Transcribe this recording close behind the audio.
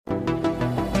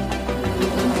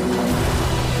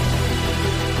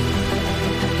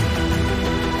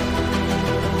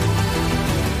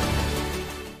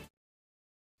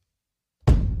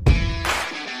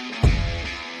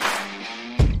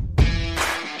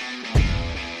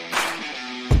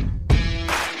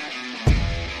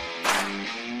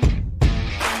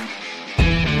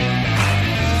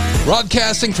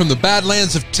Broadcasting from the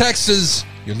Badlands of Texas,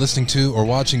 you're listening to or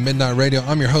watching Midnight Radio.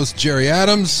 I'm your host, Jerry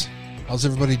Adams. How's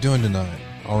everybody doing tonight?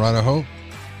 All right, I hope.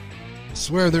 I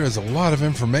swear there is a lot of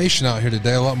information out here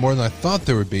today, a lot more than I thought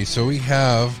there would be. So we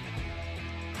have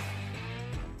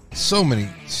so many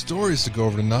stories to go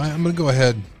over tonight. I'm going to go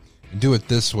ahead and do it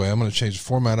this way. I'm going to change the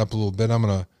format up a little bit. I'm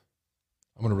going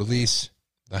to release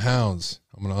the hounds.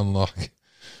 I'm going to unlock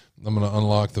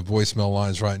the voicemail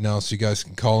lines right now so you guys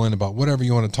can call in about whatever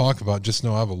you want to talk about. Just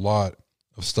know I have a lot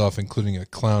of stuff, including a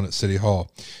clown at City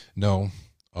Hall. No,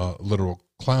 a literal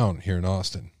clown here in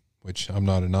Austin, which I'm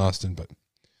not in Austin, but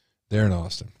they're in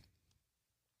Austin.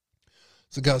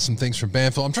 So got some things from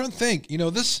Banfield. I'm trying to think,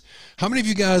 how many of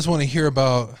you guys want to hear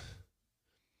about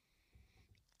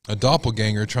a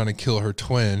doppelganger trying to kill her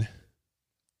twin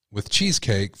with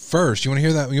Cheesecake first? You want to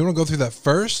hear that? You want to go through that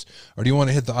first? Or do you want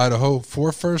to hit the Idaho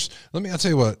 4 first? I'll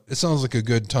tell you what, it sounds like a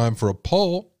good time for a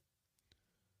poll.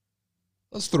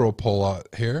 Let's throw a poll out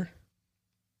here.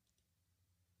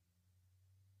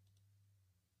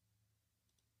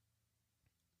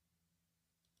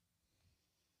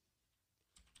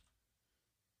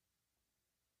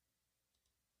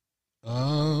 I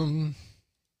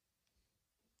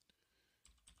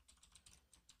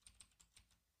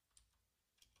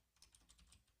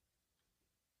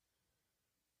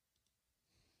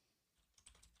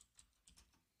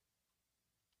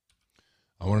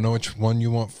want to know which one you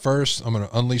want first. I'm going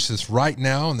to unleash this right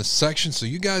now in the section so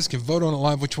you guys can vote on it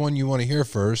live which one you want to hear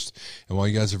first. And while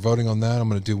you guys are voting on that, I'm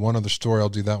going to do one other story. I'll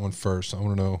do that one first. I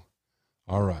want to know.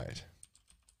 All right.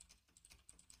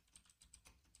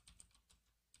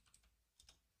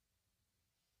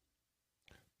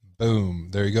 Boom.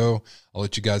 There you go. I'll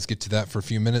let you guys get to that for a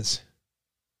few minutes.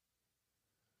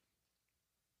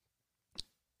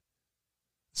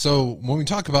 So when we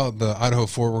talk about the Idaho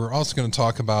 4, we're also going to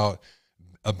talk about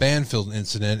a Banfield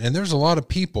incident, and there's a lot of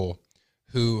people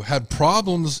who had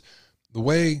problems the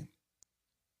way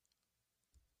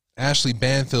Ashley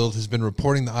Banfield has been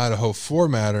reporting the Idaho 4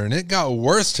 matter, and it got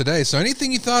worse today. So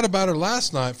anything you thought about her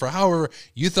last night, for however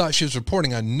you thought she was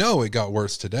reporting, I know it got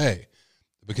worse today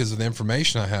because of the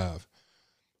information I have.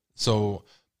 So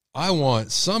I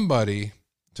want somebody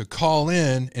to call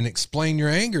in and explain your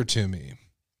anger to me,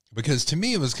 because to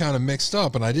me it was kind of mixed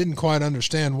up and I didn't quite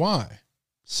understand why.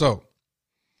 So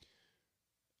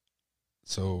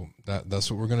that's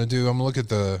what we're going to do. I'm going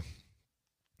to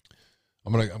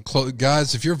look at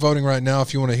guys, if you're voting right now,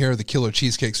 if you want to hear the Killer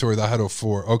Cheesecake story, the Idaho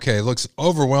 4, okay, it looks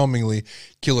overwhelmingly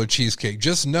Killer Cheesecake.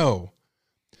 Just know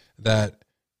that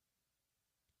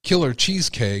Killer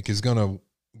Cheesecake is going to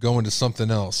go into something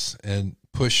else and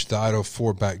push the Idaho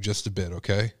 4 back just a bit,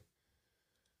 okay?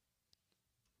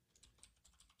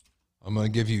 I'm going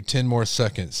to give you 10 more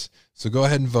seconds. So go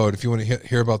ahead and vote if you want to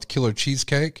hear about the Killer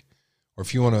Cheesecake or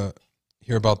if you want to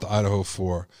hear about the Idaho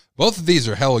 4. Both of these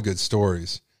are hella good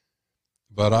stories,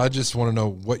 but I just want to know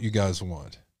what you guys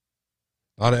want.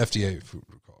 Not an FDA food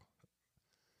recall.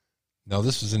 Now,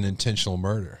 this was an intentional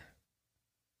murder.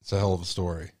 It's a hell of a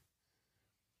story.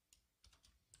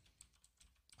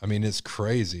 I mean, it's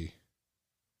crazy.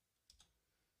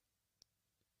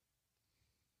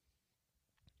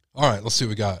 All right, let's see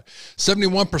what we got.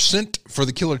 71% for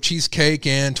the Killer Cheesecake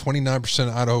and 29%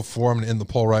 Idaho 4. I'm going to end the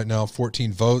poll right now.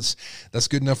 14 votes. That's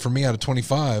good enough for me out of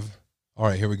 25. All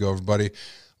right, here we go, everybody.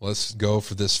 Let's go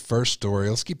for this first story.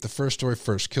 Let's keep the first story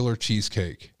first. Killer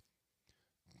Cheesecake.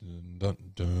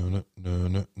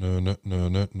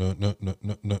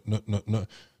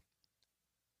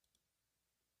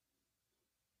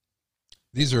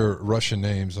 These are Russian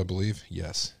names, I believe.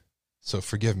 Yes. So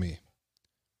forgive me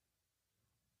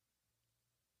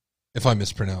if I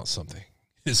mispronounce something.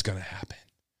 It's going to happen.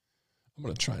 I'm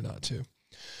going to try not to.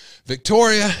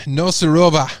 Victoria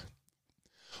Noserova,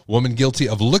 woman guilty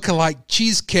of look-alike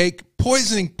cheesecake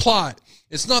poisoning plot.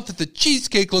 It's not that the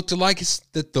cheesecake looked alike, it's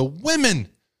that the women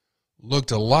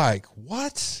looked alike.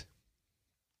 What?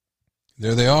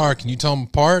 There they are. Can you tell them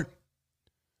apart?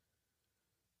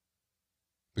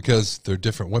 Because they're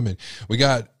different women. We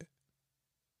got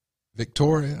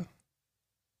Victoria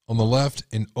on the left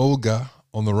and Olga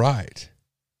on the right.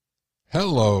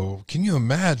 Hello. Can you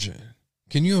imagine?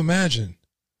 Can you imagine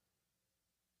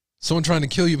someone trying to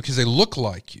kill you because they look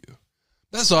like you?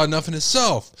 That's odd enough in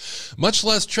itself. Much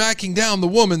less tracking down the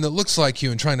woman that looks like you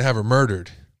and trying to have her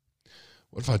murdered.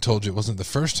 What if I told you it wasn't the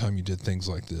first time you did things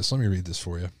like this? Let me read this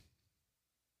for you.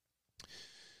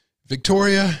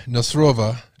 Victoria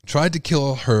Noserova tried to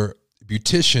kill her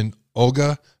beautician,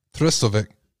 Olga Trisovic.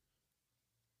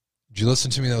 Did you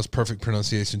listen to me? That was perfect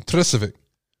pronunciation. Trisovic.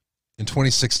 In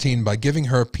 2016 by giving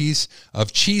her a piece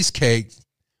of cheesecake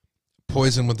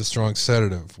poisoned with a strong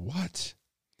sedative. What?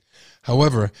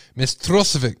 However, Miss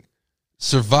Trosovic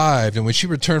survived, and when she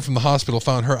returned from the hospital,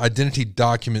 found her identity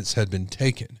documents had been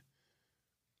taken.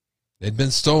 They'd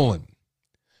been stolen.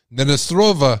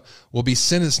 Nestrova will be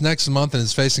sentenced next month and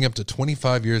is facing up to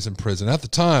 25 years in prison. At the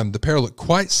time, the pair looked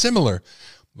quite similar,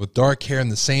 with dark hair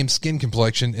and the same skin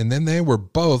complexion, and then they were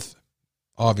both,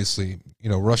 obviously,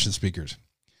 Russian speakers.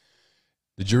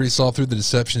 The jury saw through the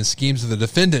deception and schemes of the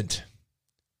defendant,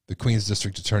 the Queens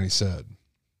District Attorney said.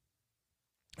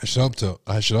 I should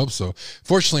hope so.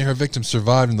 Fortunately, her victim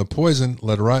survived, and the poison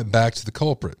led right back to the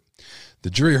culprit. The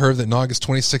jury heard that in August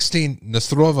 2016,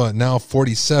 Nestrova, now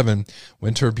 47,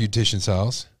 went to her beautician's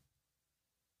house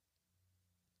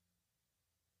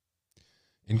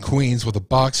in Queens with a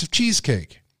box of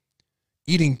cheesecake,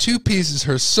 eating 2 pieces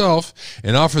herself,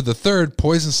 and offered the third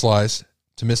poison slice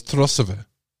to Miss Trosovic,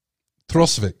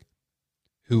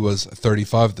 who was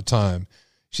 35 at the time.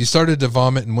 She started to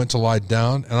vomit and went to lie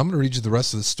down, and I'm going to read you the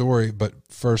rest of the story, but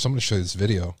first I'm going to show you this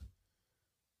video.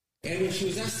 And when she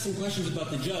was asked some questions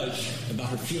about the judge, about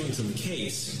her feelings on the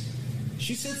case,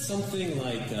 she said something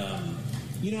like, I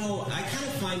kind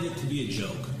of find it to be a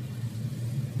joke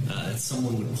that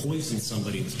someone would poison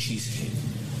somebody with cheesecake.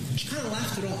 She kind of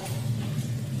laughed it off.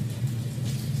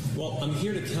 Well, I'm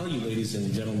here to tell you, ladies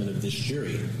and gentlemen of this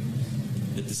jury,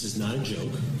 that this is not a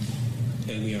joke,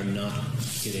 and we are not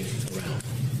kidding around.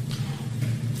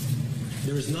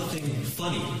 There is nothing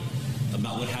funny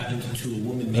about what happened to a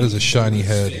woman. That is a shiny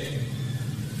head.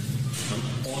 On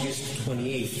August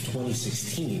 28th,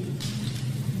 2016,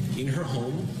 in her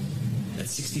home at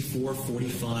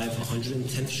 6445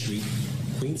 110th Street,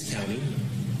 Queens County,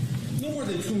 no more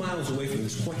than 2 miles away from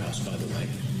this courthouse, by the way.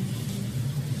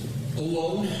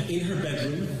 Alone in her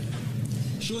bedroom,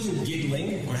 she wasn't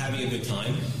giggling or having a good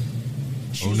time.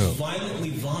 She was violently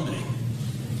vomiting.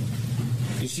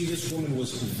 You see, this woman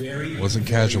was very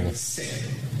casual.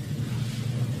 Sick.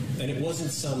 And it wasn't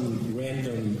some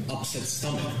random upset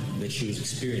stomach that she was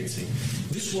experiencing.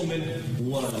 This woman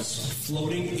was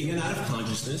floating in and out of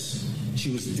consciousness. She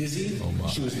was dizzy.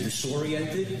 She was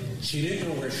disoriented. She didn't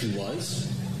know where she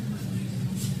was.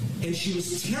 And she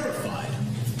was terrified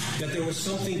that there was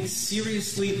something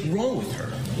seriously wrong with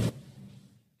her.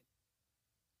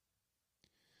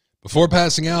 Before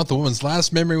passing out, the woman's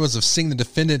last memory was of seeing the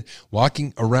defendant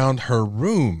walking around her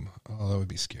room. Oh, that would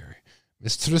be scary.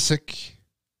 Miss Trusic's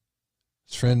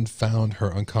friend found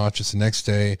her unconscious the next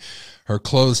day. Her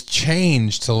clothes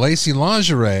changed to lacy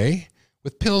lingerie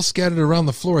with pills scattered around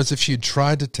the floor as if she had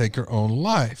tried to take her own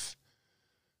life.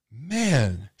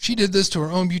 Man, she did this to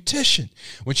her own beautician.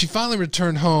 When she finally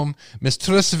returned home, Miss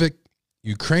Trusic's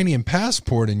Ukrainian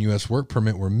passport and U.S. work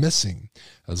permit were missing,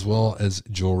 as well as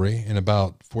jewelry and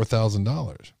about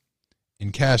 $4,000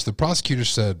 in cash. The prosecutor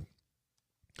said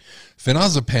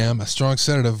phenazepam, a strong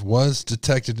sedative, was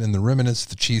detected in the remnants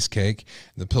of the cheesecake,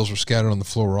 and the pills were scattered on the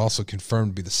floor were also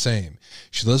confirmed to be the same.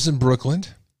 She lives in Brooklyn.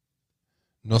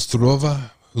 Nestrova,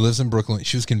 who lives in Brooklyn,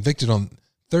 she was convicted on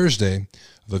Thursday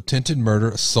of attempted murder,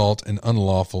 assault, and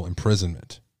unlawful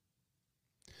imprisonment.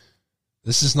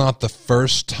 This is not the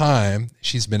first time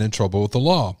she's been in trouble with the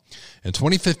law. In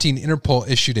 2015, Interpol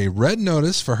issued a red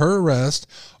notice for her arrest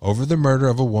over the murder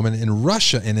of a woman in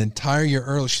Russia an entire year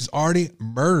earlier. She's already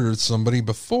murdered somebody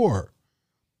before.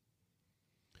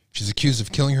 She's accused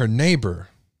of killing her neighbor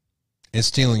and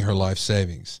stealing her life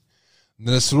savings.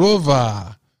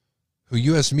 Nestrova, who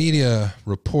U.S. media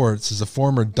reports is a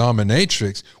former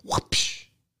dominatrix,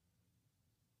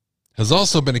 has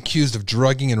also been accused of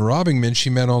drugging and robbing men she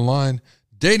met online,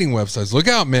 dating websites. Look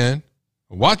out, man.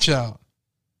 Watch out.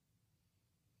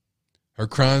 Her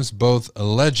crimes, both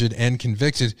alleged and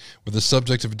convicted, were the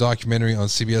subject of a documentary on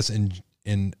CBS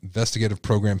investigative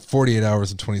program 48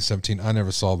 Hours in 2017. I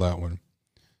never saw that one.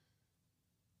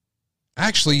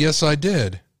 Actually, yes, I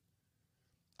did.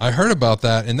 I heard about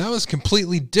that, and that was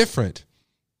completely different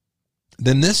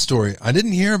than this story. I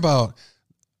didn't hear about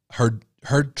her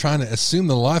trying to assume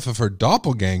the life of her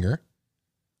doppelganger.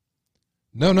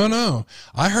 No.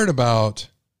 I heard about,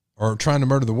 or trying to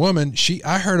murder the woman.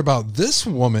 I heard about this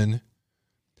woman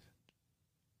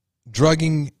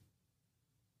drugging,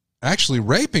 actually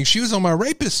raping. She was on my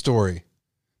rapist story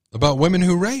about women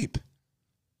who rape.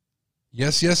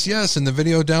 Yes. In the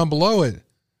video down below it,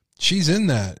 she's in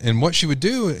that. And what she would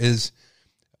do is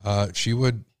she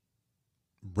would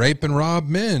rape and rob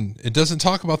men. It doesn't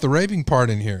talk about the raping part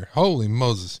in here. Holy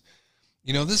Moses.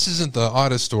 You know, this isn't the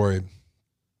oddest story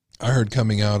I heard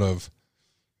coming out of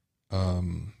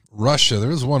Russia. There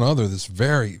was one other that's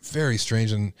very, very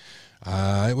strange, and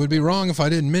it would be wrong if I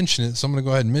didn't mention it, so I'm going to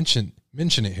go ahead and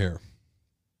mention it here.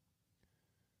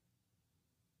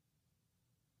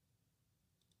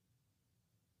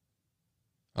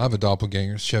 I have a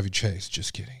doppelganger, Chevy Chase.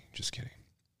 Just kidding. Just kidding.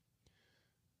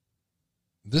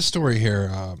 This story here,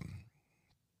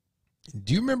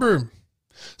 do you remember?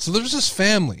 So there's this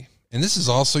family, and this is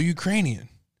also Ukrainian.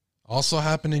 Also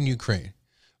happened in Ukraine.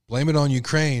 Blame it on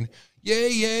Ukraine. Yeah,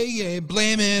 yeah, yeah.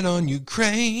 Blame it on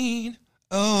Ukraine.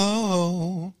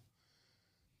 Oh.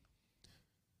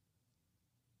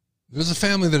 There's a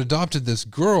family that adopted this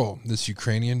girl, this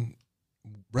Ukrainian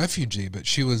refugee, but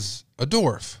she was a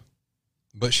dwarf.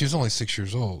 But she was only 6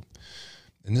 years old.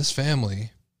 And this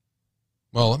family,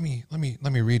 well, let me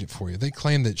read it for you. They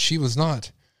claim that she was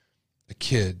not a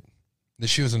kid, that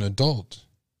she was an adult,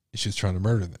 and she was trying to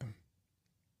murder them.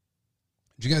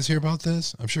 Did you guys hear about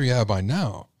this? I'm sure you have by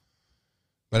now.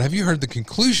 But have you heard the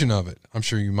conclusion of it? I'm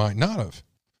sure you might not have.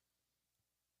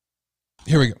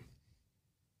 Here we go.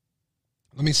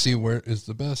 Let me see where is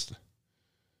the best.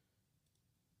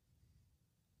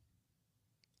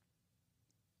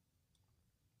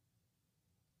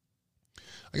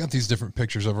 I got these different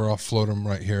pictures of her. I'll float them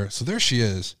right here. So there she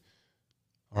is.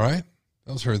 All right.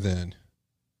 That was her then.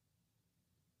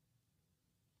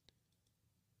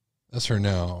 That's her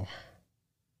now.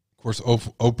 Of course,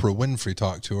 Oprah Winfrey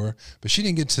talked to her, but she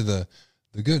didn't get to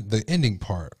the ending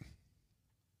part.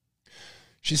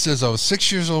 She says, I was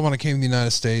 6 years old when I came to the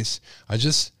United States. I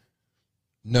just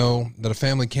know that a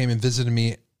family came and visited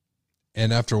me,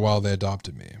 and after a while they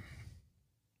adopted me.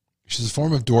 She's a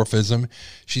form of dwarfism.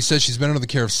 She says she's been under the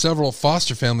care of several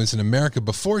foster families in America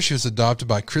before she was adopted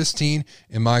by Christine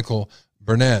and Michael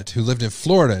Burnett, who lived in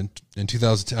Florida in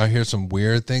 2010. I hear some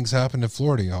weird things happen in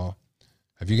Florida, y'all.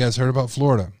 Have you guys heard about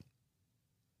Florida?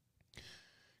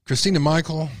 Christine and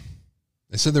Michael,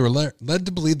 they said they were led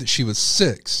to believe that she was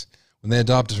 6 when they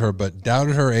adopted her, but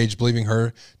doubted her age, believing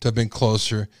her to have been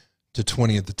closer to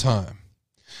 20 at the time.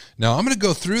 Now, I'm going to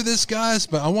go through this, guys,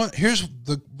 but here's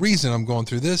the reason I'm going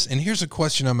through this, and here's a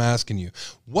question I'm asking you.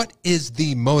 What is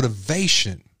the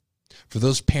motivation for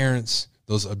those parents,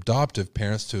 those adoptive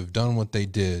parents, to have done what they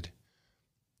did?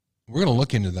 We're going to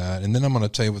look into that, and then I'm going to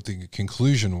tell you what the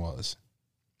conclusion was.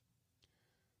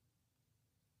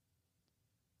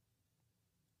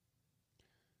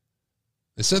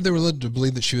 They said they were led to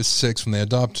believe that she was 6 when they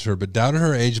adopted her, but doubted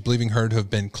her age, believing her to have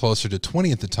been closer to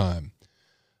 20 at the time.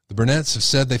 The Burnetts have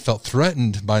said they felt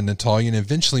threatened by Natalia and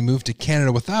eventually moved to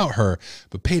Canada without her,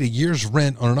 but paid a year's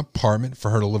rent on an apartment for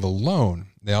her to live alone.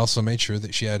 They also made sure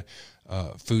that she had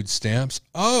food stamps.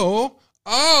 They also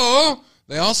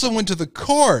went to the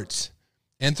court,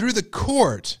 and through the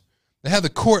court, they had the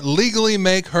court legally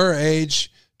make her age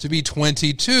to be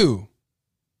 22.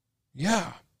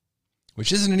 Yeah,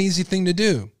 which isn't an easy thing to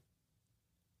do.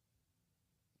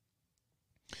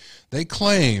 They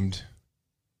claimed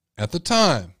at the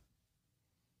time,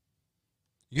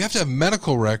 you have to have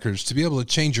medical records to be able to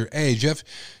change your age.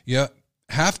 You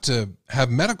have to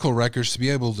have medical records to be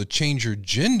able to change your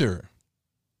gender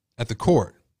at the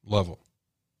court level.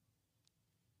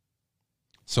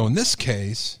 So in this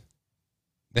case,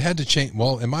 they had to change.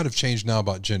 Well, it might have changed now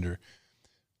about gender.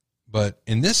 But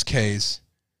in this case,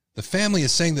 the family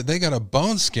is saying that they got a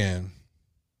bone scan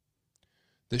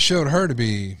that showed her to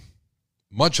be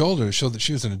much older, to show that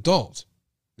she was an adult,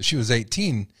 that she was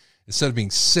 18 instead of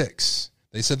being 6.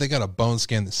 They said they got a bone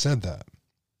scan that said that.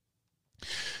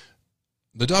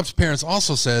 The adoptive parents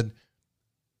also said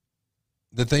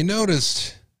that they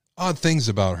noticed odd things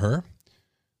about her.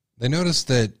 They noticed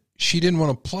that she didn't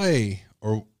want to play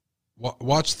or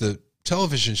watch the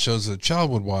television shows that a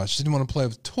child would watch. She didn't want to play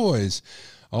with toys.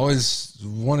 Always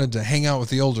wanted to hang out with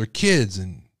the older kids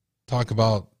and talk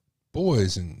about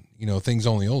boys and, things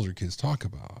only older kids talk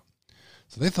about.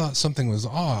 So they thought something was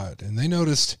odd, and they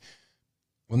noticed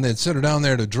when they'd set her down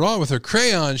there to draw with her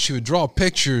crayon, she would draw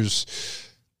pictures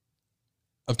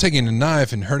of taking a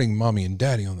knife and hurting mommy and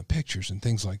daddy on the pictures and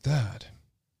things like that.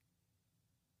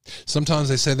 Sometimes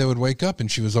they say they would wake up and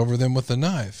she was over them with a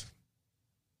knife.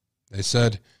 They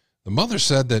said, the mother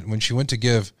said that when she went to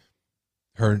give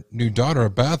her new daughter a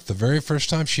bath the very first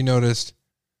time, she noticed,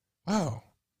 wow,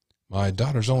 my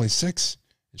daughter's only 6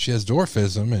 and she has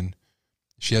dwarfism and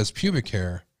she has pubic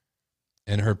hair.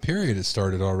 And her period has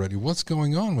started already. What's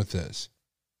going on with this?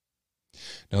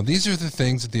 Now, these are the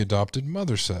things that the adopted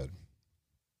mother said.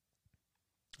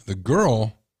 The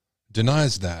girl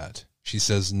denies that. She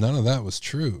says none of that was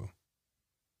true.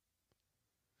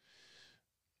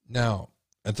 Now,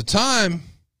 at the time,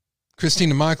 Christine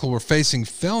and Michael were facing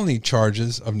felony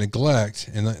charges of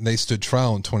neglect, and they stood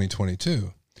trial in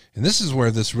 2022. And this is where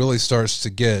this really starts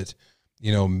to get,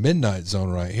 midnight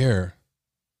zone right here.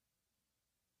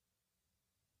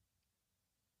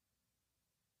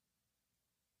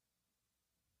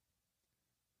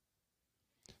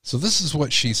 So this is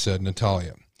what she said,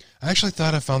 Natalia. I actually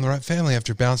thought I found the right family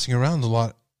after bouncing around a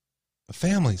lot of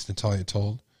families, Natalia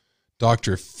told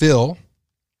Dr. Phil,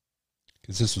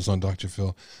 because this was on Dr.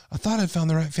 Phil. I thought I'd found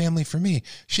the right family for me.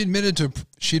 She admitted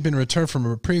she'd been returned from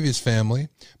her previous family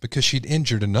because she'd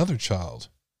injured another child.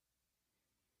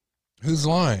 Who's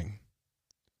lying?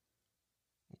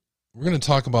 We're going to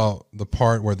talk about the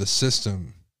part where the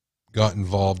system got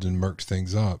involved and murked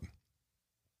things up.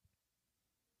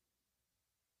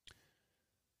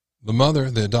 The mother,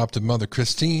 the adopted mother,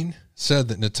 Christine, said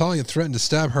that Natalia threatened to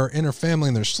stab her and her family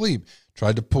in their sleep,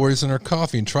 tried to poison her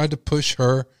coffee, and tried to push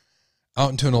her out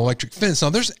into an electric fence.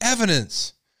 Now, there's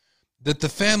evidence that the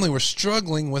family were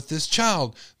struggling with this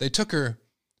child. They took her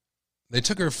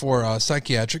for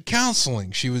psychiatric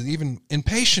counseling. She was even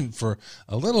inpatient for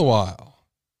a little while.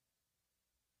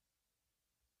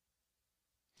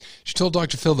 She told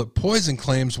Dr. Phil that poison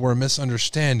claims were a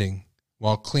misunderstanding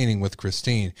while cleaning with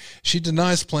Christine. She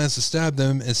denies plans to stab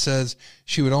them and says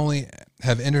she would only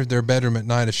have entered their bedroom at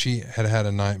night if she had had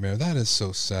a nightmare. That is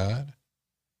so sad.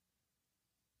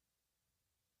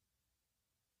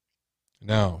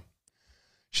 Now,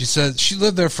 she said she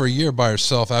lived there for a year by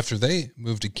herself after they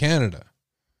moved to Canada.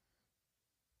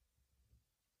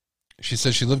 She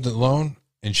said she lived alone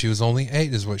and she was only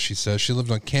 8, is what she says. She lived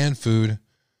on canned food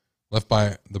left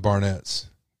by the Barnetts.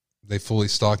 They fully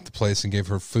stocked the place and gave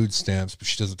her food stamps, but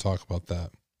she doesn't talk about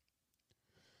that.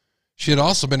 She had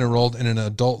also been enrolled in an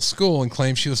adult school and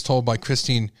claimed she was told by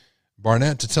Christine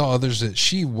Barnett to tell others that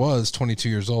she was 22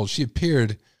 years old. She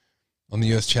appeared on the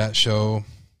U.S. Chat show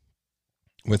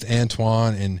with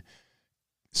Antoine and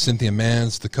Cynthia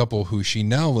Mans, the couple who she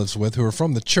now lives with, who are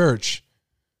from the church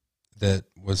that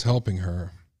was helping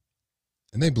her.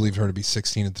 And they believed her to be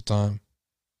 16 at the time.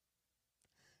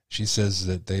 She says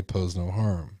that they pose no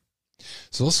harm.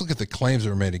 So let's look at the claims that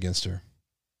were made against her.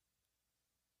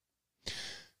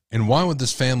 And why would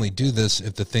this family do this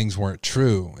if the things weren't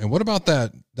true? And what about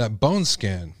that bone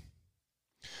scan?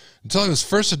 Natalia was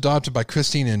first adopted by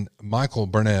Christine and Michael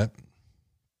Burnett,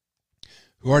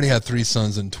 who already had 3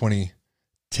 sons in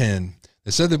 2010.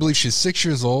 They said they believe she's 6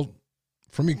 years old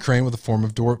from Ukraine with a form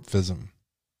of dwarfism.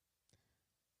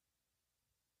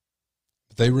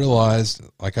 But they realized,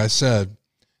 like I said,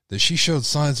 that she showed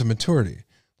signs of maturity,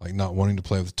 like not wanting to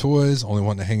play with toys, only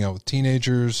wanting to hang out with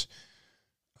teenagers.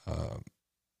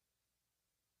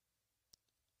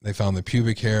 They found the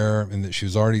pubic hair and that she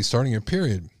was already starting her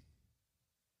period.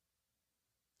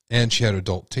 And she had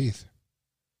adult teeth.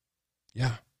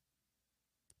 Yeah.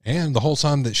 And the whole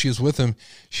time that she was with him,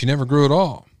 she never grew at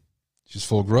all. She's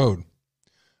full grown.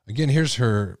 Again, here's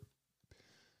her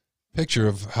picture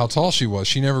of how tall she was.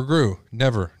 She never grew.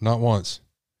 Never. Not once.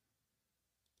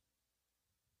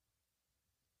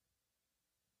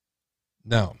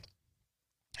 Now,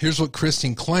 here's what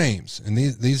Christine claims, and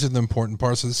these are the important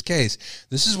parts of this case.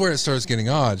 This is where it starts getting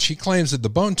odd. She claims that the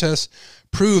bone tests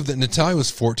proved that Natalia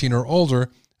was 14 or older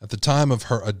at the time of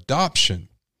her adoption.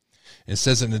 It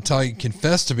says that Natalia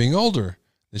confessed to being older,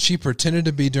 that she pretended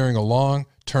to be during a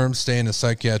long-term stay in a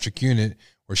psychiatric unit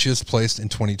where she was placed in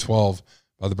 2012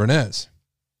 by the Burnetts.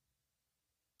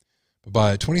 But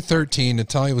by 2013,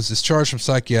 Natalia was discharged from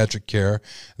psychiatric care.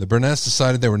 The Burnetts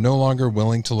decided they were no longer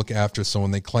willing to look after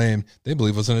someone they claimed they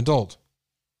believed was an adult.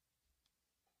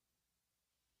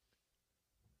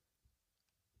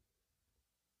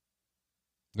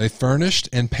 They furnished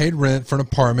and paid rent for an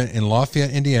apartment in Lafayette,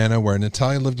 Indiana, where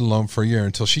Natalia lived alone for a year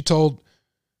until she told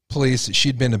police that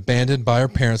she'd been abandoned by her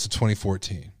parents in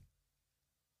 2014.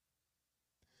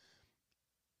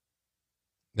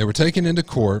 They were taken into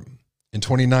court in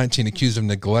 2019, accused of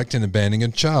neglect and abandoning a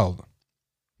child.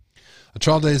 A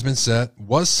trial date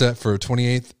was set for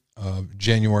 28th of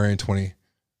January in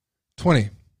 2020.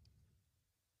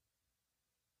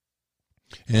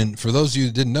 And for those of you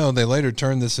who didn't know, they later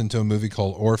turned this into a movie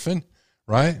called Orphan,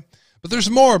 right? But there's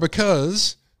more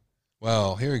because,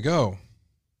 well, here we go.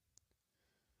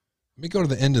 Let me go to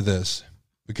the end of this,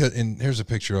 and here's a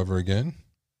picture of her again.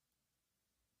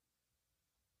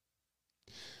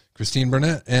 Christine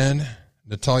Burnett and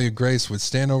Natalia Grace would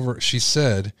stand over, she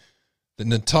said that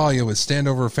Natalia would stand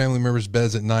over her family members'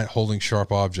 beds at night holding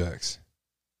sharp objects.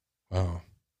 Wow.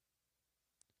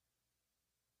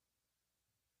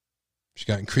 She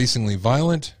got increasingly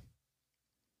violent.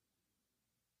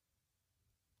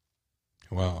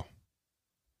 Wow.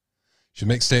 She'd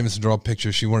make statements and draw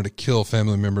pictures. She wanted to kill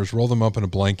family members, roll them up in a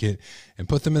blanket, and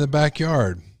put them in the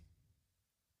backyard.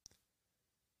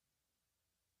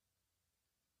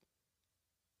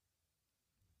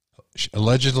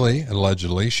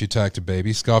 Allegedly, she attacked a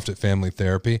baby, scoffed at family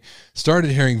therapy,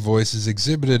 started hearing voices,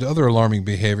 exhibited other alarming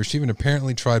behavior. She even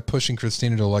apparently tried pushing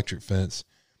Christina to an electric fence.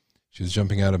 She was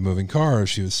jumping out of moving cars.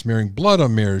 She was smearing blood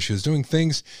on mirrors. She was doing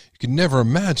things you could never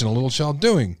imagine a little child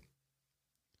doing.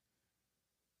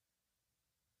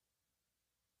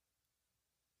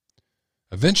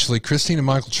 Eventually, Christine and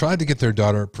Michael tried to get their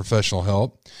daughter professional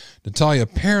help. Natalia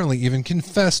apparently even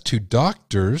confessed to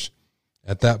doctors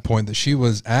at that point that she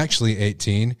was actually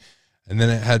 18, and then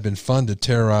it had been fun to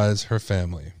terrorize her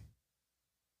family.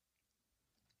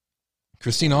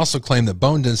 Christine also claimed that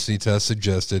bone density tests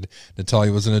suggested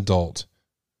Natalia was an adult.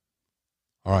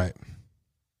 All right.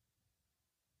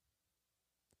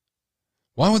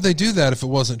 Why would they do that if it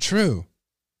wasn't true?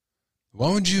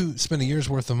 Why would you spend a year's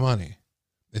worth of money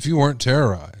if you weren't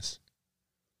terrorized?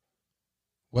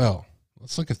 Well,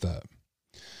 let's look at that.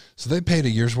 So they paid a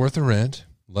year's worth of rent,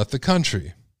 left the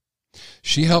country.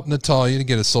 She helped Natalia to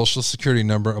get a social security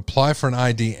number, apply for an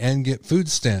ID, and get food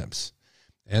stamps.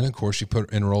 And, of course, she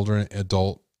enrolled her in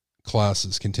adult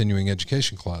classes, continuing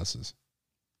education classes.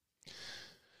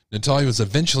 Natalia was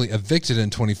eventually evicted in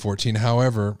 2014,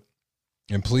 however,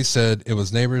 and police said it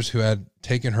was neighbors who had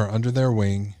taken her under their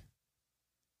wing,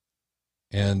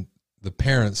 and the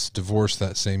parents divorced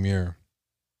that same year.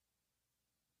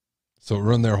 So it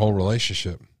ruined their whole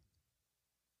relationship.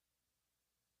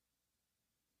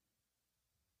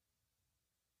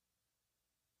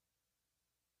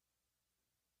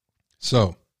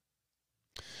 So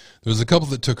there was a couple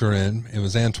that took her in. It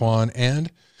was Antoine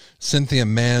and Cynthia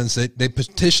Mans. They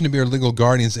petitioned to be her legal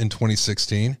guardians in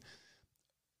 2016,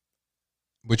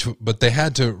 but they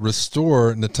had to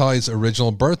restore Natalia's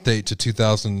original birth date to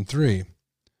 2003,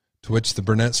 to which the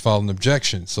Burnett's filed an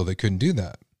objection, so they couldn't do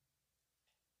that.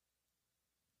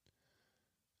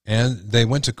 And they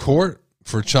went to court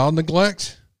for child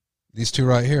neglect. These two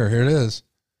right here. Here it is.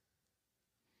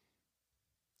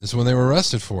 This is when they were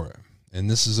arrested for it. And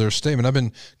this is their statement. I've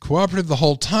been cooperative the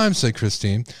whole time, said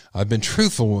Christine. I've been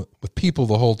truthful with people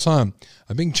the whole time.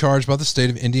 I'm being charged by the state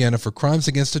of Indiana for crimes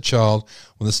against a child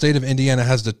when the state of Indiana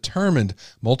has determined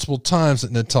multiple times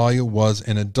that Natalia was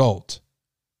an adult.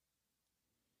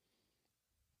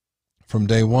 From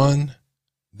day one,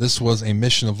 this was a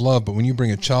mission of love, but when you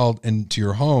bring a child into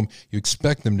your home, you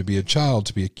expect them to be a child.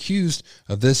 To be accused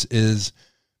of this is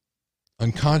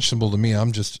unconscionable to me.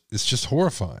 It's just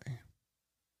horrifying.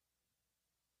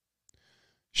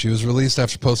 She was released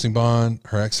after posting bond.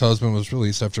 Her ex-husband was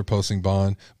released after posting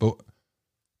bond. But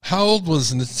how old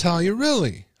was Natalia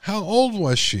really? How old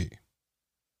was she?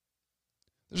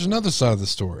 There's another side of the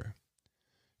story.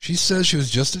 She says she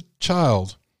was just a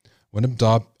child when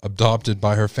adopted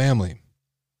by her family.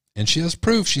 And she has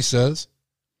proof, she says.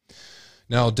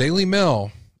 Now, Daily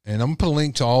Mail, and I'm going to put a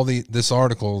link to all these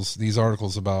articles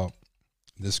about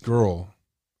this girl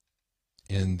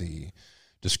in the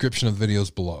description of the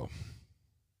videos below.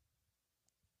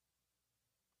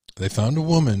 They found a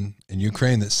woman in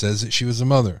Ukraine that says that she was a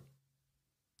mother.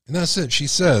 And that's it. She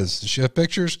says, does she have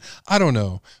pictures? I don't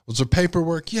know. Was there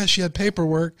paperwork? Yes, she had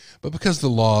paperwork, but because of the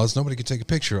laws, nobody could take a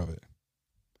picture of it.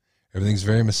 Everything's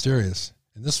very mysterious.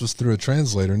 And this was through a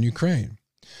translator in Ukraine.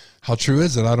 How true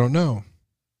is it? I don't know.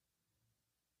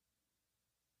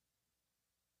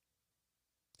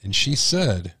 And she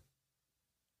said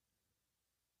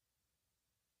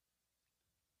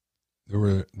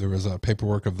there was a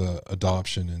paperwork of the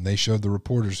adoption, and they showed the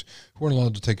reporters who weren't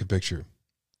allowed to take a picture.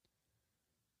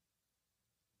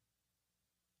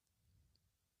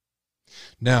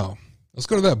 Now, let's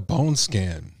go to that bone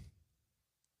scan.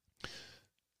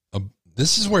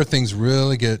 This is where things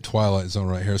really get Twilight Zone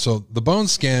right here. So the bone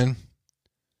scan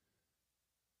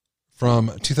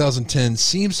from 2010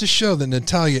 seems to show that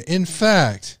Natalia, in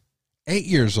fact, 8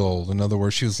 years old. In other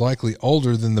words, she was likely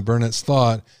older than the Burnetts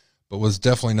thought, but was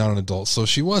definitely not an adult. So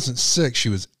she wasn't 6, she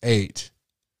was 8.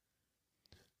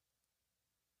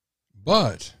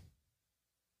 But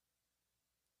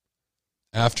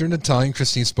after Natalia and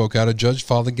Christine spoke out, a judge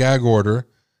filed a gag order,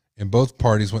 and both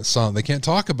parties went silent. They can't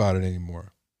talk about it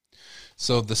anymore.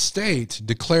 So the state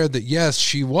declared that, yes,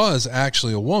 she was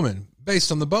actually a woman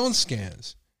based on the bone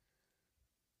scans.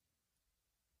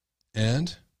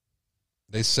 And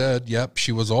they said, yep,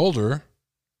 she was older,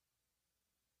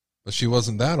 but she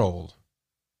wasn't that old.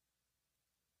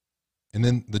 And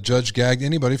then the judge gagged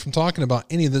anybody from talking about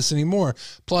any of this anymore.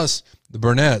 Plus, the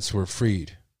Burnetts were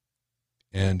freed.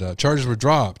 And charges were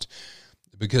dropped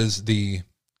because the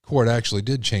court actually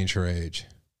did change her age.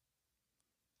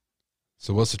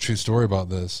 So what's the true story about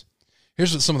this?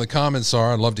 Here's what some of the comments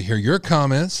are. I'd love to hear your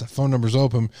comments. The phone number's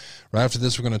open. Right after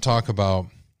this, we're going to talk about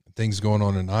things going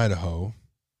on in Idaho.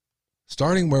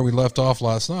 starting where we left off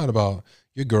last night about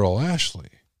your girl Ashley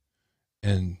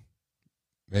and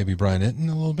maybe Brian Enton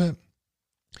a little bit.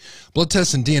 Blood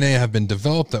tests and DNA have been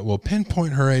developed that will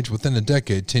pinpoint her age within a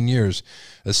decade, 10 years.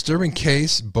 A disturbing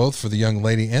case, both for the young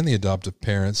lady and the adoptive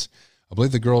parents. I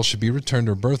believe the girl should be returned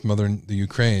to her birth mother in the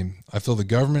Ukraine. I feel the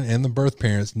government and the birth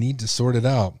parents need to sort it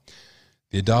out.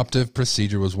 The adoptive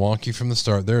procedure was wonky from the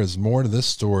start. There is more to this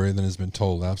story than has been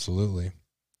told, absolutely.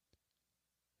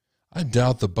 I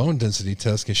doubt the bone density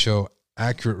test can show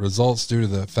accurate results due to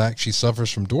the fact she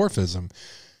suffers from dwarfism.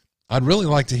 I'd really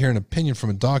like to hear an opinion from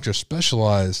a doctor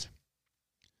specialized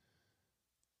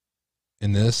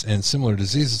in this and similar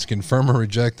diseases to confirm or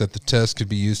reject that the test could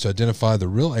be used to identify the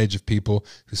real age of people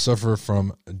who suffer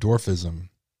from dwarfism.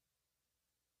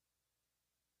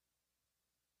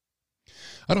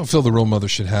 I don't feel the real mother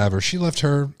should have her. She left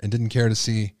her and didn't care to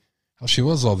see how she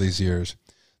was all these years.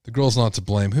 The girl's not to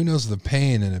blame. Who knows the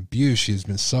pain and abuse she's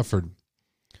been suffering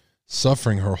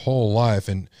her whole life.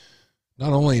 And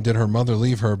not only did her mother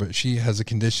leave her, but she has a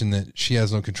condition that she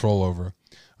has no control over.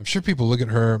 I'm sure people look at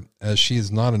her as she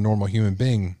is not a normal human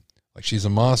being, like she's a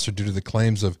monster due to the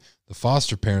claims of the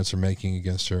foster parents are making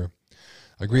against her.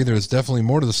 I agree there is definitely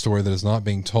more to the story that is not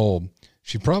being told.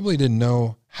 She probably didn't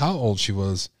know how old she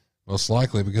was, most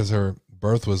likely because her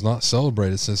birth was not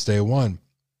celebrated since day one.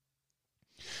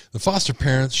 The foster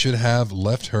parents should have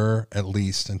left her at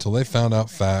least until they found out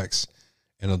facts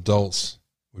and adults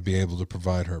would be able to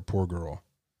provide her. Poor girl.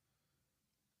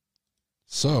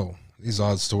 So, these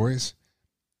odd stories.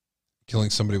 Killing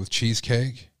somebody with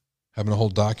cheesecake. Having a whole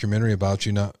documentary about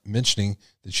you not mentioning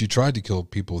that you tried to kill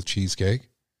people with cheesecake.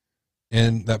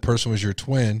 And that person was your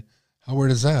twin. How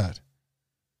weird is that?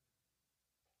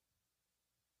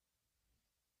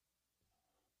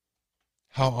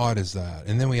 How odd is that?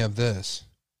 And then we have this.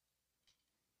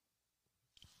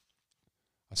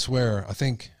 I swear, I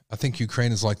think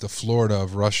Ukraine is like the Florida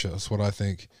of Russia. That's what I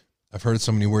think. I've heard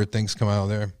so many weird things come out of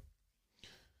there.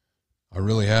 I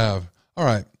really have. All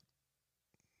right.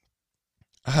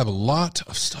 I have a lot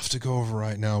of stuff to go over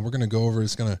right now. We're going to go over.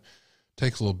 It's going to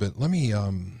take a little bit. Let me,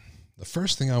 the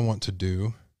first thing I want to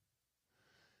do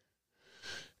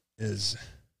is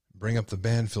bring up the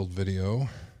Banfield video.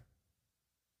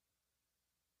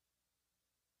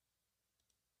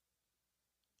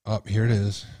 Here it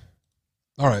is.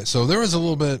 All right, so there was a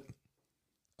little bit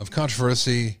of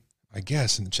controversy, I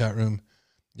guess, in the chat room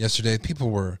yesterday.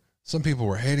 Some people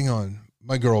were hating on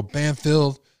my girl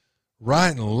Banfield,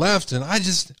 right and left, and I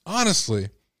just, honestly,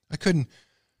 I couldn't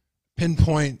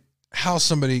pinpoint how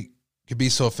somebody could be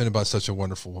so offended by such a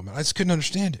wonderful woman. I just couldn't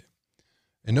understand it.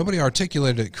 And nobody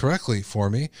articulated it correctly for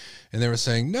me, and they were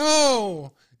saying,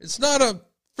 no, it's not a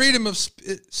freedom of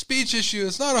speech issue.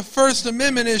 It's not a First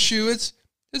Amendment issue.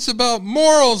 It's about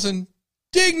morals and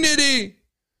dignity.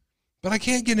 But I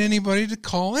can't get anybody to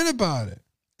call in about it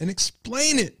and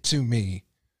explain it to me.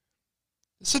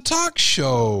 It's a talk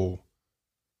show.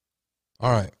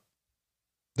 All right.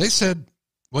 They said,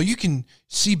 well, you can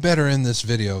see better in this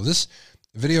video. This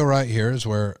video right here is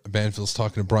where Banfield's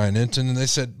talking to Brian Enton, and they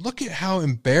said, look at how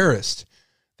embarrassed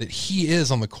that he is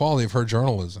on the quality of her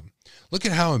journalism. Look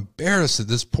at how embarrassed that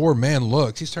this poor man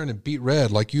looks. He's turning beet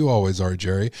red like you always are,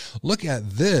 Jerry. Look at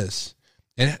this.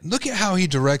 And look at how he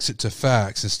directs it to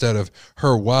facts instead of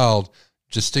her wild,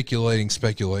 gesticulating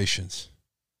speculations.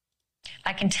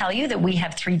 I can tell you that we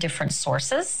have 3 different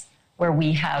sources where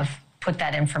we have put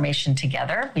that information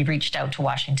together. We reached out to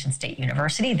Washington State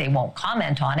University. They won't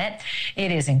comment on it.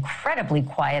 It is incredibly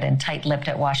quiet and tight-lipped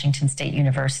at Washington State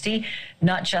University,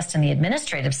 not just in the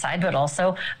administrative side, but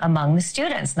also among the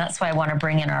students. And that's why I want to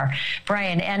bring in our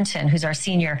Brian Enton, who's our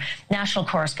senior national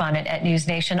correspondent at News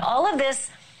Nation. All of this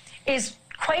is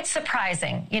quite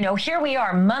surprising. You know, here we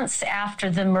are months after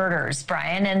the murders,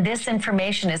 Brian, and this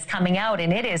information is coming out,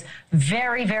 and it is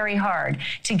very, very hard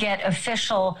to get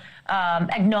official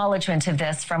acknowledgement of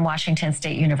this from Washington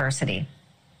State University.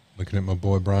 Looking at my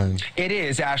boy, Brian. It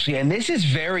is, Ashley, and this is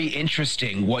very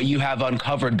interesting what you have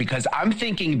uncovered, because I'm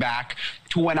thinking back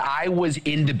to when I was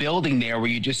in the building there where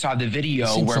you just saw the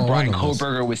video where Brian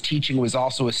Kohlberger was teaching, was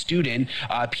also a student,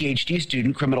 a PhD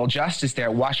student, criminal justice there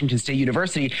at Washington State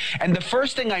University. And the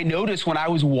first thing I noticed when I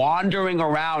was wandering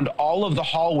around all of the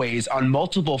hallways on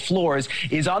multiple floors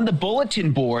is on the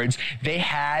bulletin boards, they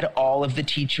had all of the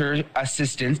teacher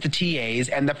assistants, the TAs,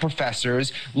 and the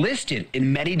professors listed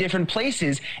in many different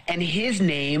places, and his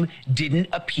name didn't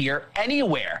appear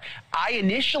anywhere. I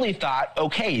initially thought,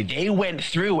 okay, they went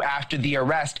through after the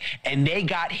arrest and they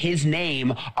got his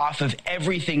name off of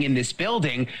everything in this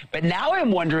building. But now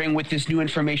I'm wondering, with this new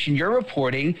information you're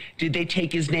reporting, did they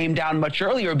take his name down much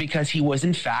earlier because he was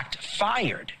in fact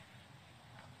fired?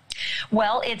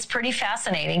 Well, it's pretty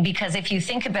fascinating because if you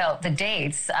think about the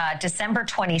dates, December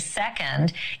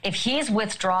 22nd, if he's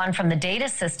withdrawn from the data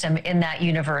system in that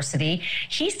university,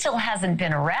 he still hasn't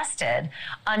been arrested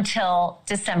until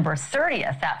December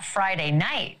 30th, that Friday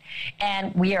night.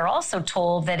 And we are also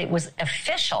told that it was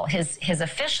official. His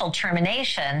official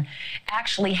termination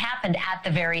actually happened at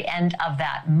the very end of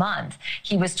that month.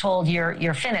 He was told,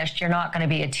 you're finished. You're not going to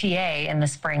be a TA in the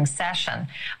spring session.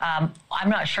 I'm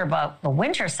not sure about the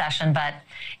winter session, but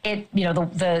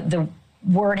the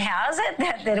word has it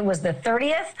that it was the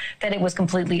 30th, that it was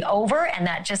completely over, and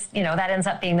that just, that ends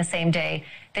up being the same day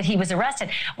that he was arrested.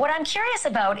 What I'm curious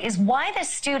about is why the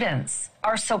students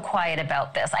are so quiet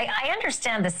about this. I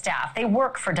understand the staff. They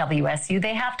work for WSU.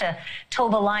 They have to toe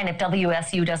the line if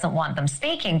WSU doesn't want them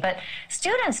speaking, but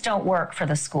students don't work for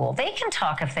the school. They can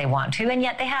talk if they want to, and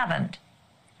yet they haven't.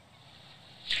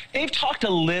 They've talked a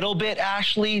little bit,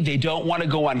 Ashley. They don't want to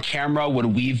go on camera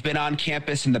when we've been on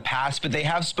campus in the past, but they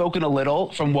have spoken a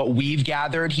little from what we've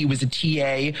gathered. He was a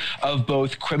TA of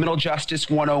both Criminal Justice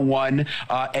 101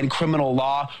 and criminal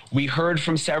law. We heard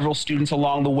from several students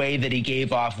along the way that he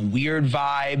gave off weird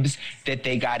vibes, that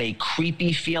they got a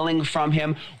creepy feeling from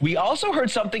him. We also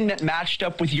heard something that matched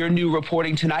up with your new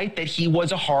reporting tonight, that he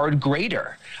was a hard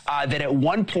grader, that at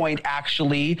one point,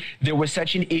 actually, there was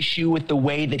such an issue with the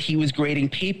way that he was grading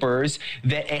papers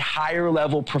that a higher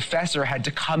level professor had to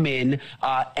come in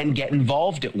and get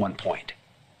involved at one point.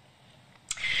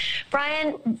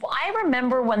 Brian, I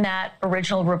remember when that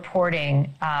original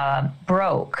reporting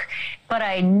broke, but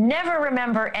I never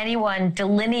remember anyone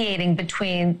delineating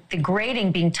between the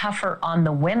grading being tougher on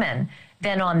the women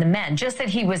than on the men, just that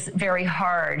he was very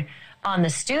hard on the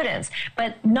students.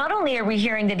 But not only are we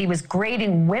hearing that he was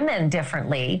grading women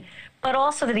differently, but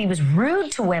also that he was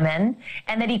rude to women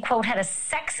and that he, quote, had a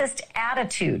sexist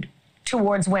attitude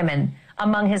towards women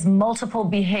among his multiple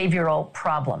behavioral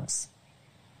problems.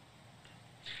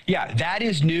 Yeah, that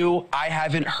is new. I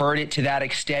haven't heard it to that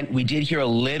extent. We did hear a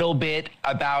little bit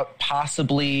about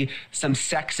possibly some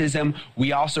sexism.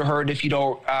 We also heard, if you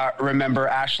don't remember,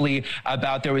 Ashley,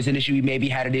 about there was an issue. He maybe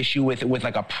had an issue with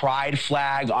like a pride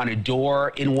flag on a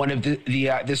door in one of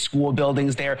the school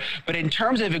buildings there. But in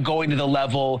terms of it going to the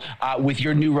level with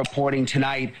your new reporting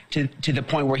tonight to the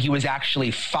point where he was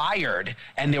actually fired,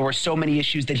 and there were so many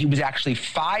issues that he was actually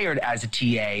fired as a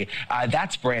TA,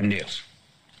 that's brand new.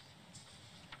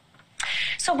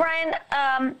 So, Brian,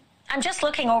 I'm just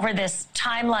looking over this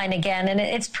timeline again, and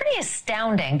it's pretty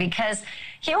astounding because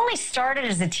he only started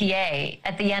as a TA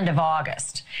at the end of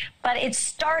August. But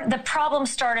the problem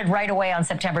started right away on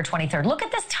September 23rd. Look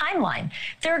at this timeline.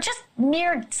 There are just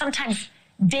mere, sometimes,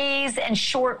 days and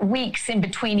short weeks in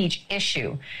between each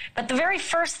issue. But the very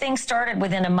first thing started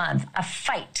within a month, a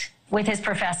fight with his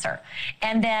professor,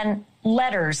 and then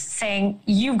letters saying,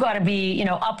 you've got to be,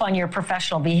 up on your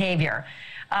professional behavior.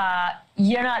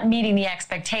 You're not meeting the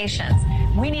expectations.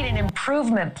 We need an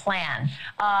improvement plan.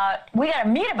 We got to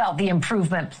meet about the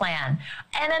improvement plan.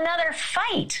 And another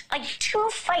fight, like 2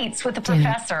 fights with the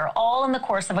professor, all in the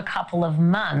course of a couple of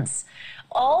months,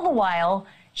 all the while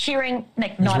hearing,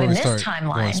 not in this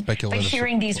timeline, but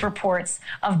hearing these reports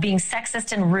of being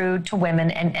sexist and rude to women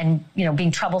and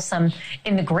being troublesome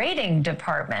in the grading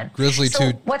department. Grizzly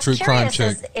so what's true crime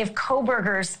chick. Is if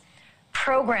Kohberger's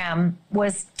program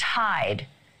was tied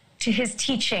to his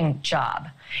teaching job.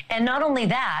 And not only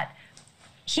that,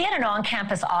 he had an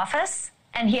on-campus office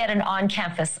and he had an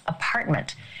on-campus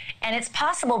apartment. And it's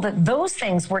possible that those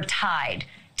things were tied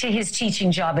to his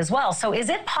teaching job as well. So is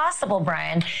it possible,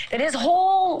 Brian, that his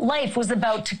whole life was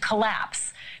about to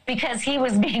collapse because he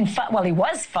was being, he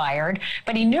was fired,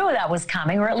 but he knew that was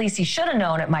coming, or at least he should have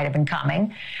known it might have been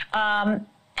coming. And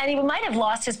he might have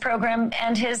lost his program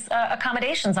and his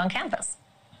accommodations on campus.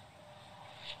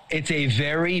 It's a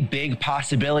very big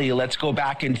possibility. Let's go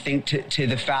back and think to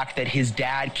the fact that his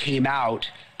dad came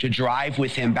out to drive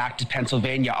with him back to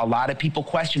Pennsylvania. A lot of people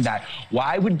questioned that.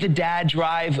 Why would the dad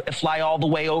fly all the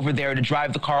way over there to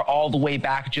drive the car all the way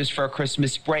back just for a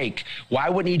Christmas break? Why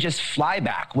wouldn't he just fly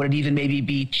back? Would it even maybe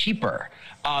be cheaper?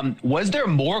 Was there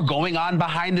more going on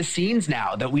behind the scenes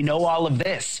now that we know all of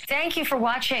this? Thank you for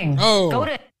watching. Oh,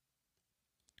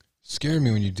 scared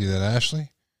me when you do that, Ashley.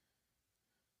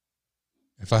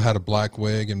 If I had a black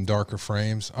wig and darker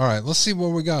frames. All right, let's see what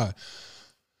we got.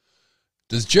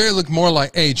 Does Jerry look more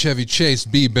like A, Chevy Chase,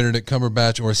 B, Benedict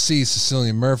Cumberbatch, or C,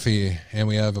 Cecilia Murphy? And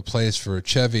we have a place for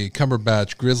Chevy,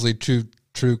 Cumberbatch, Grizzly,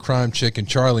 True Crime Chick, and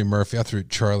Charlie Murphy. I threw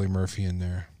Charlie Murphy in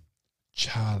there.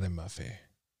 Charlie Murphy.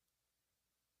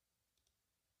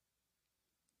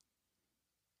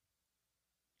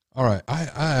 All right, I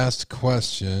asked a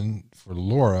question for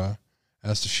Laura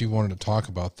asked if she wanted to talk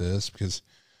about this because,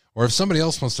 or if somebody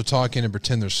else wants to talk in and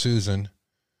pretend they're Susan,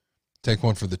 take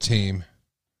one for the team.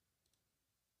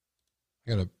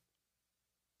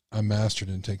 I mastered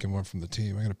in taking one from the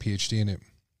team. I got a PhD in it.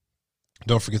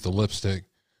 Don't forget the lipstick.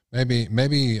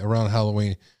 Maybe around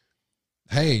Halloween.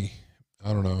 Hey,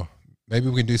 I don't know. Maybe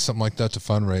we can do something like that to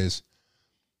fundraise.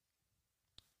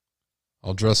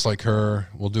 I'll dress like her.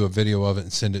 We'll do a video of it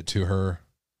and send it to her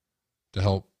to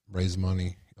help raise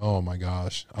money. Oh my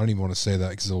gosh. I don't even want to say that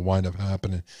because it'll wind up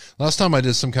happening. Last time I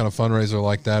did some kind of fundraiser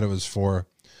like that, it was for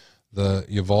the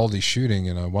Uvalde shooting,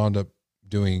 and I wound up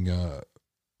doing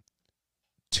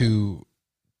two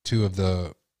of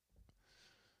the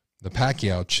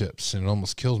Pacquiao chips, and it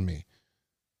almost killed me.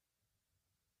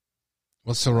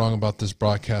 What's so wrong about this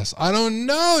broadcast? I don't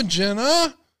know,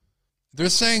 Jenna. They're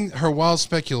saying her wild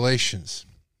speculations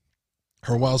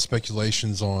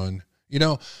on,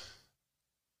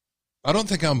 I don't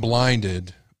think I'm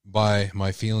blinded by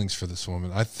my feelings for this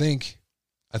woman. I think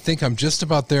I'm just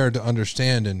about there to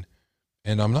understand, and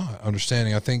I'm not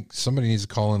understanding. I think somebody needs to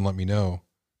call in and let me know.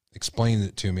 Explain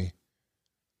it to me.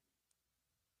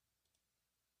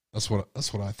 That's what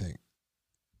I think.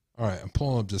 All right, I'm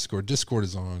pulling up Discord. Discord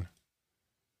is on.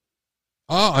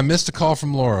 Oh, I missed a call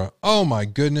from Laura. Oh my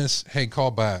goodness. Hey,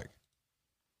 call back.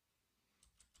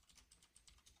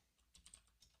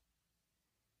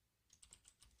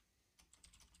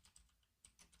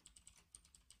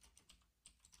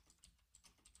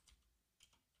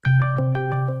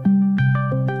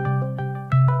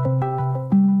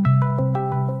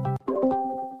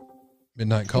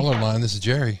 Midnight caller line. This is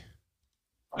Jerry.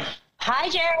 Hi,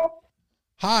 Jerry.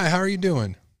 Hi, how are you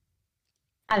doing?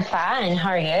 I'm fine.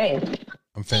 How are you?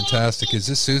 I'm fantastic. Is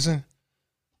this Susan?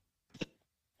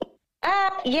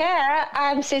 Yeah,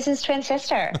 I'm Susan's twin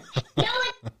sister. No,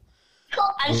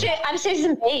 I'm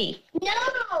Susan B.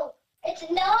 no, it's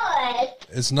not.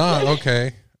 It's not.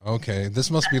 Okay.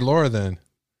 This must be Laura then.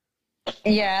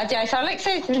 Yeah, do I sound like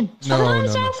Susan? No. I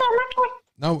sound like her.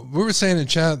 No, we were saying in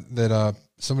chat that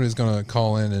somebody's going to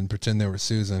call in and pretend they were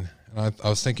Susan. And I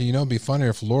was thinking, it'd be funnier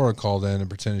if Laura called in and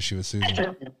pretended she was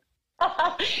Susan.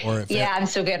 Or if I'm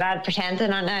so good at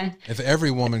pretending, aren't I? If every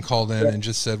woman called in and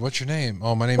just said, "What's your name?"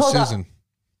 "Oh, my name's Susan."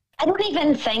 I don't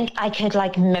even think I could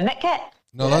mimic it.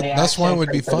 No, that's why it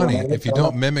would be funny if you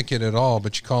don't mimic it at all,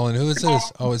 but you call in, "Who is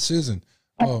this?" "Oh, it's Susan."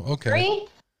 "Oh, okay."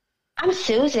 I'm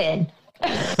Susan.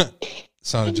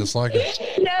 Sounded just like her.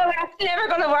 No, that's never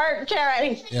going to work,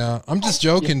 Jerry. Yeah, I'm just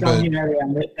joking, but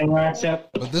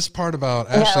this part about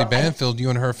Ashley Banfield, you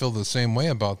and her feel the same way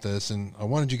about this, and I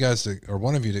wanted you guys to, or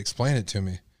one of you to explain it to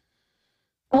me.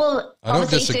 Well, I don't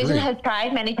obviously disagree. Susan has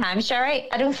tried many times,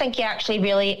 Jerry. I don't think you actually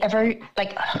really ever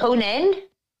hone in.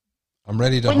 I'm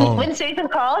ready to hone. When Susan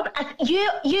calls, you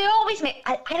always make,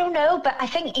 I don't know, but I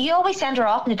think you always send her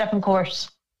off in a different course.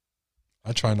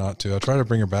 I try not to. I try to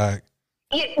bring her back.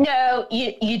 You do.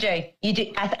 You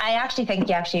do. I actually think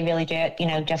you actually really do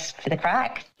it, just for the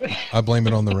crack. I blame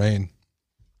it on the rain.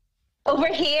 Over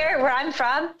here, where I'm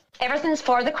from, everything's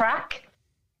for the crack.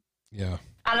 Yeah.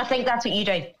 And I think that's what you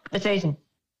do with Susan.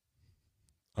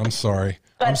 I'm sorry.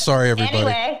 But I'm sorry, everybody.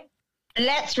 Anyway,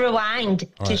 let's rewind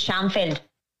to Shamfield.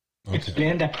 Okay.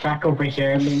 Explain the crack over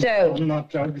here. So, not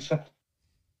drugs.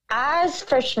 as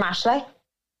for Smashley,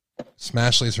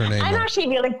 Smashley's her name. I'm though. actually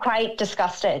really quite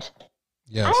disgusted.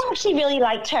 Yes. I actually really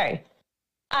liked her.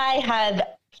 I have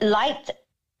liked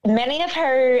many of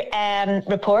her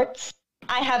reports.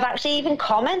 I have actually even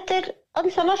commented on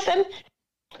some of them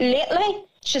lately.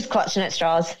 She's clutching at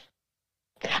straws.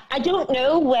 I don't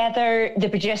know whether the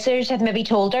producers have maybe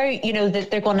told her, that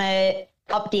they're going to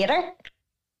update her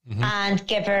and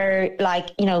give her,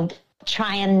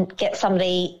 try and get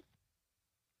somebody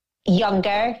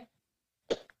younger,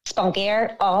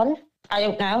 spunkier on. I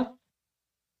don't know.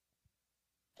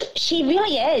 She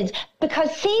really is,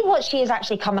 because see what she is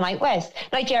actually coming out with.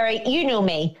 Now, Jerry, you know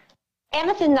me.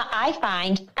 Anything that I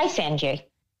find, I send you.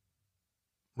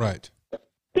 Right.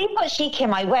 See what she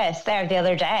came out with there the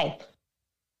other day.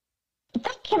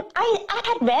 I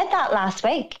had read that last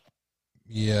week.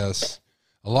 Yes.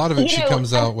 A lot of it she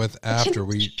comes out with after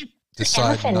we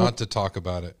decide not to talk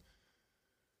about it.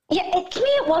 Yeah, to me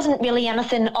it wasn't really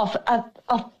anything of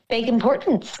big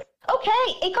importance. Okay,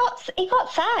 he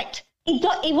got sacked.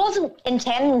 He wasn't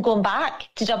intending on going back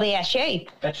to WSU.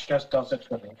 That just does it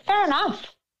for me. Fair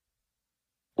enough.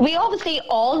 We obviously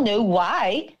all know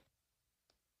why.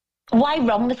 Why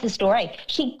run with the story?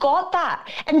 She got that.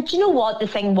 And do you know what the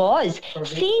thing was?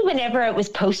 See, whenever it was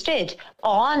posted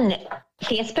on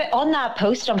Facebook, on that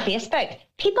post on Facebook,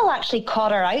 people actually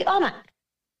caught her out on it.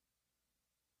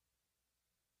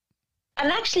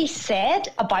 And actually said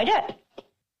about it.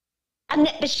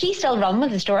 But she still run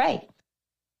with the story.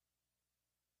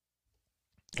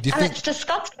 It's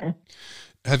disgusting.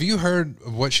 Have you heard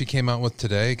of what she came out with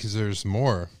today? Because there's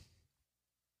more.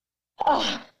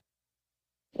 Oh,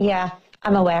 yeah,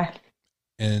 I'm aware.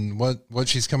 And what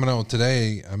she's coming out with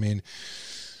today, I mean,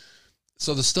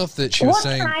 so the stuff that she was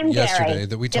saying yesterday, Gary,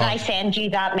 that we talked. Did I send you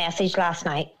that message last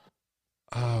night?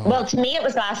 Oh. Well, to me it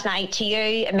was last night. To you,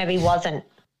 it maybe wasn't.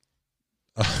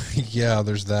 Yeah,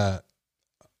 there's that.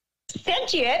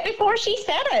 Sent you it before she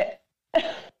said it.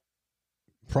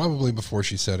 Probably before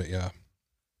she said it, yeah.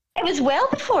 It was well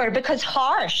before, because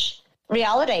Harsh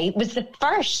Reality was the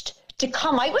first to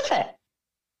come out with it.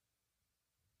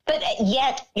 But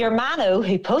yet, your Mano,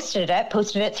 who posted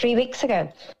it 3 weeks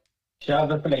ago. She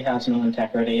obviously has no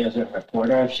integrity as a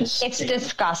reporter. It's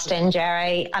disgusting,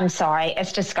 Jerry. I'm sorry.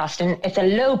 It's disgusting. It's a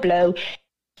low blow.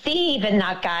 See, even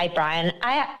that guy, Brian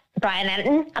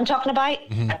Enton, I'm talking about.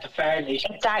 Mm-hmm. At the very least.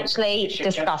 It's actually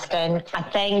disgusting. I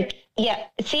think, yeah,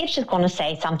 see if she's going to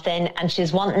say something and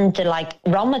she's wanting to, like,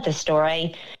 run with the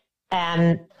story.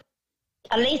 At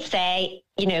least say,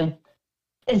 you know,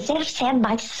 instead of saying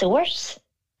my source.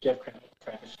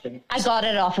 I got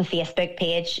it off a Facebook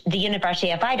page, the University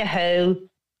of Idaho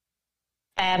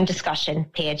discussion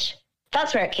page.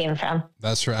 That's where it came from.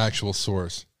 That's her actual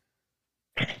source.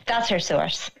 That's her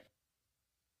source.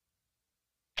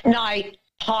 Now,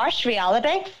 Harsh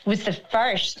Reality was the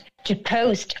first to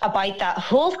post about that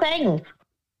whole thing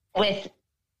with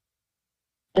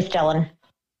Dylan,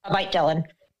 about Dylan.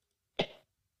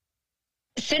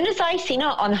 As soon as I seen it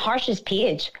on Harsh's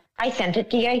page, I sent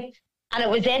it to you. And it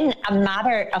was in a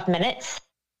matter of minutes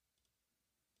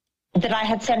that I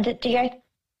had sent it to you.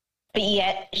 But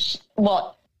yet,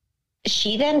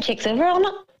 she then takes over on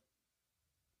it?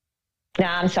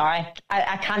 Nah, I'm sorry.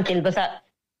 I can't deal with it.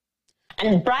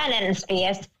 And Brian Enton's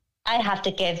face, I have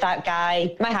to give that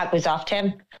guy, my hat goes off to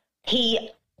him. He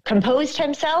composed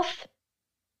himself.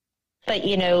 But,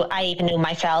 you know, I even know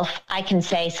myself. I can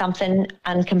say something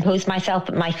and compose myself,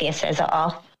 but my face says it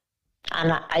all.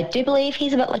 And I do believe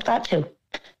he's a bit like that too.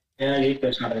 Yeah, you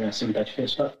guys not a some bitch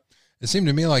face up. It seemed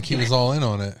to me like he was all in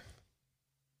on it.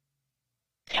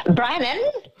 Brian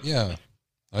Enton? Yeah.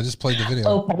 I just played the video.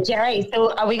 Oh, Jerry,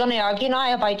 so are we going to argue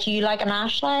now about you like an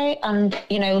Ashley and,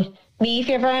 you know, me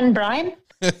favoring Brian?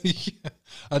 Yeah.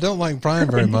 I don't like Brian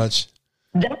very much.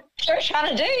 That's what you're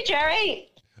trying to do, Jerry.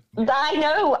 I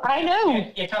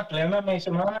know. You can't blame me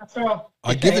somehow after all.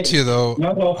 I give it to you though.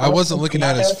 I wasn't looking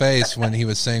at his face when he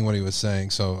was saying what he was saying,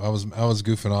 so I was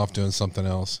goofing off doing something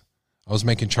else. I was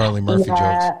making Charlie Murphy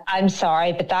jokes. I'm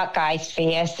sorry, but that guy's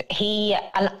face, do you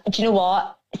know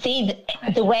what? See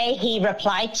the way he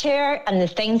replied to her and the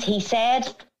things he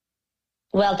said.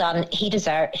 Well done. He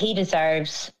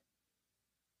deserves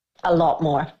a lot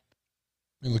more.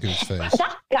 Let me look at his face.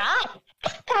 That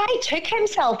guy took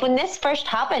himself when this first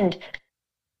happened,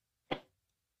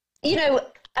 you know,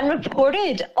 and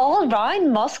reported all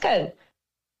around Moscow.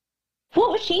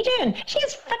 What was she doing? She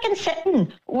was freaking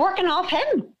sitting, working off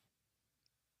him.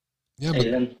 Yeah,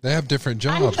 but they have different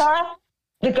jobs. I'm sorry.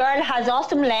 The girl has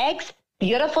awesome legs,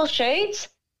 beautiful shoes.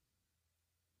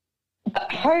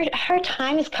 But her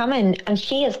time is coming, and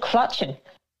she is clutching.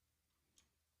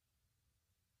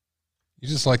 You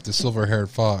just like the silver-haired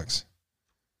fox.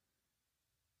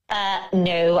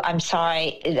 No, I'm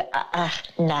sorry.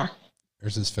 Nah.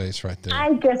 There's his face right there.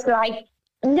 I'm just like,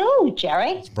 no,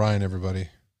 Jerry. It's Brian, everybody.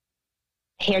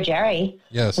 Here, Jerry.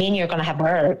 Yes. Me and you're going to have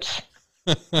words.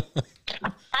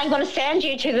 I'm going to send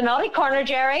you to the naughty corner,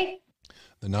 Jerry.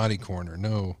 The naughty corner.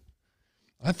 No.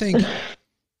 I think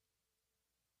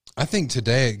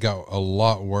today it got a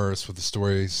lot worse with the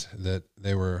stories that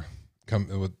they were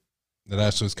that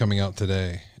Ashley was coming out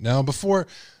today. Now, before,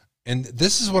 and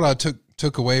this is what I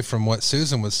took away from what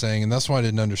Susan was saying, and that's why I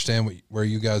didn't understand where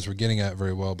you guys were getting at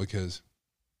very well, because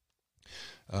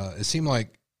it seemed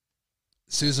like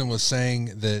Susan was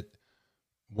saying that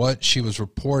what she was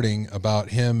reporting about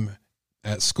him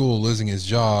at school losing his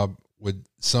job would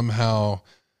somehow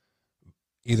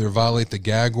either violate the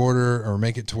gag order or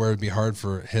make it to where it'd be hard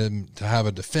for him to have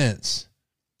a defense.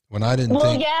 When I didn't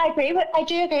think. Yeah, I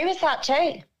do agree with that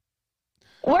too.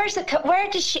 Where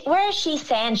is she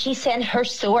saying? She's saying her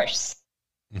source.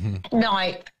 Mm-hmm.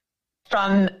 Now,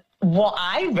 from what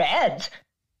I read,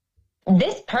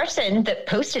 this person that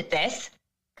posted this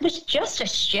was just a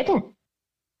student.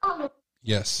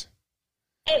 Yes.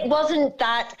 It wasn't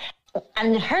that,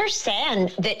 and her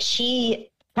saying that she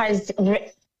has,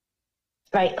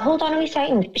 right, hold on a wee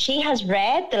second. She has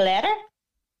read the letter.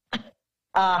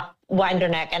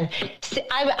 Winderneck, and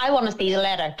I want to see the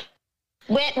letter.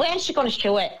 When's she going to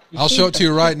show it? I'll show it to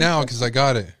you right now because I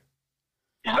got it.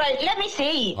 Right, let me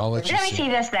see. I'll let you me see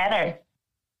this letter.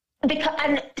 Because,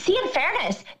 and see, in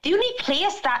fairness, the only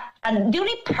place that, and the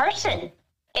only person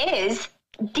is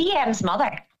DM's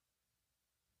mother.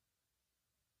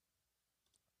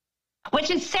 Which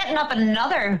is setting up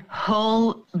another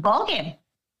whole ballgame.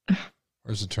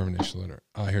 Where's the termination letter?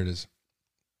 Oh, here it is.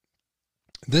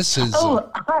 This is... how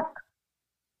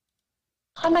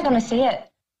am I going to see it?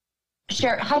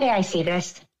 Sure, how do I see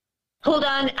this? Hold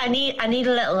on, I need a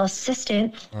little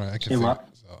assistant. All right, I can figure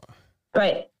this out.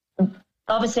 Right.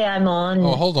 Obviously, I'm on.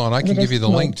 Oh, hold on. I can give you the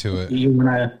link to it. You want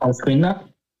to I'll screen that?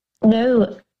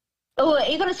 No. Oh, are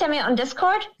you going to send me it on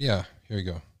Discord? Yeah, here you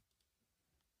go.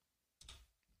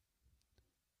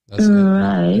 That's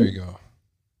right. it. There you go.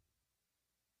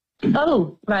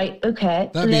 Oh, right. Okay.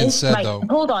 That being said, though.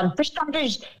 Hold on. For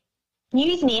starters,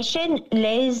 News Nation,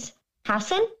 Liz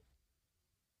Hassan.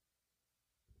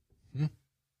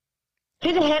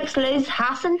 Who the heck's Liz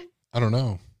Hassan? I don't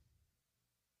know.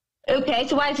 Okay,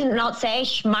 so why does it not say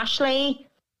Schmashfield?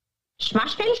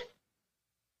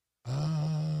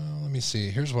 Let me see.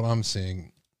 Here's what I'm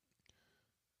seeing.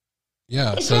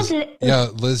 Yeah, it says,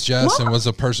 Liz Jasson was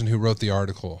the person who wrote the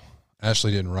article.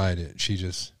 Ashley didn't write it. She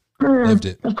just lived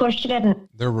it. Of course she didn't.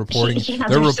 They're reporting.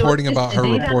 They're reporting about her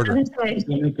reporter.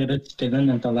 Really good at stealing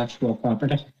intellectual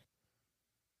property.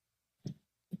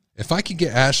 If I could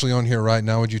get Ashley on here right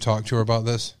now, would you talk to her about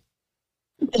this?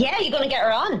 Yeah, you're going to get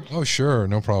her on. Oh, sure.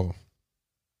 No problem.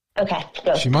 Okay,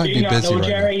 go. She might be busy right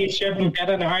Jerry, now. you shouldn't get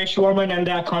an Irishwoman in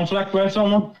that conflict with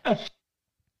someone. If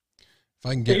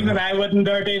I can get Even her, I wouldn't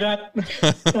dare do that.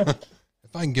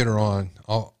 if I can get her on,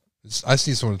 I just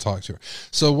need someone to talk to her.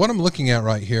 So what I'm looking at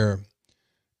right here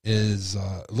is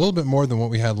a little bit more than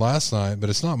what we had last night, but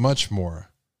it's not much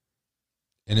more.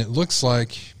 And it looks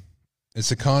like it's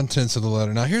the contents of the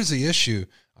letter. Now, here's the issue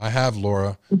I have,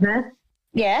 Laura. Mm-hmm.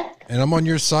 Yeah. And I'm on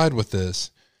your side with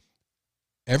this.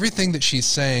 Everything that she's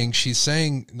saying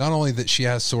not only that she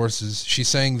has sources, she's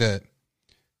saying that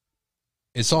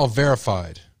it's all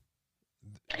verified.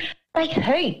 By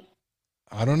who?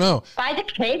 I don't know. By the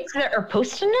kids that are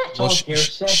posting it? Well,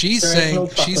 she's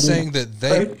saying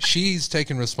that she's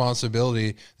taking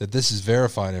responsibility that this is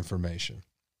verified information.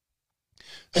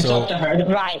 It's So up to her.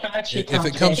 Right. if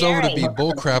it comes over to be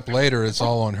bullcrap later, it's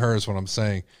all on her is what I'm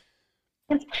saying.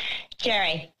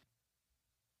 Jerry.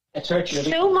 It's her duty.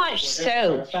 So much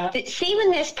so that see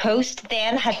when this post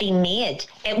then had been made,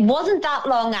 it wasn't that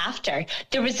long after.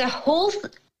 There was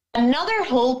another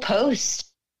whole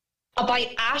post about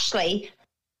Ashley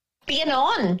being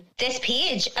on this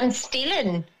page and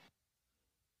stealing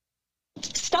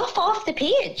stuff off the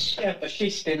page. Yeah, but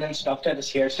she's stealing stuff that is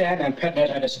hearsay and putting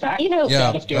it out of spec. You know.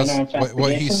 Yeah, that's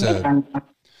what he said.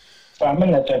 Sorry,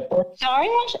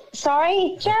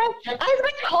 Jerry. I was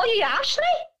about to call you Ashley.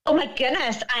 Oh my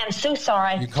goodness, I am so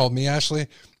sorry. You called me Ashley?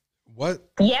 What?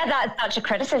 Yeah, that's such a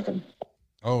criticism.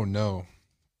 Oh, no.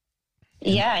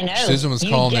 Yeah, I know. Susan was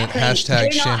calling it hashtag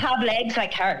do not have legs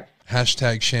like her.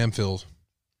 Hashtag Shamfield.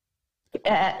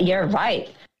 You're right.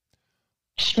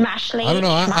 Smashly. I don't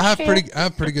know. I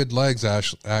have pretty good legs,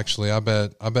 actually. I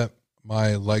bet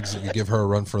my legs would give her a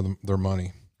run for their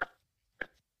money.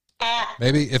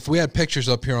 Maybe if we had pictures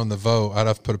up here on the vote, I'd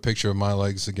have to put a picture of my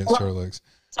legs against her legs.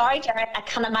 Sorry, Jared. I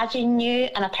can't imagine you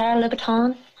in a pair of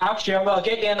Louboutins. Sure, we'll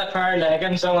get you in a pair of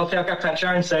leggings and we'll take a picture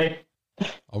and see.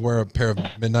 I'll wear a pair of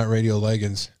Midnight Radio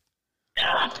leggings.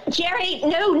 Jerry,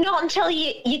 no, not until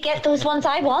you get those ones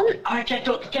I want. I get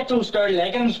those dirty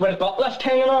leggings with a butt lift,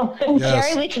 you know. Yes.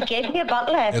 Jerry, we could give you a butt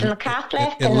lift and a calf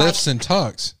lift. It lifts and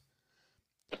tucks.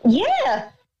 Yeah.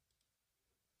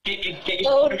 Wait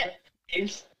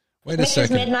a Mrs.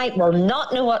 second. Midnight will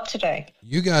not know what to do.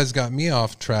 You guys got me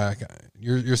off track.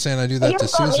 You're saying I do that to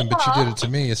Susan, but you did it to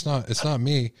me. It's not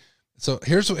me. So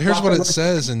here's what it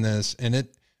says in this, and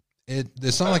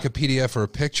it's not like a PDF or a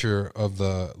picture of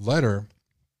the letter.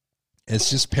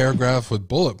 It's just paragraph with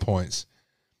bullet points.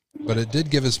 But it did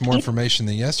give us more information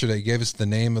than yesterday. It gave us the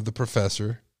name of the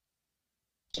professor,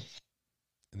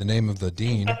 the name of the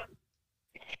dean.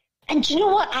 And do you know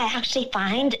what I actually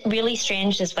find really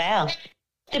strange as well?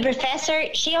 The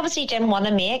professor, she obviously didn't want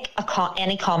to make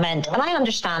any comment. And I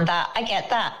understand that. I get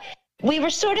that. We were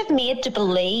sort of made to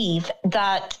believe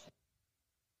that,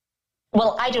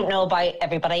 well, I don't know about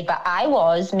everybody, but I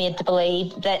was made to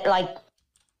believe that, like,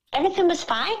 everything was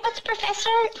fine with Professor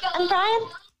and Brian.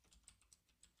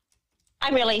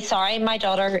 I'm really sorry. My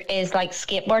daughter is, like,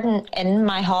 skateboarding in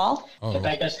my hall. Oh. The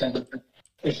biggest thing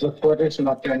is reporters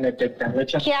not doing their due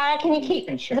diligence. Kiara, can you keep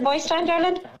the voice down,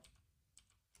 darling?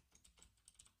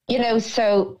 You know,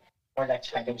 so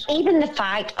even the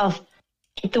fact of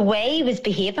the way he was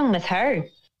behaving with her,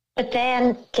 but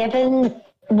then giving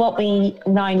what we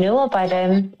now know about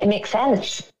him, it makes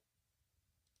sense.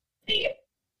 It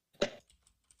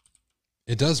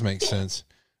does make sense.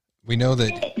 We know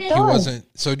that he does. wasn't.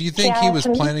 So do you think he was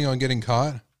planning on getting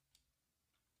caught?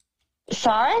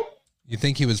 Sorry? You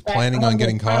think he was planning on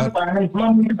getting caught?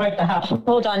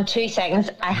 Hold on 2 seconds.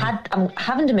 I'm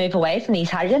having to move away from these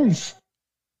hagans.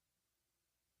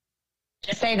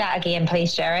 Say that again,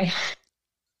 please, Jerry.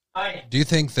 Do you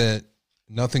think that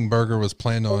Nothing Burger was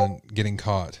planned on getting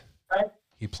caught?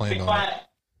 He planned on it.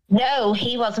 No,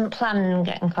 he wasn't planning on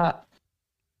getting caught.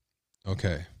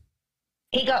 Okay.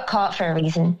 He got caught for a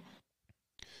reason.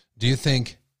 Do you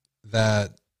think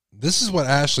that this is what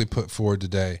Ashley put forward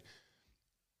today?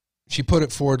 She put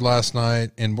it forward last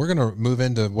night, and we're going to move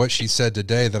into what she said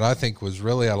today that I think was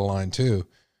really out of line too,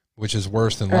 which is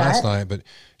worse than last night. But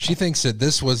she thinks that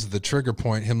this was the trigger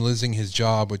point, him losing his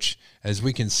job, which, as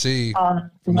we can see,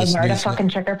 from this news, fucking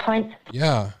trigger point.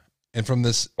 Yeah, and from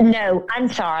this. No, I'm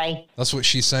sorry. That's what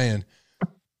she's saying.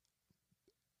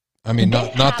 I mean,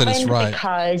 not that it's right.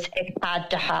 Because it had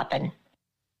to happen.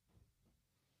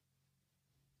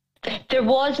 There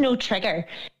was no trigger.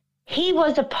 He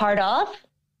was a part of,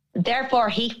 therefore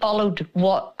he followed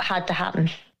what had to happen.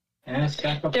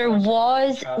 There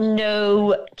was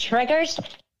no triggers.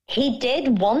 He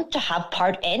did want to have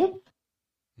part in.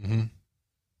 Mm-hmm.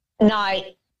 Now,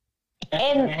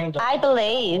 I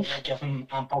believe... Give him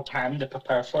ample time to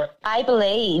prepare for it. I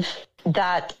believe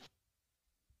that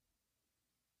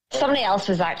somebody else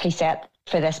was actually set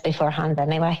for this beforehand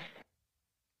anyway.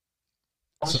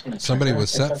 Somebody was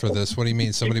set for this. What do you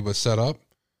mean? Somebody was set up?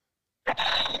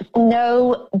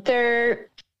 No, this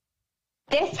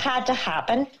had to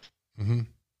happen. Mm-hmm.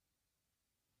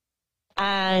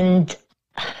 And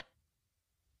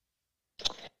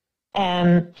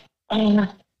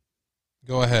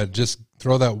go ahead. Just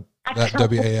throw that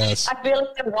WAS. I really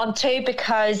don't want to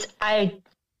because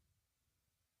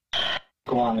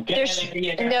Go on. There's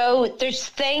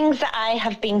things that I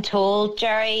have been told,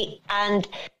 Jerry, and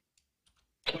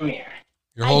come here.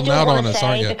 You're holding out on us,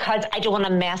 aren't you? Because I don't want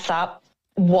to mess up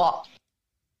what's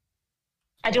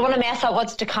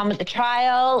to come at the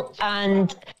trial,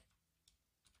 and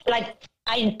like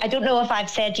I don't know if I've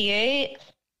said to you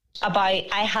about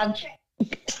I have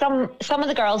some of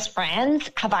the girls' friends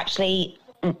have actually,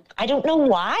 I don't know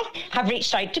why, have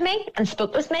reached out to me and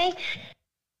spoke with me.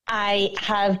 I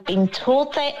have been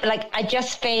told that, like, I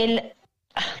just feel.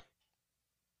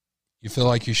 You feel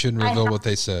like you shouldn't reveal what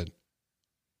they said.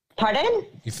 Pardon?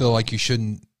 You feel like you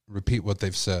shouldn't repeat what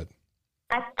they've said.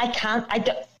 I can't.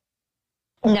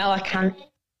 No, I can't.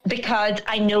 Because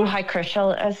I know how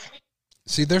crucial it is.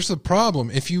 See, there's the problem.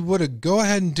 If you would have go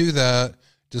ahead and do that,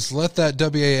 just let that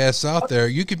WAS out there,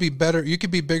 you could be better. You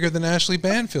could be bigger than Ashley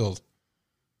Banfield.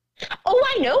 Oh,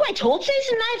 I know. I told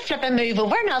Susan I'd flip and move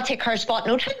over and I'll take her spot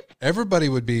no time. Everybody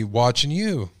would be watching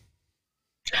you.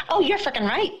 Oh, you're freaking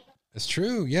right. It's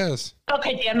true, yes. But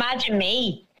could you imagine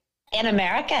me in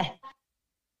America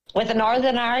with a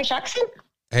Northern Irish accent?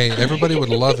 Hey, everybody would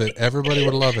love it. Everybody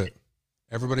would love it.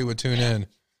 Everybody would tune in.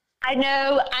 I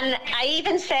know, and I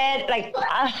even said, like...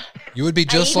 you would be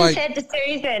just like... I even said to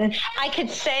Susan, I could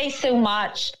say so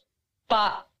much,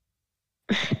 but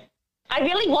I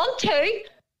really want to.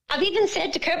 I've even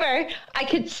said to Cooper,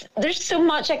 there's so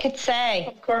much I could say.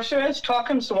 Of course there is.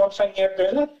 Talking so much when you're good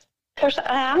at it. Of course,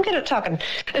 I am good at talking.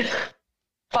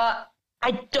 But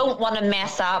I don't want to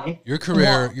mess up. Your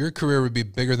career would be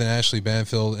bigger than Ashley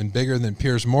Banfield and bigger than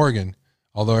Piers Morgan,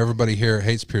 although everybody here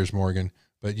hates Piers Morgan.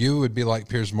 But you would be like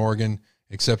Piers Morgan,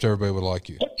 except everybody would like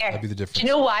you. That'd be the difference. Do you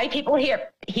know why people here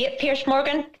hate Piers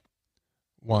Morgan?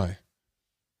 Why?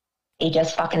 He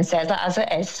just fucking says it as it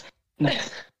is.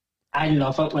 I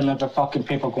love it whenever fucking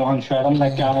people go on shred him.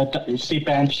 Like, you see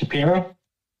Ben Shapiro?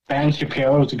 Ben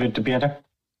Shapiro is a good debater.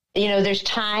 You know, there's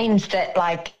times that,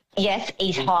 like, yes,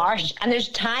 he's harsh, and there's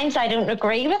times I don't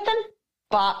agree with him,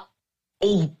 but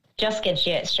he just gives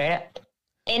you it straight up.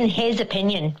 In his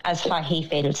opinion, as how he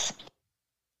feels.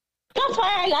 That's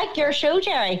why I like your show,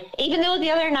 Jerry. Even though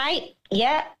the other night,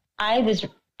 yeah, I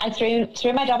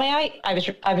threw my dummy out.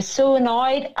 I was so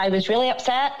annoyed. I was really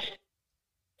upset.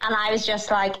 And I was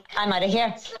just like, I'm out of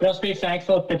here. Just be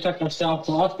thankful they took themselves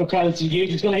off because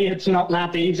usually it's not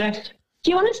that easy.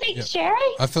 Do you want to speak to Jerry?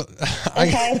 I feel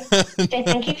okay.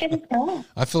 Thank you for the call.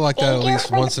 I feel like that at least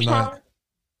once a night.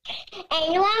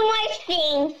 And one more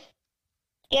thing.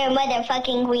 You're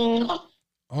motherfucking queen.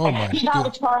 Oh my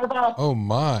God. Oh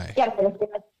my.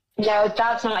 No,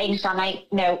 that's not even funny.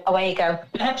 No, away you go.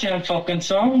 That's your fucking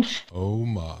song. Oh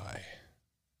my.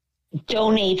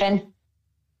 Don't even.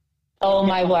 Oh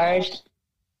my word.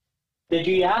 Did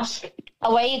you ask?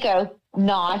 Away you go.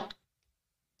 No.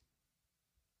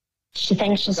 She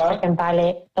thinks she's fucking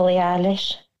Billie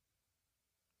Eilish.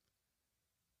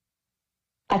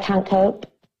 I can't cope.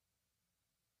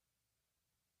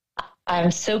 I'm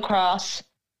so cross.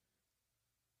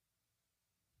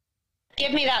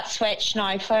 Give me that switch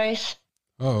now, please.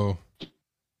 Oh.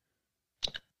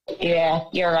 Yeah,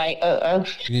 you're right. Uh-oh.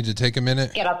 You need to take a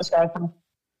minute? Get up the stairs.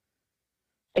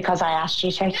 Because I asked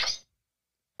you to.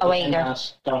 Oh, wait, no.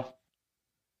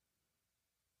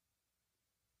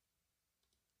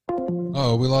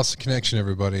 Oh, we lost the connection,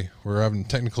 everybody. We're having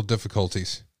technical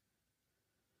difficulties.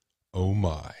 Oh,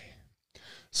 my.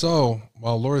 So,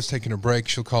 while Laura's taking a break,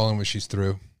 she'll call in when she's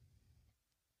through.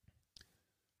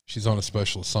 She's on a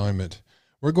special assignment.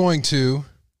 We're going to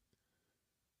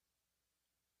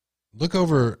look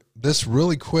over this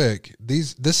really quick.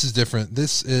 This is different.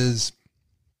 This is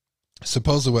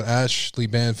supposedly what Ashley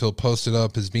Banfield posted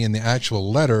up as being the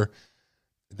actual letter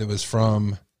that was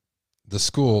from the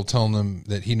school telling them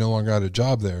that he no longer had a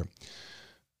job there.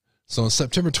 So on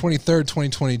September 23rd,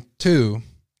 2022,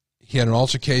 he had an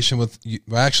altercation with,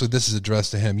 well, actually this is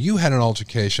addressed to him. You had an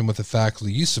altercation with the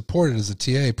faculty you supported as a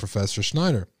TA, Professor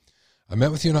Schneider. I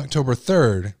met with you on October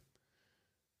 3rd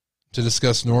to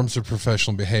discuss norms of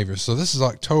professional behavior. So this is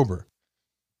October.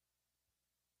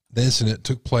 The incident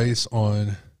took place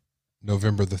on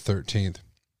November the 13th.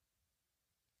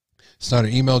 Snyder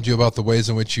emailed you about the ways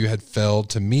in which you had failed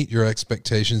to meet your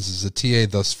expectations as a TA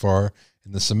thus far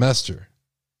in the semester.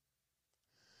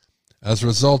 As a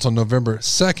result, on November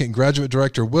 2nd, Graduate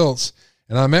Director Wiltz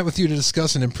and I met with you to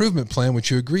discuss an improvement plan, which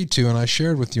you agreed to, and I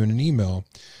shared with you in an email.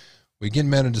 We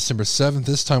again met on December 7th,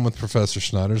 this time with Professor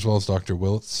Schneider as well as Dr.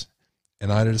 Wiltz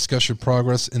and I to discuss your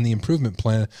progress in the improvement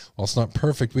plan. While it's not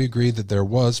perfect, we agreed that there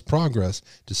was progress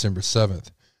December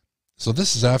 7th. So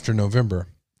this is after November.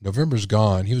 November's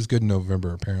gone. He was good in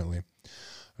November, apparently.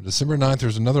 On December 9th, there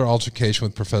was another altercation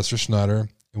with Professor Schneider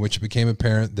in which it became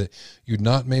apparent that you'd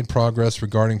not made progress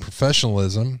regarding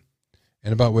professionalism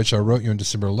and about which I wrote you on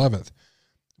December 11th.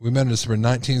 We met on December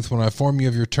 19th when I informed you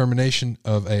of your termination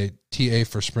of a TA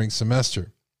for spring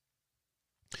semester.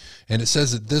 And it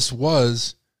says that this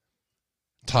was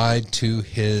tied to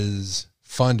his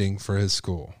funding for his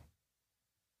school.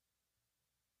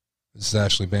 This is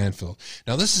Ashley Banfield.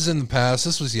 Now, this is in the past.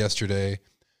 This was yesterday.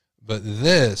 But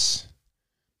this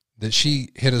that she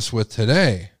hit us with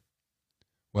today,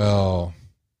 well,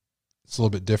 it's a little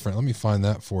bit different. Let me find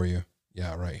that for you.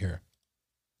 Yeah, right here.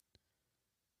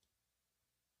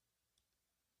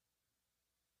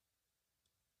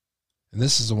 And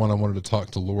this is the one I wanted to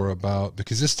talk to Laura about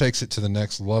because this takes it to the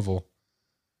next level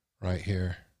right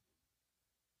here,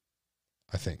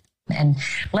 I think. And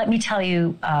let me tell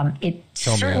you, it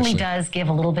certainly does give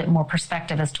a little bit more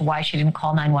perspective as to why she didn't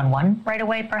call 911 right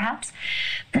away, perhaps.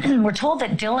 We're told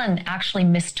that Dylan actually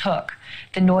mistook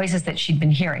the noises that she'd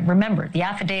been hearing. Remember, the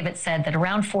affidavit said that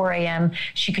around 4 a.m.,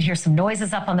 she could hear some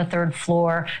noises up on the third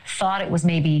floor, thought it was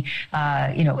maybe,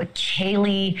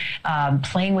 Kaylee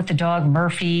playing with the dog,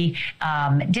 Murphy,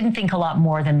 didn't think a lot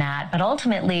more than that. But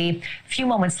ultimately, a few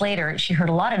moments later, she heard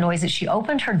a lot of noises. She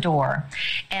opened her door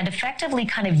and effectively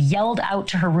kind of yelled out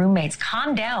to her roommates,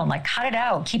 calm down, like cut it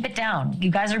out, keep it down.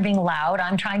 You guys are being loud.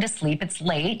 I'm trying to sleep. It's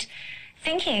late.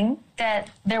 Thinking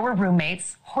that there were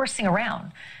roommates horsing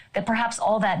around, that perhaps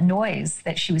all that noise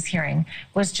that she was hearing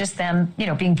was just them,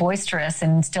 being boisterous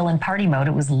and still in party mode.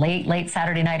 It was late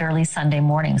Saturday night, early Sunday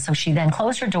morning. So she then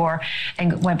closed her door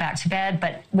and went back to bed,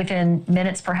 but within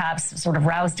minutes, perhaps sort of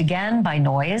roused again by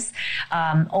noise,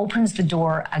 opens the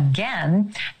door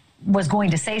again, was going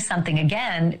to say something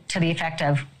again to the effect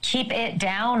of, keep it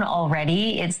down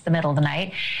already. It's the middle of the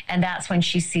night. And that's when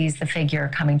she sees the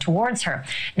figure coming towards her.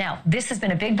 Now, this has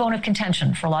been a big bone of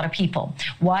contention for a lot of people.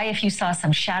 Why, if you saw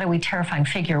some shadowy, terrifying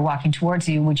figure walking towards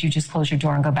you, would you just close your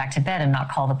door and go back to bed and not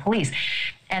call the police?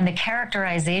 And the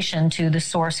characterization to the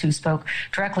source who spoke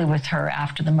directly with her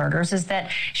after the murders is that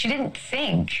she didn't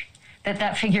think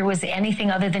that figure was anything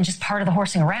other than just part of the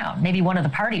horsing around. Maybe one of the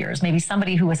partiers, maybe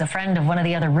somebody who was a friend of one of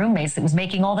the other roommates that was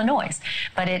making all the noise.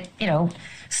 But it,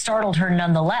 startled her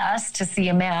nonetheless to see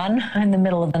a man in the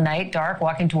middle of the night, dark,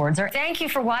 walking towards her. Thank you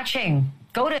for watching.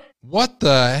 What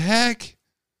the heck?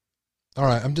 All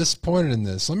right, I'm disappointed in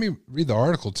this. Let me read the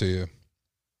article to you.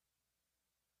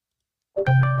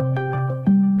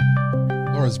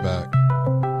 Laura's back.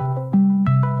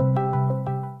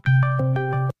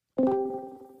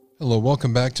 Hello,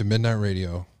 welcome back to Midnight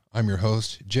Radio. I'm your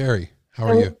host, Jerry. How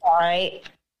are you? All right.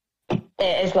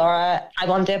 It is Laura. I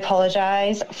want to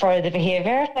apologize for the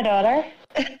behavior of my daughter.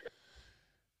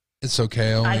 It's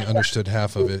okay. I only understood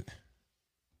half of it.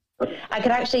 I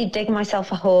could actually dig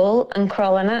myself a hole and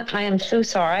crawl in it. I am so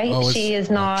sorry. Oh, she is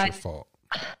not your fault.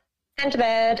 to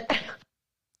bed.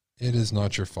 It is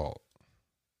not your fault.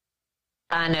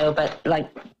 I know, but like,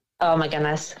 oh my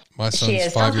goodness. My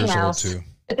son's 5 years old too.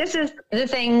 But this is the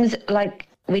things like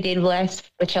we deal with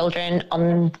children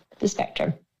on the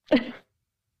spectrum.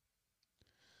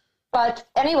 But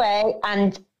anyway,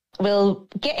 and we'll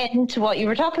get into what you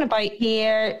were talking about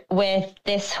here with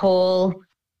this whole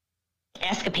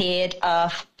escapade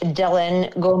of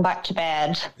Dylan going back to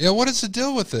bed. Yeah, what is the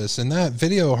deal with this? And that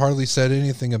video hardly said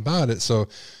anything about it. So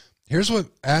here's what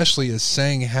Ashley is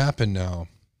saying happened now.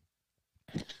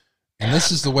 And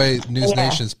this is the way News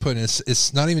Nation is putting it.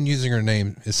 It's not even using her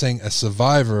name. It's saying a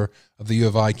survivor of the U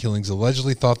of I killings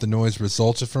allegedly thought the noise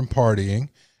resulted from partying,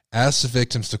 asked the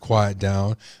victims to quiet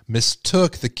down,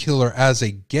 mistook the killer as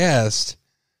a guest.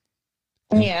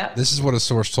 Yeah. This is what a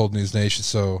source told News Nation.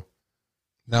 So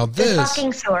now this... The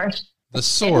fucking source. The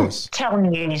source. Didn't tell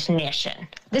News Nation.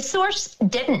 The source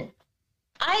didn't.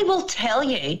 I will tell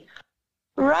you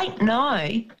right now,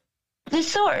 the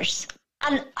source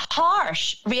and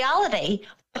Harsh Reality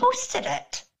posted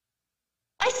it.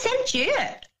 I sent you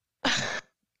it.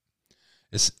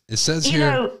 It says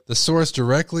here, the source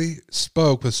directly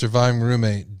spoke with surviving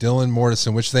roommate Dylan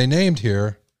Mortison, which they named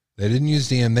here. They didn't use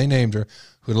DM, they named her,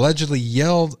 who allegedly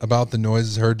yelled about the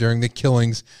noises heard during the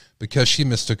killings because she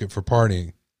mistook it for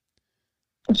partying.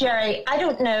 Jerry, I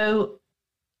don't know.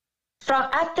 From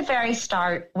at the very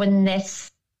start when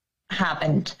this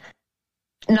happened,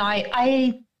 now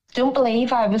I don't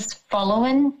believe I was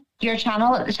following your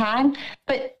channel at the time,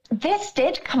 but this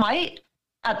did come out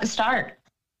at the start.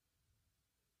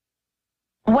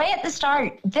 Way at the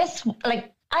start, this,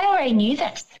 like, I already knew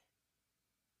this.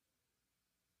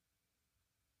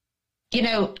 You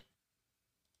know,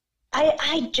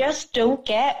 I just don't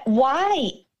get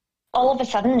why all of a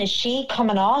sudden is she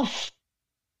coming off.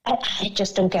 I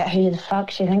just don't get who the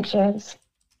fuck she thinks she is.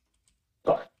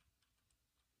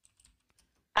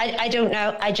 I don't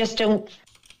know. I just don't.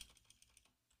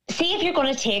 See, if you're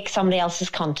going to take somebody else's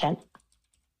content,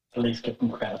 At least give them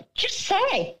credit. just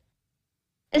say.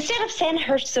 Instead of saying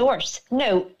her source,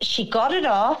 no, she got it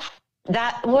off.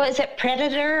 That, was it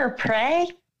Predator or Prey?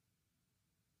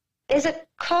 Is it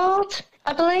called,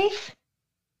 I believe?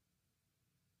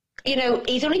 You know,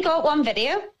 he's only got one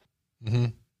video. Mm-hmm.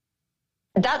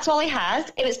 That's all he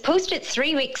has. It was posted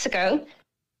 3 weeks ago.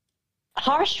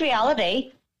 Harsh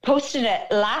Reality posted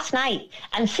it last night.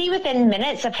 And see, within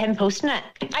minutes of him posting it,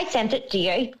 I sent it to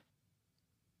you.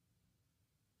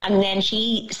 And then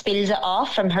she spills it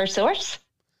off from her source.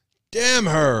 Damn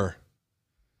her.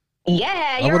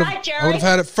 Yeah, you're right, Jerry. I would have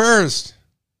had it first.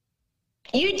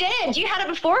 You did. You had it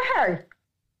before her.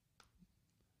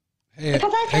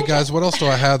 Hey guys, what else do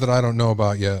I have that I don't know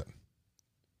about yet?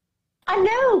 I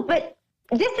know, but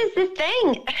this is the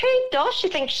thing. Who does she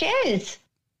think she is?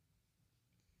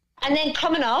 And then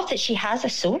coming off that she has a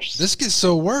source. This gets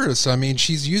so worse. I mean,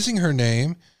 she's using her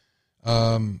name.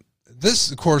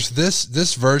 This, of course,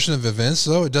 this version of events,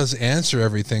 though, it does answer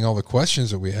everything, all the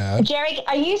questions that we had. Jerry,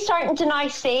 are you starting to now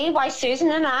see why Susan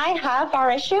and I have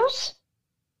our issues?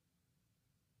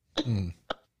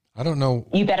 I don't know.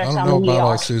 You better I don't tell know me you about all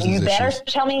are. Susan's You better issues.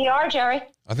 tell me you are, Jerry.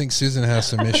 I think Susan has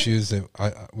some issues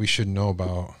that we should know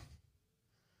about.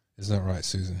 Isn't that right,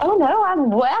 Susan? Oh, no, I'm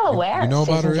well aware. You know of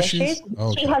about her Susan's issues?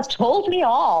 Oh, okay. She has told me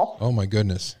all. Oh, my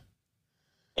goodness.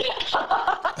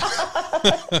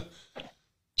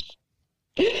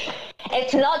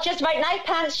 It's not just about night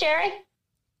pants, Jerry.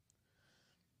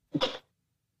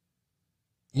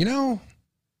 You know,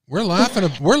 we're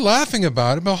laughing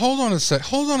about it, but hold on a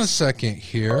second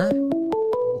here.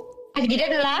 If you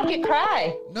didn't laugh, you'd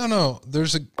cry. No,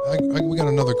 we got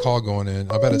another call going in.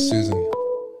 I bet it's Susan.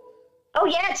 Oh,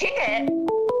 yeah, take it.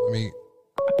 Let me,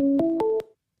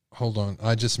 hold on.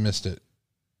 I just missed it.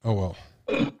 Oh, well.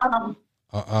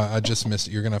 I just missed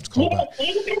it. You're going to have to call back.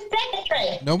 You can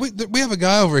secretary. No, we have a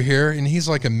guy over here, and he's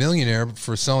like a millionaire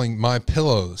for selling my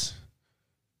pillows.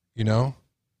 You know?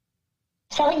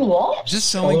 Selling what? Just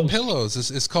selling pillows.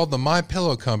 It's called the My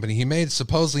Pillow Company. He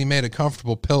supposedly made a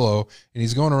comfortable pillow, and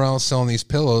he's going around selling these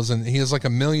pillows, and he has like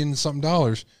 $1 million something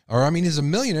dollars. Or, I mean, he's a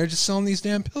millionaire just selling these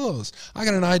damn pillows. I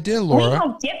got an idea, Laura. We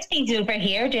have gypsies over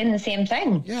here doing the same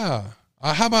thing. Yeah.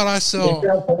 How about I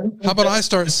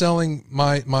start selling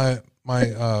my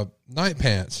night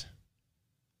pants?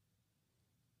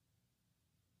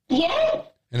 Yeah.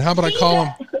 And how about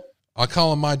I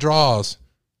call them my draws?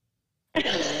 I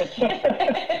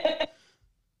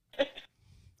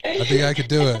think I could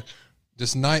do it.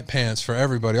 Just night pants for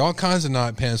everybody. All kinds of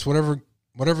night pants, whatever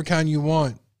kind you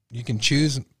want. You can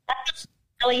choose. That's a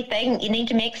silly thing. You need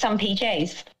to make some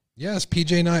PJs. Yes,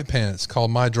 PJ night pants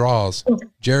called my draws.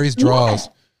 Jerry's draws.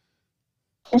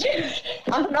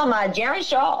 I'm on my Jerry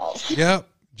Shawls. Yep,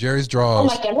 Jerry's Oh Draws.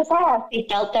 my goodness, I actually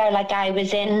felt there like I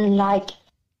was in like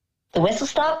the Whistle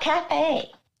Stop Cafe.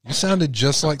 You sounded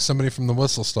just like somebody from the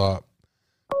Whistle Stop.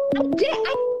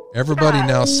 I Everybody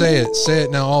now say it. Say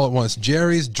it now all at once.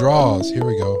 Jerry's Draws. Here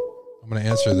we go. I'm going to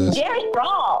answer this. Jerry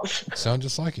Draws. Sound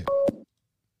just like it.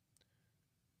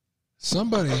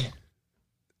 Somebody,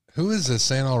 who is this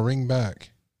saying I'll ring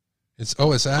back? It's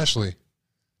Ashley.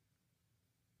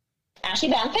 Ashley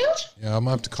Banfield? Yeah, I'm going to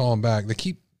have to call him back. They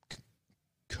keep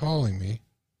calling me.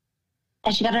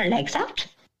 Has she got her legs out?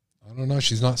 I don't know.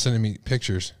 She's not sending me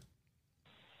pictures.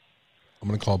 I'm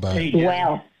going to call back. Hey,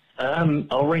 Well.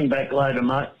 I'll ring back later,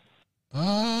 mate.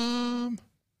 I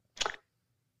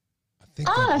think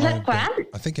Is that Grant?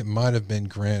 I think it might have been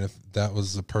Grant if that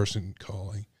was the person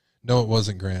calling. No, it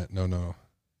wasn't Grant. No.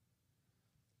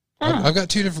 I've got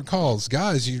two different calls.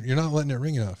 Guys, you're not letting it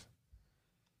ring enough.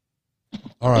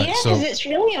 All right. Yeah, so because it's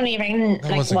really only ringing that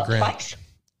like wasn't what, Grant. twice?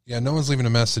 Yeah, no one's leaving a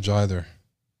message either.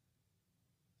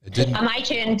 It didn't. Am I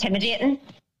too intimidating?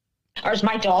 Or is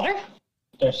my daughter?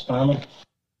 They're spamming.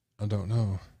 I don't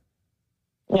know.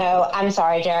 No, I'm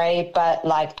sorry, Jerry, but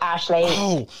like Ashley.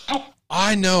 Oh,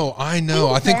 I know.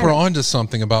 I think we're on to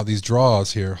something about these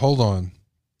draws here. Hold on.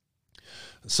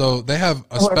 So they have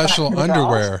a We're special back to the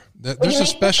underwear. There's a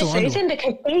special Susan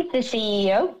underwear. because she's the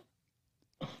CEO.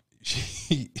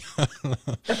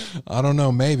 I don't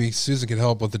know. Maybe Susan could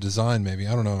help with the design. Maybe.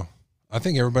 I don't know. I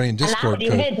think everybody in Discord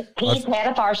and could. he's head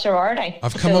of our sorority.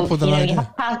 I've come up with an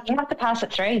idea. You have to pass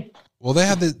it through. Well, they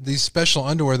have these special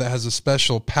underwear that has a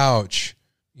special pouch,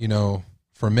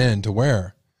 for men to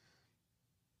wear.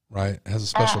 Right? It has a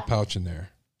special pouch in there.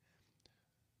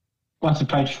 What's the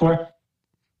pouch for?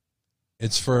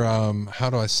 It's for, how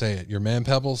do I say it? Your man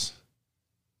pebbles?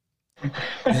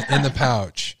 in the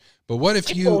pouch. But what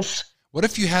if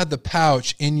you had the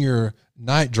pouch in your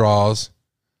night draws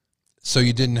so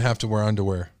you didn't have to wear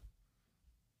underwear?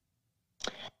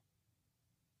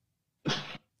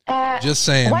 Just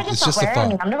saying. Why It's just just not a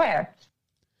wearing thought. underwear?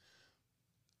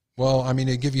 Well, I mean,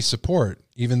 it'd give you support,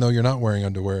 even though you're not wearing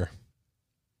underwear.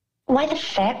 Why the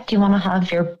fuck do you want to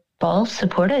have your balls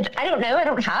supported? I don't know. I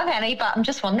don't have any, but I'm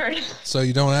just wondering. So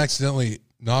you don't accidentally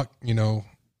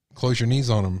close your knees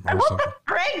on them or What something.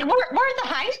 the frig? Where's the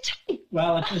height?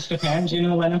 Well, it just depends.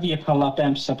 Whenever you pull up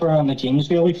zipper on the jeans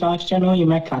really fast, you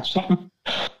might catch something.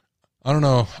 I don't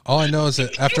know. All I know is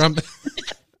that after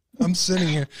I'm sitting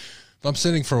here, if I'm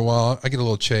sitting for a while, I get a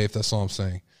little chafe. That's all I'm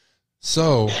saying.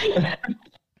 So.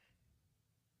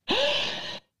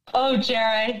 Oh,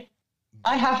 Jerry.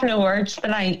 I have no words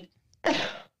tonight.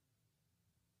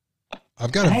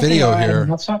 I've got a video here.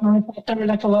 What's something like that?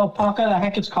 Like a little pocket. I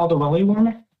think it's called a willy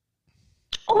warmer.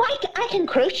 Oh, I can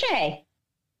crochet.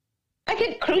 I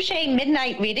could crochet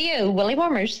midnight radio willy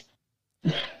warmers.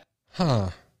 Huh.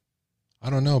 I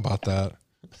don't know about that.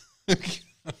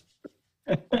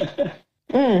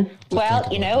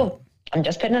 Well, I'm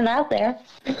just putting it out there.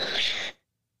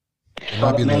 It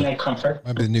might be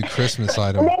the new Christmas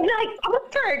item. Midnight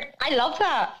comfort. I love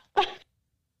that.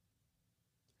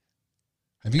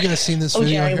 Have you guys seen this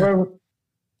video Jerry, here? we're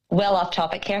well off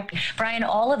topic here. Brian,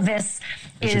 all of this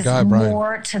There's is your guy, Brian.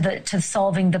 more to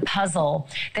solving the puzzle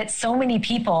that so many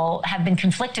people have been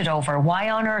conflicted over. Why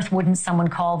on earth wouldn't someone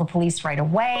call the police right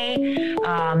away?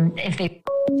 If they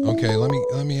Okay,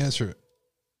 let me answer it.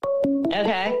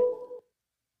 Okay.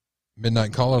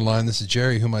 Midnight caller line. This is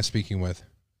Jerry. Who am I speaking with?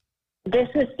 This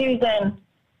is Susan.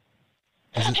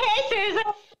 Hey, Susan.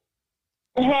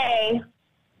 Hey.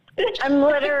 I'm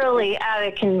literally at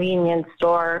a convenience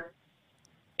store.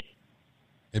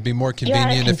 It'd be more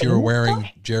convenient if you were wearing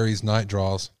Jerry's night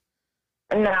draws.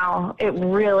 No, it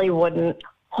really wouldn't.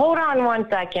 Hold on 1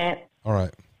 second. All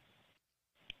right.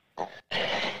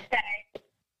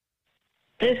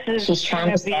 This is. She's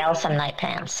trying to sell some night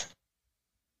pants.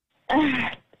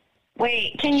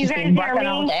 Wait, can you She's guys been hear working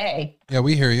all me? day. Yeah,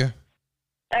 we hear you.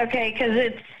 Okay, because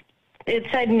it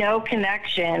said no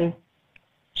connection.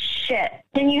 Shit.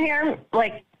 Can you hear?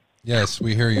 Yes,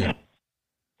 we hear you.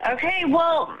 Okay,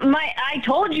 well, I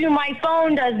told you my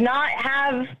phone does not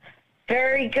have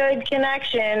very good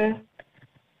connection.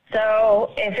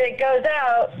 So if it goes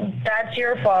out, that's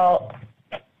your fault.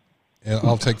 And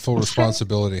I'll take full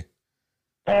responsibility.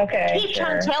 Okay. Keep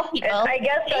trying to tell people. I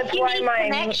guess that's if you why need my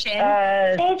connection,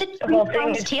 whole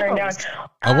thing is turned down.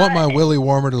 I want my Willy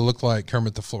Warmer to look like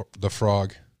Kermit the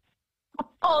Frog.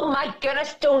 Oh my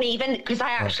goodness! Don't even, because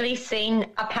I actually seen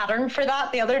a pattern for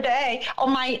that the other day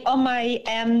on my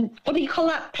what do you call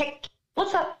that?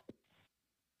 What's that?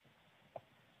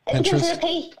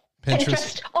 Pinterest.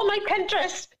 Pinterest. Oh, my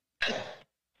Pinterest.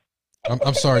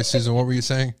 I'm sorry, Susan. What were you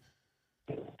saying?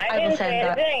 I didn't say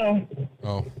a thing.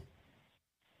 Oh.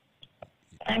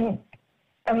 I'm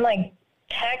like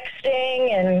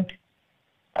texting and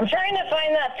I'm trying to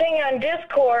find that thing on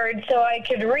Discord so I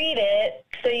could read it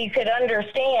so you could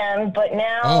understand, but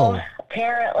now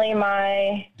apparently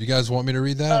my... Do you guys want me to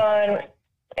read that?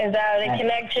 Is out of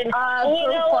connection. You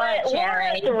know what?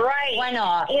 Laura's right. Why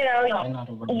not? You know,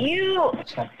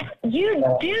 you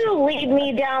do lead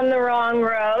me down the wrong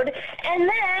road, and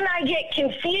then I get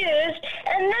confused,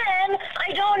 and then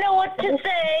I don't know what to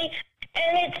say,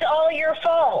 and it's all your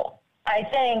fault, I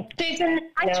think. Susan,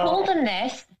 I told him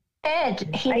this.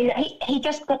 Ed, he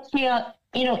just gets you,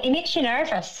 he makes you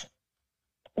nervous.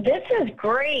 This is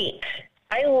great.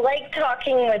 I like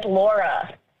talking with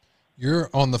Laura. You're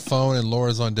on the phone and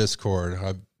Laura's on Discord.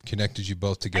 I've connected you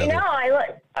both together. I know.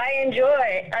 I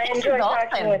enjoy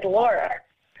talking with Laura.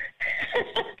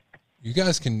 You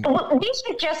guys can... Well, we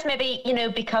should just maybe,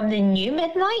 become the new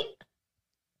Midnight.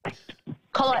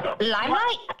 Call it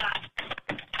Limelight.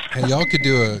 Hey, y'all could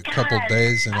do a couple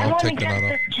days and I'll take the night off. I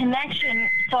want to get this connection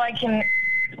so I can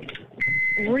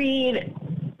read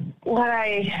what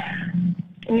I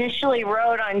initially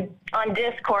wrote on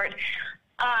Discord.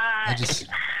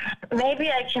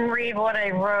 Maybe I can read what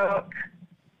I wrote.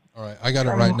 All right, I got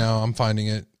it right now. I'm finding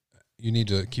it. You need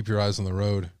to keep your eyes on the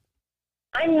road.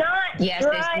 I'm not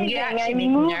driving. I'm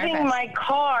moving my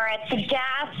car at the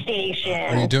gas station.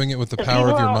 Are you doing it with the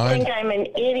power of your mind? I think I'm an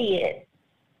idiot.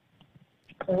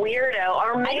 Weirdo.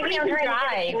 Or maybe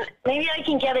I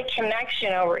can get a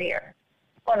connection over here.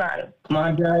 Hold on. Come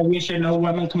on, Jerry. You should know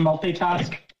women can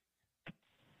multitask.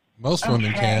 Most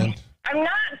women can. I'm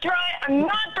not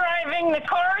driving. The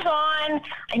car's on.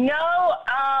 I know.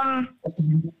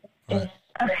 All right.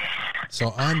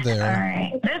 So I'm there. All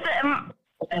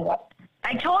right.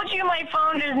 I told you my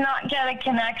phone does not get a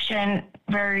connection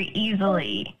very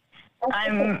easily.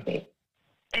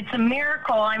 It's a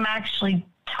miracle I'm actually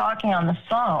talking on the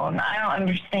phone. I don't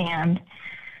understand.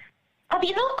 Have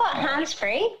you not got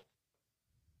hands-free?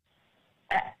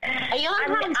 Are you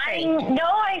on hands-free? I know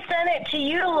I sent it to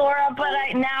you, Laura,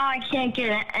 but now I can't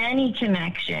get any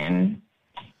connection.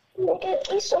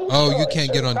 Oh, you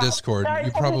can't get on Discord.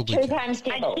 You probably can't. I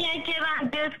can't get on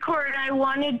Discord. I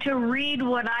wanted to read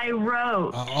what I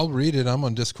wrote. I'll read it. I'm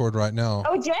on Discord right now.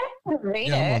 Oh, Jeff can read it.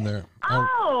 Yeah, I'm on there.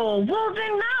 Oh, well,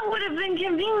 then that would have been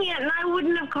convenient, and I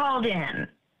wouldn't have called in.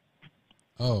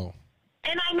 Oh.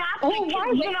 And I'm at the,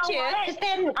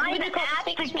 I'm at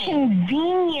the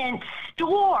convenience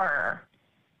store.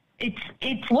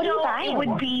 It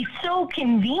would be so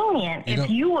convenient if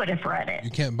you would have read it. You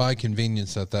can't buy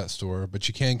convenience at that store, but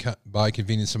you can buy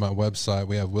convenience on my website.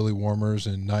 We have willy warmers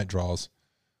and night draws.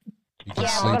 You can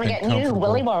we're going to get new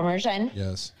willy warmers in.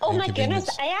 Yes. Oh my goodness,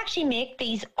 I actually make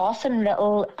these awesome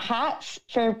little hats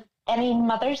for any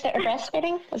mothers that are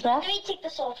breastfeeding as well. Let me take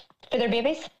this off. For their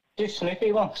babies. Do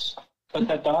Snoopy ones. Put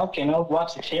the dog,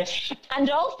 watch the face. And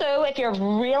also, if you're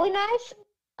really nice,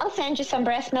 I'll send you some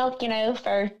breast milk,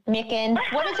 for making...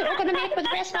 What is it we're going to make with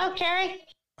breast milk, Jerry?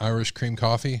 Irish cream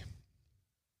coffee?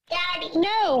 Daddy.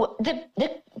 No, the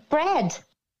bread.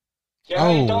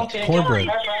 Jerry, cornbread.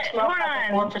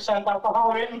 4%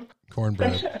 alcohol written.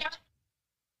 Cornbread.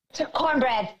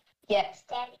 Cornbread. Yes,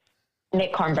 Daddy.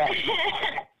 Make cornbread.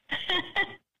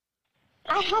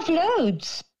 I have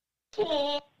loads.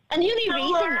 And the only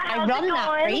reason I run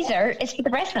that freezer is for the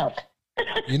breast milk.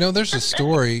 There's a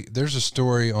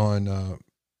story on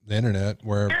the internet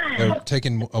where they're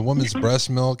taking a woman's breast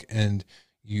milk and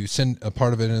you send a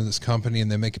part of it into this company and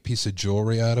they make a piece of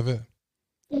jewelry out of it.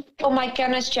 Oh my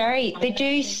goodness, Jerry, they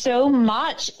do so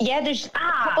much. Yeah, there's a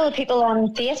couple of people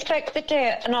on Facebook that do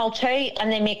it and all too,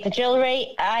 and they make the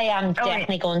jewelry. I am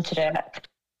definitely going to do it.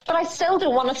 But I still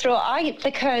don't want to throw it out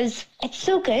because it's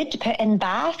so good to put in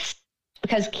baths,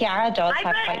 because Kiara does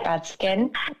have quite bad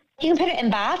skin. You can put it in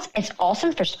baths. It's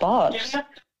awesome for spots.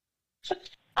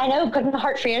 I know, couldn't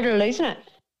hurt for you to losing it.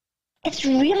 It's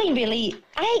really, really...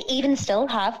 I even still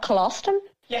have colostrum.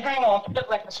 Yeah, hang on. A bit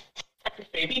like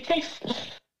baby teeth.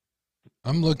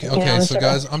 I'm looking... Okay, so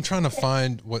guys, I'm trying to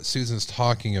find what Susan's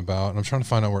talking about, and I'm trying to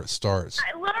find out where it starts.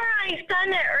 Laura, I sent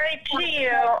it right to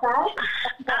you.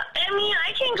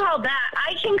 I can call back.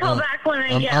 I can call back when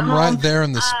I get home. I'm right there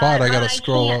in the spot. I got to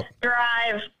scroll up.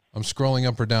 Drive. I'm scrolling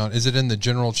up or down. Is it in the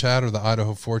general chat or the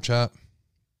Idaho 4 chat?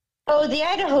 Oh, the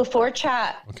Idaho 4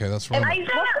 chat. Okay, that's where I said it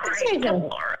right to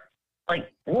Laura.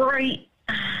 Like, right.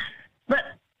 But...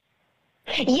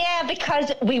 Yeah,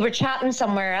 because we were chatting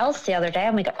somewhere else the other day,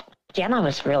 and we got... Jenna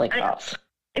was really close.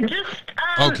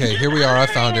 Okay, here we are. I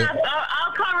found it.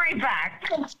 I'll call right back.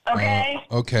 Okay?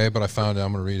 Okay, but I found it.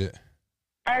 I'm going to read it.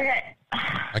 Okay.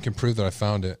 I can prove that I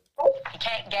found it.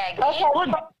 can't gag me. Okay,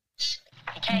 well,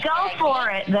 go for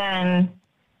it then.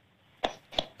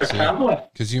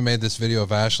 Because you made this video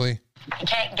of Ashley. You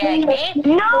can't gag me.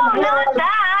 No, not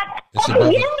that. It's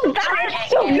about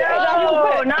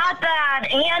No, not that,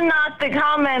 and not the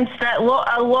comments that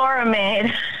Laura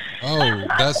made. Oh,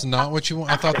 that's not what you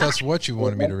want? I thought that's what you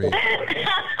wanted me to read.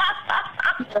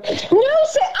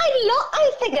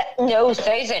 I think that, no,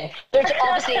 Susan, there's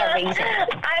obviously a reason.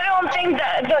 I don't think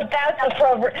that's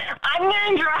appropriate. I'm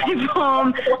going to drive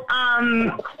home.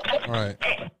 All right.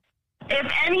 If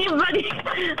anybody,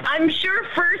 I'm sure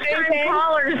first-time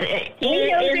callers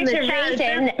in the chat at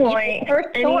this point,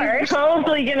 and he's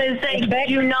probably going to say,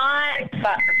 do not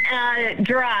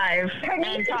drive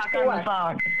and talk on the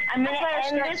phone. I'm going to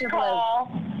end this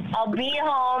call. I'll be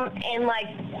home in like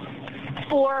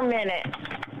 4 minutes.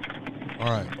 All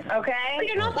right. Okay?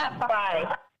 You're not that far.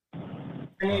 Bye.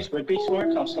 Would be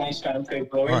sore. Comes nice time to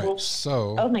All right.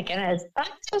 So. Oh my goodness.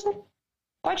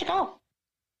 Where'd you go?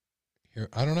 Here,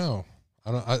 I don't know.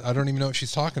 I don't even know what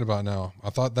she's talking about now. I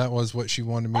thought that was what she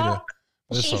wanted me to.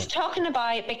 She's talking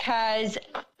about because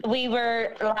we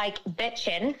were like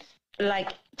bitching,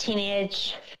 like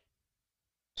teenage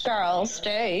girls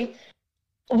do.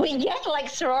 Like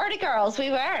sorority girls,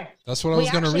 we were. That's what I was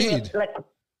going to read.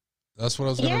 That's what I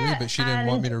was going to read, but she didn't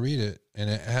want me to read it, and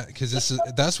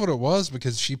that's what it was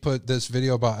because she put this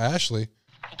video about Ashley.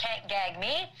 You can't gag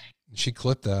me. She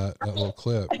clipped that little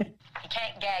clip. You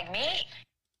can't gag me.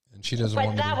 And she doesn't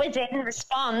want me to. But that was in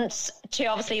response to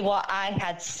obviously what I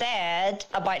had said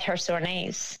about her sore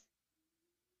knees.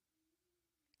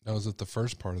 That was at the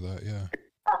first part of that, yeah.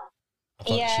 I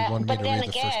thought she wanted me to read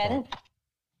the first part.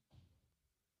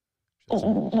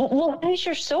 Well, who's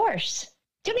your source?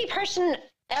 The only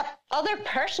other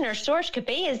person or source could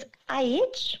be is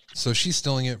IH. So she's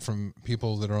stealing it from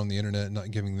people that are on the internet and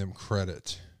not giving them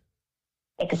credit.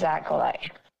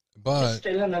 Exactly. But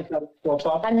and that's the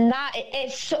thing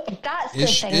that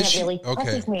really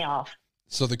pisses me off.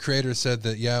 So the creator said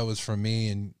that it was from me,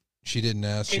 and she didn't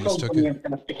ask. She just took it.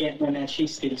 And then she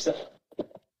steals it.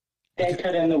 They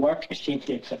put in the work, she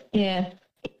takes it. Yeah.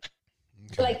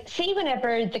 Okay. Like, see,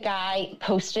 whenever the guy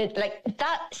posted like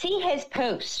that, see his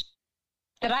post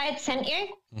that I had sent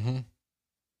you. Mm-hmm.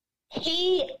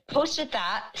 He posted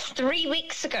that 3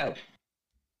 weeks ago.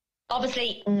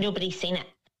 Obviously, nobody's seen it.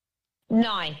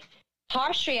 Now,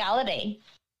 harsh reality,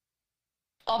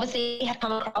 obviously, had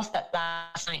come across that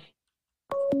last night.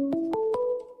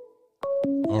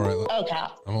 All right. Okay.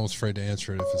 I'm almost afraid to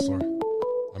answer it if it's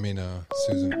Laura.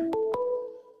 Susan.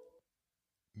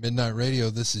 Midnight Radio,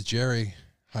 this is Jerry.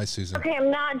 Hi, Susan. Okay,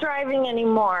 I'm not driving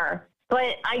anymore,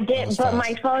 but I did. But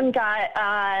my phone got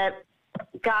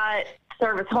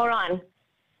service. Hold on.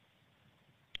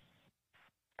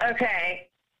 Okay.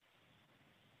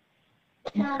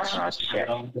 Oh, shit.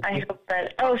 I hope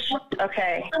that. Oh,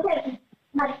 okay.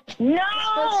 No,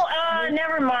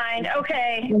 never mind.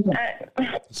 Okay.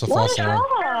 It's a false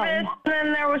alarm. And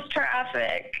then there was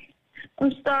traffic.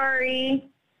 I'm sorry.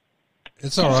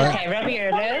 It's all right. Okay, rub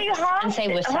your lips and say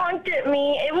what's up. Honked at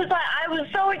me. It was like I was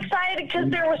so excited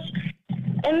because there was,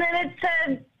 and then it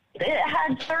said it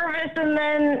had service, and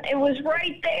then it was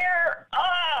right there.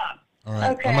 All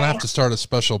right. Okay. I'm gonna have to start a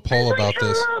special poll about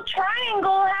this. The little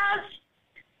triangle has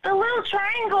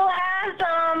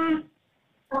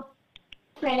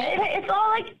it's all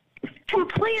like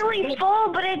completely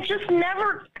full, but it just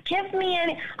never gives me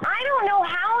any. I don't know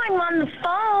how I'm on the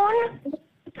phone.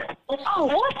 Oh,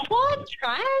 what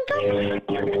triangle?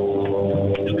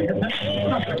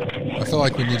 I feel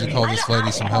like we need to call this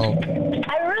lady some help.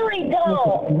 I really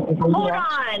don't. Hold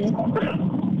on.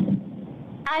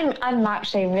 I'm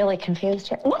actually really confused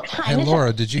here. What time is it? Hey,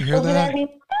 Laura, did you hear that?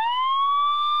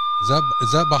 Is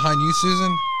that behind you,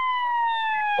 Susan?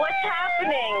 What's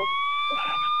happening?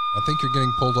 I think you're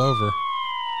getting pulled over.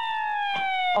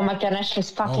 Oh my goodness, she's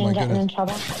fucking getting in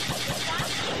trouble.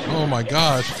 Oh my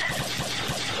gosh.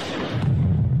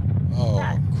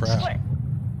 Oh crap.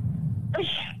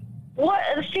 What?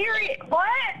 Siri? What?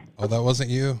 Oh, that wasn't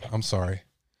you? I'm sorry.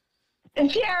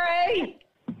 Jerry,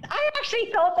 I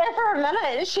actually thought there for a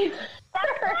minute. That's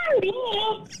not me.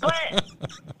 But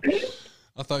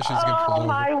I thought she was going to pull over. Oh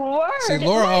my word! See,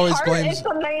 Laura always blames.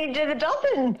 Somebody did a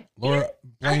dumping. Laura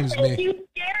blames me. You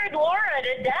scared Laura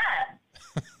to death.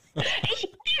 She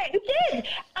did.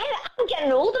 I'm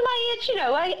getting old at my age,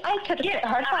 I could have hit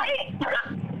her.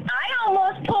 I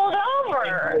almost pulled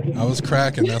over. I was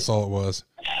cracking. That's all it was.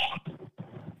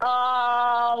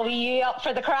 Oh, you up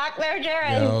for the crack there,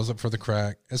 Jerry? Yeah, I was up for the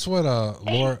crack. It's what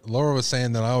Laura was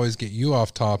saying, that I always get you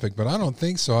off topic, but I don't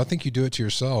think so. I think you do it to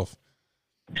yourself.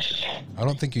 I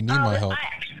don't think you need my help.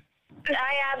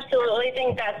 I absolutely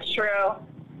think that's true.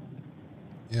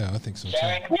 Yeah, I think so too.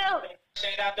 No. Say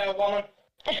that to a woman.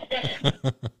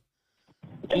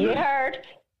 You heard.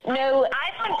 No,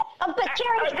 but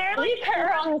Jerry, They're you put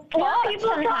her on the spot people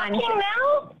sometimes. talking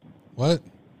now? What?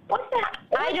 What's that?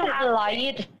 I don't allow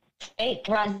you to speak.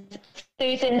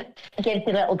 Susan gives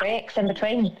you little breaks in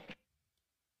between.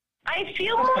 I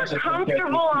feel more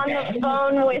comfortable on the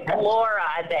phone with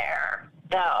Laura there,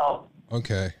 though.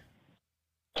 Okay.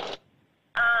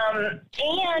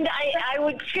 And I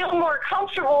would feel more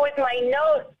comfortable with my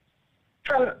notes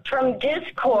from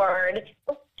Discord,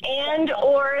 and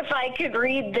or if I could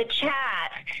read the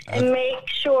chat and make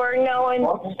sure no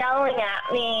one's yelling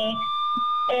at me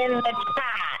in the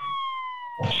chat.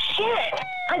 Shit,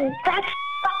 that's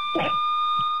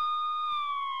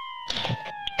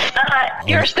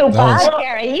You're so that bad,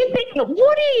 Gary. You think,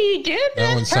 what are you doing?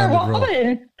 That one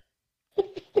sounded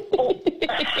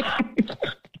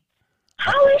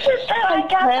how is it that I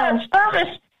got that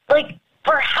service like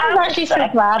for half? I'm actually so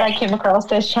glad I came across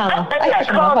this channel. I could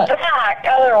call back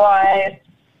otherwise.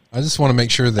 I just want to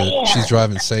make sure that she's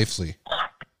driving safely.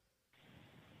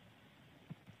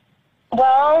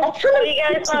 Well, what do you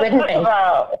guys want to talk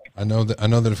about? I know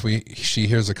that if she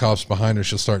hears the cops behind her,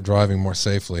 she'll start driving more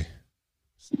safely.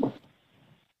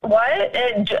 What?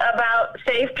 About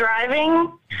safe driving?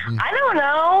 Mm-hmm. I don't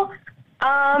know.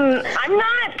 I'm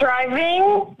not driving.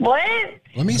 What?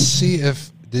 Let me see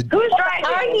if Who's driving?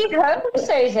 Are you home,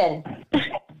 Susan?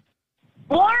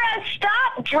 Laura,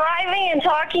 stop driving and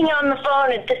talking on the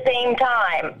phone at the same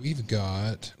time. we've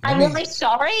got. I'm really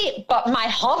sorry, but my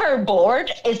hoverboard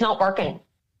is not working.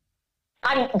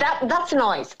 That's a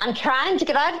noise. I'm trying to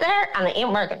get out of there, and it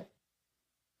ain't working.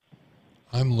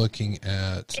 I'm looking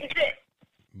at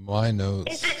my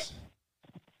notes. Is it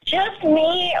just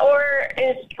me, or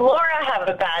is Laura have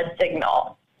a bad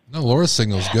signal? No, Laura's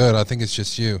signal's good. I think it's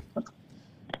just you. I'm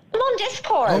on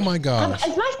Discord. Oh my gosh.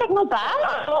 Is my signal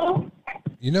bad?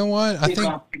 You know what? I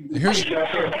think here's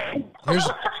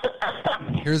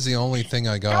the only thing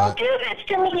I got. Don't do this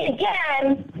to me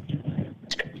again.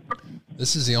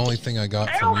 This is the only thing I got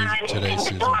I from don't you have today, anything to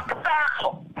Susan. talk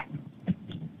about.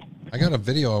 I got a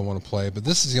video I want to play, but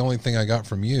this is the only thing I got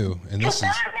from you, and this is.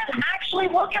 I'm actually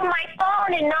looking at my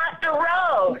phone and not the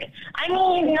road. I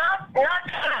mean, not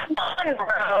the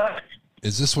road.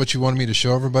 Is this what you wanted me to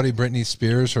show everybody? Britney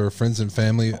Spears, her friends and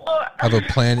family have a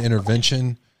planned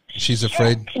intervention. She's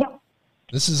afraid.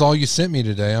 This is all you sent me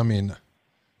today. I mean,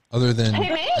 other than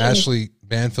Ashley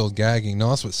Banfield gagging. No,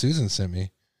 that's what Susan sent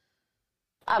me.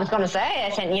 I was going to say, I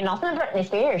sent you nothing but Britney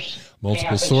Spears.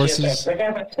 Multiple sources.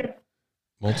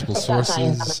 Multiple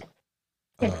sources.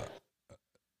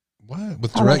 What?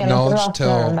 With direct knowledge,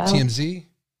 tell TMZ.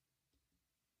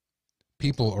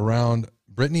 People around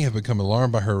Britney have become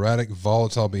alarmed by her erratic,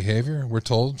 volatile behavior. We're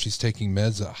told she's taking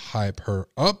meds that hype her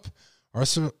up. Our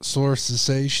sources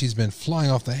say she's been flying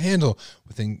off the handle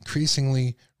with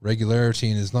increasingly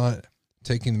regularity and is not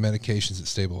taking the medications that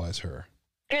stabilize her.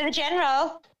 You're the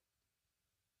general.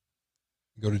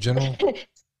 Go to general.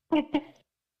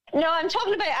 No, I'm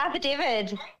talking about Abba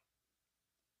David.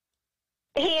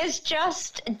 He has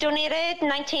just donated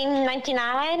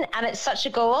 $19.99, and it's such a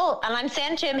goal. And I'm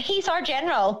saying to him, he's our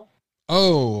general.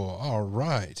 Oh, all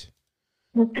right.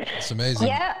 That's amazing.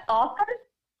 Yeah, awesome.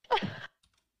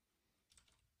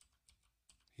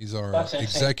 He's our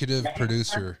executive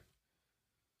producer.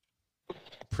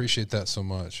 Appreciate that so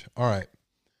much. All right.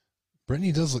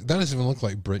 Britney does look, that doesn't even look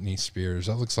like Britney Spears.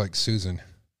 That looks like Susan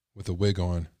with a wig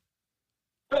on.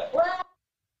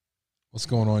 What's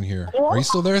going on here? Are you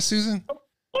still there, Susan?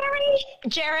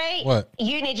 Jerry, What?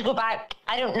 You need to go back.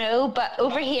 I don't know, but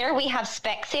over here we have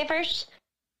Specsavers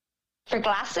for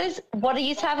glasses. What do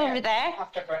you have over there?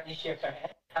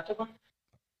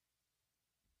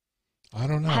 I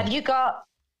don't know. Have you got...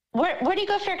 Where do you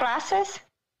go for your glasses?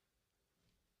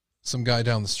 Some guy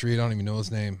down the street. I don't even know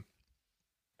his name.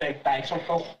 Oh,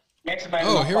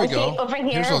 Oh, here we go. Over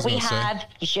Here's here what I was we gonna say. have...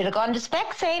 You should have gone to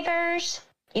Specsavers.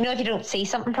 You know, if you don't see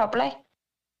something properly.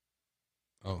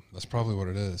 Oh, that's probably what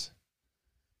it is.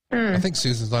 I think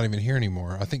Susan's not even here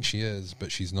anymore. I think she is,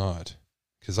 but she's not.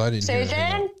 Because I didn't hear her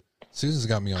hang Susan? up. Susan's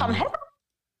got me on Come mute.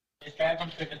 here.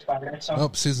 Oh,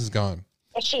 Susan's gone.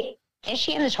 Is she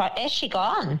in the toilet? Is she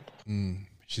gone?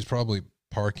 She's probably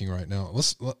parking right now.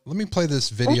 Let me play this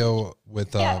video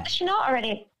with Yeah, is she not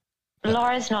already?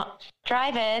 Laura's not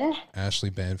driving. Ashley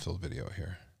Banfield video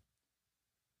here.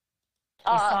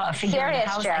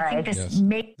 Serious, Jerry.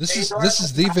 This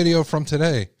is the video from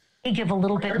today. Give a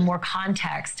little bit more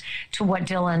context to what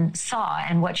Dylan saw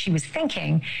and what she was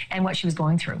thinking and what she was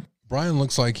going through. Brian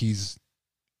looks like he's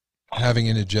having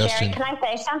indigestion. Jerry, can I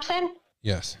say something?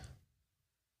 Yes.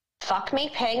 Fuck me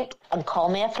pink and call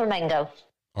me a flamingo.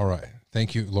 All right.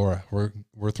 Thank you, Laura.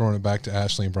 We're throwing it back to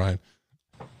Ashley and Brian.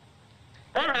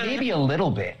 Maybe a little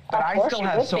bit, but I still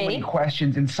have so many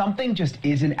questions, and something just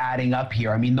isn't adding up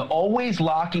here. I mean, the always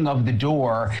locking of the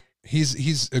door.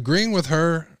 He's agreeing with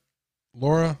her,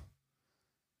 Laura.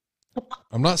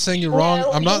 I'm not saying you're wrong.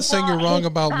 I'm not saying you're wrong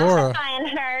about Laura.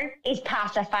 He's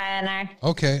pacifying her.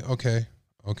 Okay.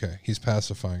 He's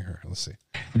pacifying her. Let's see.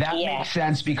 That makes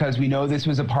sense because we know this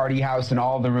was a party house and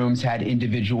all the rooms had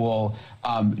individual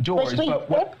doors. But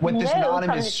what this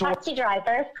anonymous from the taxi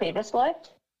driver previously.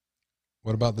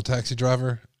 What about the taxi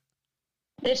driver?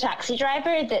 The taxi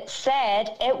driver that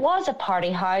said it was a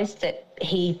party house that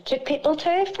he took people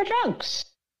to for drugs.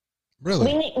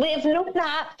 Really? We've known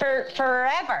that for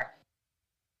forever.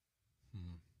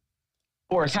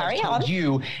 Course, I told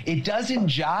you, it doesn't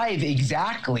jive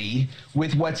exactly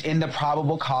with what's in the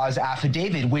probable cause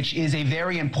affidavit, which is a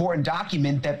very important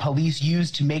document that police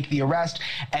used to make the arrest.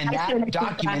 And that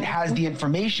document has the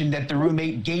information that the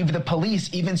roommate gave the police,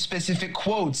 even specific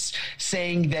quotes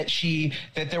saying that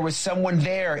there was someone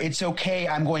there. It's okay.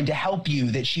 I'm going to help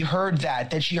you. That she heard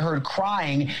that she heard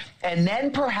crying. And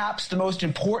then perhaps the most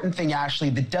important thing, Ashley,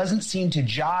 that doesn't seem to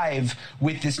jive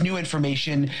with this new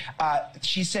information,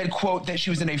 she said, quote, that she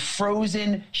was in a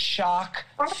frozen shock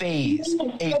phase.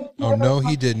 Oh, no,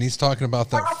 he didn't. He's talking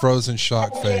about that frozen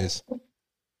shock phase.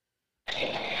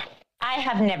 I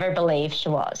have never believed she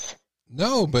was.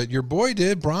 No, but your boy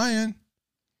did, Brian.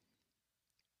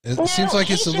 It seems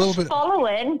like it's a little bit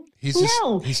following. He's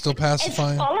still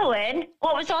pacifying. It's following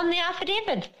what was on the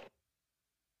affidavit.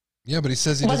 Yeah, but he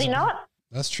says he was doesn't. He not?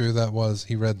 That's true.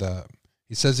 He read that.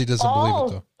 He says he doesn't believe it,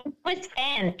 though. What was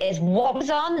saying is what was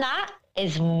on that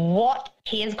is what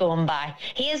he is going by.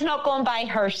 He is not going by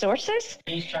her sources.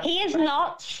 He is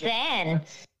not saying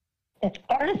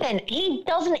anything. He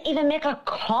doesn't even make a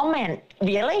comment,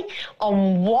 really,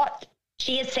 on what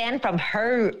she is saying from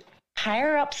her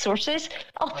higher-up sources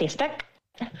on Facebook.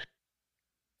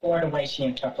 Or the way she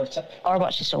interprets it. Or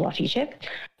what she saw off YouTube.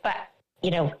 But,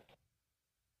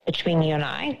 between you and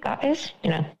I, that is,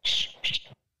 shh.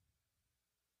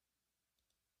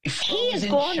 He is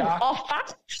going off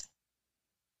facts.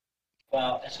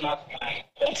 Well, it's not.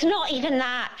 It's not even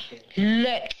that.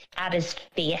 Look at his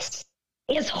face.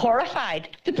 He is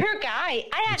horrified. The poor guy.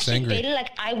 I actually feel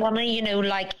like I want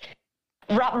to,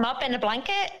 wrap him up in a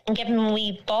blanket and give him a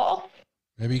wee bottle.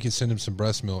 Maybe you can send him some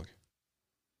breast milk.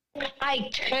 I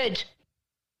could.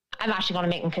 I'm actually going to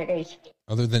make him cookies.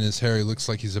 Other than his hair, he looks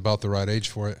like he's about the right age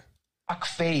for it.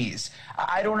 Phase.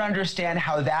 I don't understand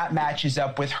how that matches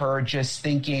up with her just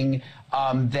thinking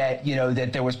that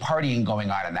there was partying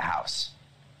going on in the house.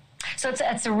 So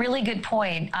it's a really good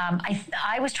point.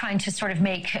 I was trying to sort of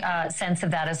make sense of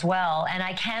that as well. And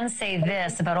I can say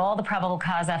this about all the probable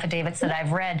cause affidavits that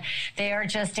I've read. They are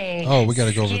just we got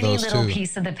to go over those little too.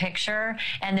 Piece of the picture.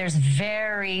 And there's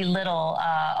very little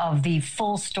of the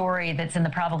full story that's in the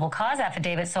probable cause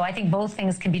affidavit. So I think both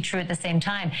things can be true at the same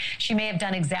time. She may have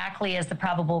done exactly as the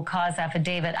probable cause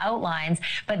affidavit outlines,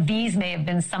 but these may have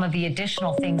been some of the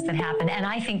additional things that happened. And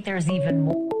I think there's even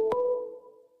more.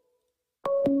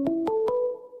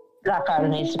 That girl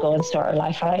needs to go and sort her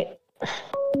life out.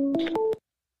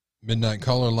 Midnight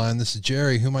caller line. This is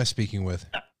Jerry. Who am I speaking with?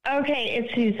 Okay,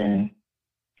 it's Susan.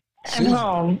 I'm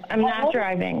home. I'm not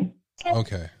driving.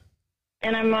 Okay.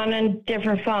 And I'm on a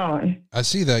different phone. I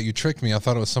see that. You tricked me. I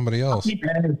thought it was somebody else.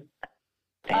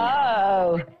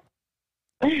 Oh.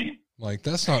 Like,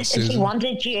 that's not Susan. She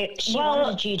wanted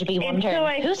you to be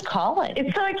wondering, who's calling?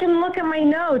 It's so I can look at my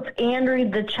notes and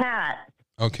read the chat.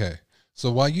 Okay.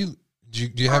 So do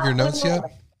you have your notes yet?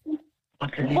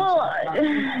 Well,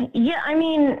 yeah, I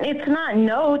mean, it's not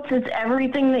notes. It's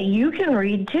everything that you can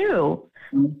read, too.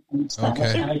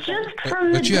 Okay. It's just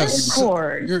from the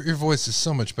Discord. Your voice is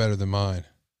so much better than mine.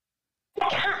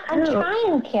 I'm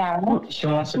trying, Karen. She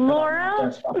wants to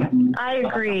Laura? I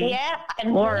agree. Yeah,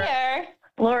 and Laura.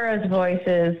 Laura's voice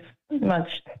is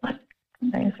much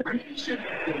nicer.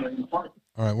 All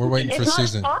right, we're waiting for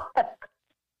Susan.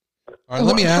 All right,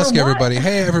 let me ask everybody.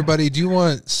 Hey, everybody, do you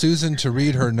want Susan to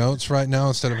read her notes right now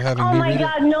instead of having me read it? Oh,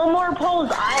 my God, no more polls.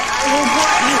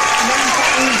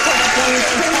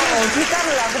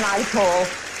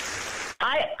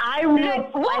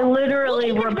 I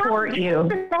literally report you.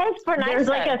 There's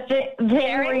like a thing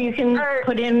where you can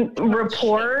put in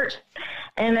report,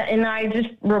 and I just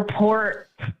report.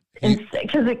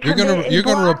 You're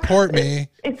gonna report me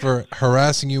for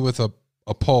harassing you with a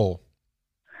poll.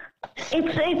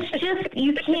 It's just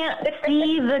you can't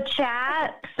see the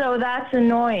chat, so that's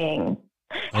annoying.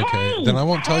 Okay, Hey, then I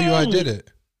won't tell you I did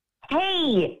it.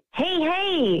 Hey.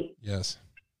 Yes.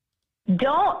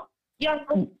 Don't.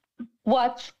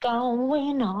 What's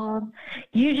going on?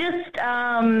 You just,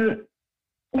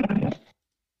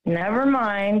 never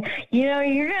mind. You know,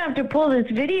 you're going to have to pull this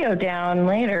video down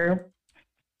later.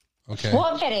 Okay.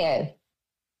 What video?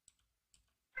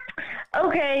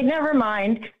 Okay, never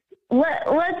mind.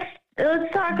 Let's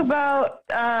talk about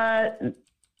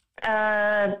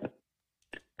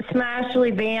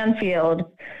Smashley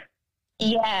Banfield.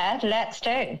 Yeah, let's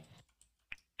do.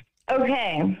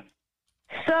 Okay.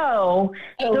 So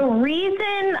the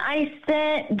reason I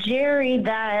sent Jerry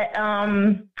that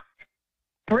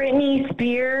Britney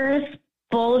Spears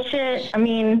bullshit,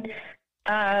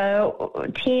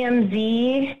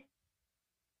 TMZ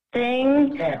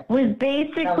thing was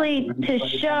basically to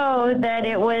show that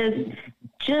it was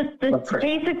just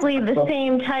basically the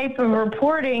same type of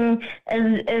reporting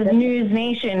as News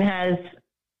Nation has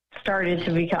started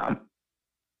to become.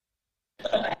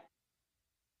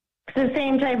 It's the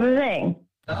same type of thing.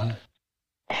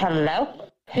 Hello?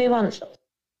 Who wants...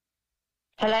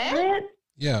 Hello?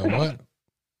 Yeah, what?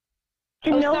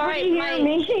 Can nobody hear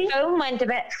me? My phone went a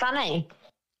bit funny.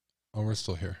 Oh, we're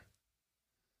still here.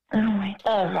 Oh, my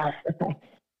God. Right. Okay.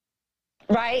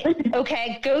 Right.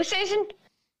 Okay. Go, Susan.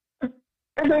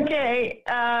 Okay.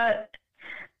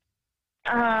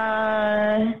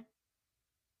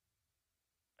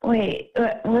 Wait.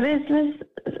 What is this?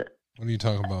 What are you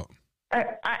talking about?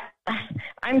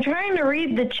 I'm trying to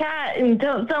read the chat and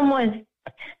someone's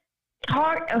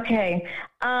talk. Okay.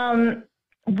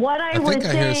 What I was think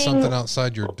I hear something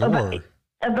outside your door.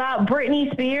 About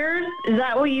Britney Spears? Is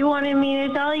that what you wanted me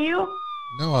to tell you?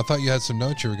 No, I thought you had some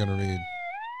notes you were going to read.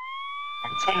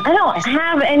 I don't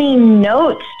have any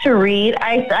notes to read.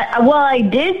 I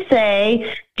did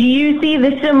say, do you see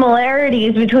the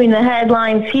similarities between the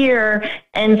headlines here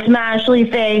and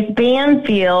Smashley Face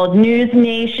Banfield? News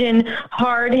Nation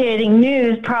hard-hitting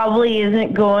news probably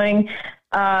isn't going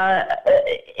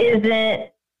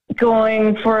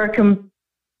for a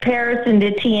comparison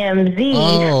to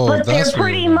TMZ, but they're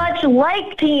pretty much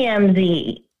like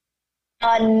TMZ.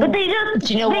 But they just,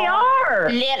 they are.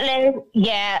 Lately,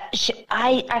 yeah,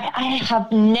 I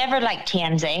have never liked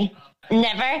TMZ.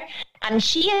 Never. And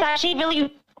she is actually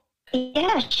really,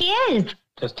 yeah, she is.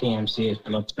 Because TMZ is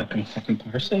blood-sucking fucking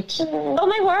parasites. Oh,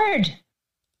 my word.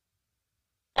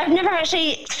 I've never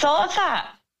actually thought of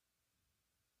that.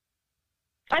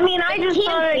 I mean, I just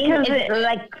thought it because it's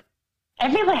like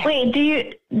everywhere. Wait,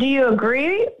 do you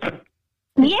agree?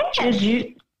 Yes. Did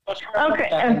you? Okay.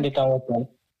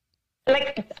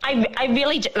 Like, I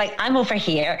really, like, I'm over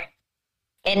here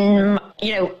in,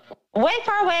 way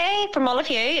far away from all of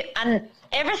you and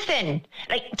everything.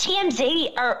 Like,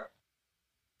 TMZ are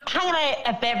hanging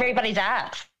out of everybody's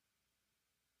ass.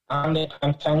 And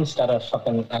things that are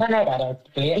fucking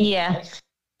yeah.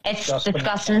 It's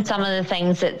disgusting, some of the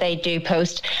things that they do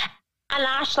post. And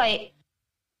Ashley,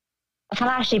 I can't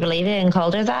actually believe it and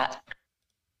called her that.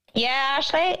 Yeah,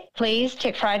 Ashley, please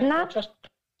take pride in that.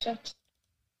 Just.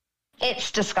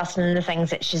 It's disgusting, the things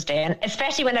that she's doing,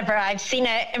 especially whenever I've seen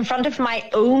it in front of my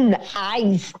own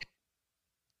eyes.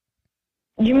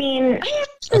 You mean?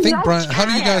 I think Brian. How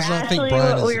do you guys not think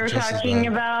Brian is what we were talking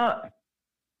about?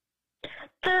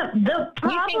 The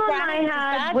problem I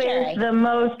had with the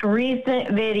most recent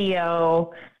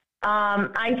video,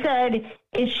 I said,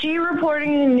 is she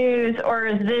reporting the news or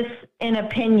is this an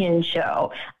opinion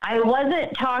show? I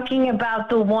wasn't talking about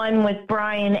the one with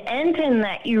Brian Enton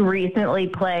that you recently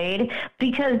played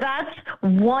because that's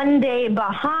one day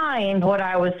behind what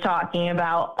I was talking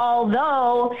about.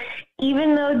 Although,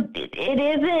 even though it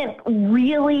isn't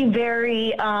really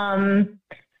very,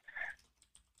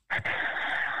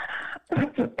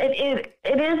 it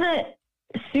isn't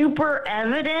super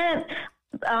evident.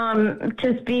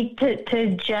 To speak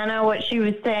to Jenna, what she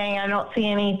was saying, I don't see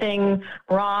anything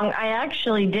wrong. I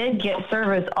actually did get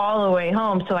service all the way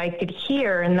home so I could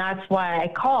hear, and that's why I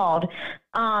called.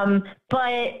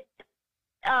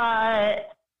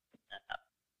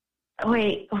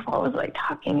 Wait, what was I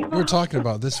talking about? We're talking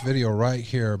about this video right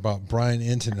here about Brian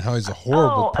Enton and how he's a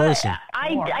horrible person.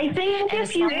 I think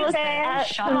if you look at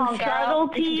some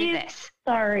subtleties,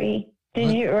 sorry,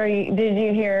 did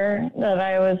you hear that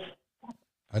I was?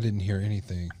 I didn't hear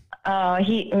anything. I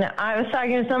was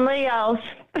talking to somebody else.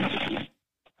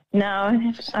 No,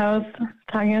 I was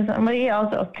talking to somebody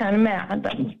else. I was kind of mad.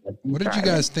 What did you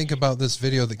guys think about this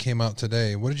video that came out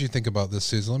today? What did you think about this,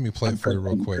 Susan? Let me play it for you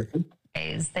real quick.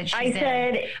 that she's I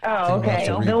said, in. oh, okay.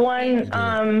 The one,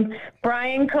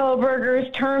 Brian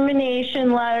Koberger's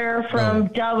termination letter from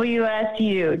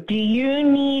WSU. Do you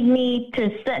need me to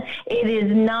send? It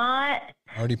is not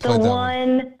the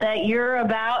one that you're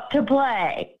about to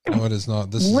play. No, it is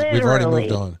not. This is, we've already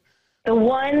moved on. The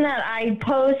one that I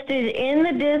posted in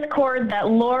the Discord that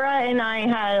Laura and I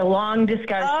had a long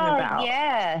discussion about.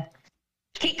 Yeah.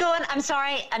 Keep going. I'm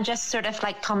sorry. I'm just sort of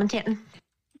like commentating.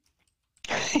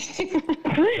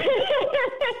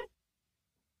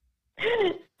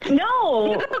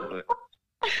 No.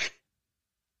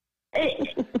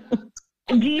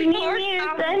 Do you need me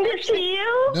to send it to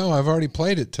you? No, I've already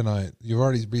played it tonight. You've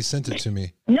already resent it to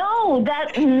me. No,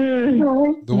 that...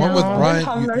 the one with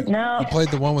Brian... You played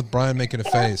the one with Brian making a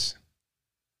face.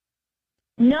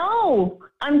 No,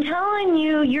 I'm telling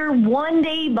you, you're one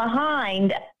day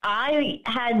behind. I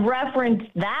had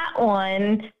referenced that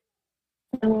one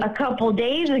a couple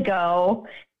days ago.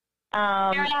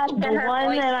 The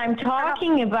one that I'm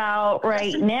talking about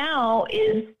right now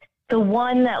is the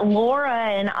one that Laura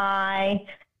and I,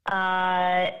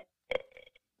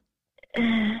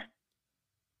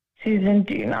 Susan,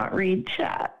 do not read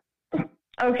chat.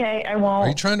 Okay, I won't. Are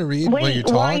you trying to read while you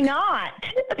talk? Why not?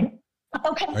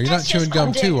 Okay. Are you not chewing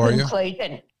gum too, are you?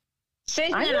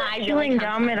 Susan I'm and not I chewing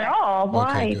gum at all.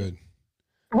 Why? Okay, good.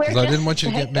 Because I didn't want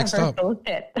you to get mixed up.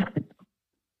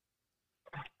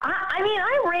 I mean,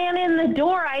 I ran in the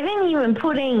door. I didn't even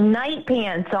put any night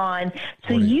pants on.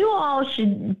 So you all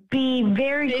should be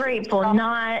very grateful,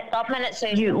 not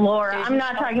you, Laura. I'm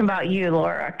not talking about you,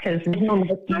 Laura, because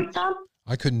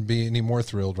I couldn't be any more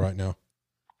thrilled right now.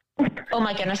 Oh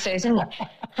my goodness, Susan.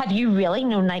 Have you really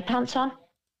no night pants on?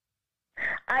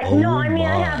 I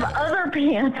have other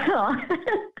pants on.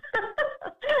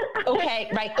 Okay,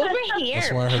 right. Over here,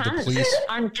 that's why I heard the police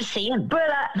aren't the same. But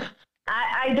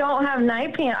I don't have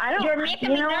night pants. I don't. You're making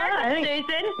me nervous, I Susan.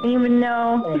 don't even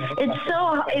know.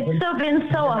 It's been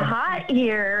so hot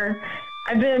here.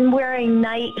 I've been wearing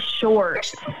night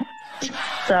shorts.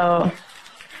 So.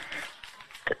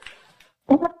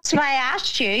 So I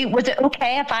asked you, was it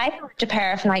okay if I put a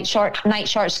pair of night shorts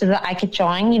so that I could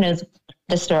join,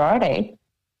 the sorority?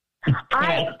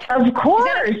 Of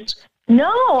course.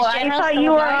 No, I thought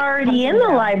you were already in the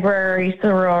library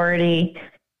sorority.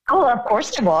 Oh, of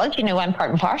course I was. I'm part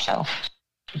and parcel.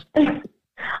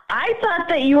 I thought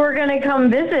that you were going to come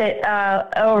visit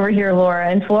over here,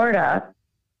 Laura, in Florida.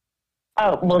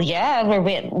 Oh, well, yeah,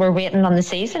 we're waiting on the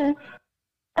season.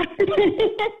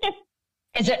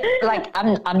 Is it like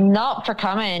I'm not for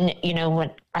coming?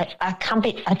 When I can't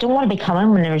be. I don't want to be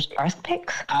coming when there's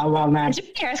earthquakes. Oh well, man. Is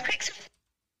there earthquakes?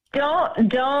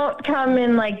 Don't come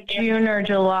in like June or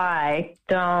July.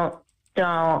 Don't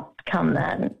come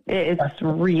then. It's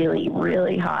really,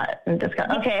 really hot and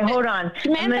disgusting. Okay, hold on.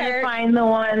 I'm gonna find the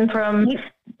one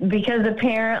because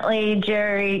apparently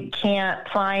Jerry can't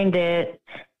find it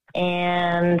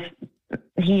and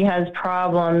he has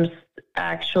problems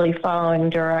actually following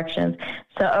directions.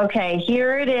 So okay,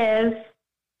 here it is.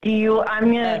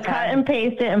 I'm going to cut and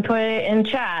paste it and put it in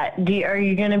chat. Are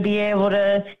you going to be able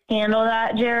to handle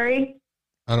that, Jerry?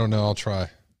 I don't know. I'll try.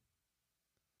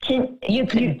 Can you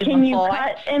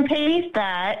cut and paste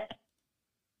that?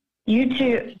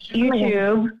 YouTube.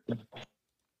 .de.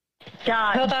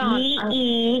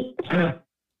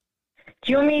 Do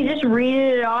you want me to just read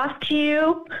it off to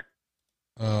you?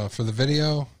 For the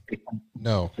video?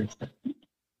 No.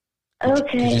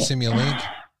 Okay. Could you send me a link?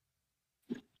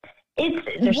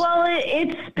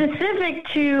 It's specific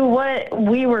to what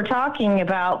we were talking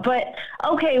about, but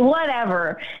okay,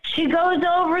 whatever. She goes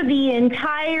over the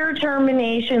entire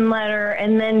termination letter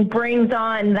and then brings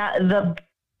on the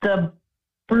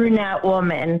brunette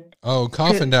woman. Oh,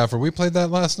 Coffin Dapper. We played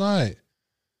that last night.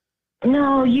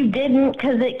 No, you didn't,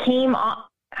 because it came out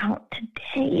today.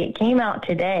 It came out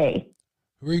today.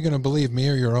 Who are you going to believe, me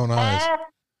or your own eyes?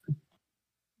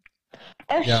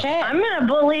 Shit. I'm going to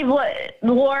believe what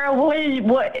Laura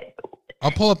what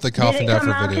I'll pull up the Coffin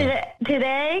Dapper video.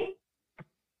 Today?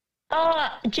 Oh,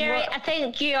 Jerry, I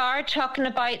think you are talking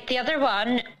about the other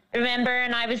one. Remember,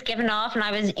 and I was giving off,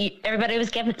 and everybody was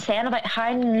saying about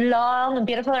how long and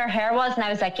beautiful her hair was, and I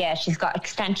was like, yeah, she's got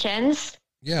extensions.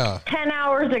 Yeah. 10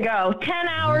 hours ago. 10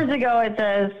 hours ago, it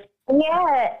says.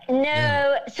 Yeah.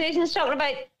 No, Susan's talking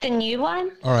about the new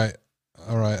one. All right.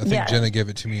 I think Jenna gave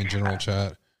it to me in general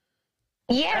chat.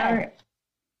 Yeah.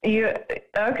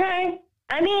 Okay?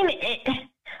 I mean,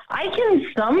 I can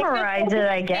summarize it,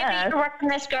 I guess. Maybe you're working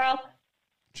this girl.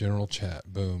 General chat.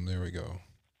 Boom. There we go.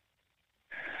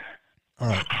 All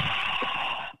right.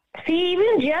 See,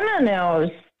 even Jenna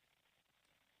knows.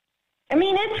 I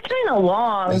mean, it's kind of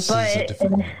long,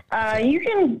 but you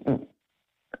can.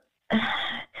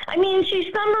 I mean,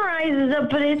 she summarizes it,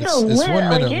 but it's a 1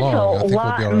 minute long. It's a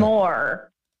lot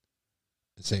more.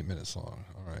 It's 8 minutes long.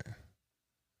 All right.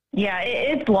 Yeah,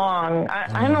 it's long.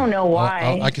 I don't know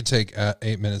why. I could take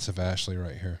 8 minutes of Ashley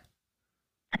right here.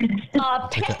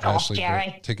 Pick off,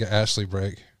 Jerry. Take an Ashley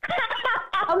break.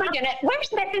 Oh my goodness, where's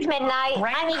Mrs. Midnight?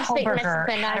 I need to speak to Mrs.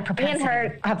 Midnight. Me and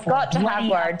her have got to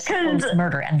have words.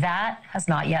 Murder, and that has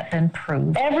not yet been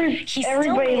proved.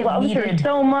 Everybody loves her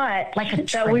so much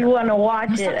that we want to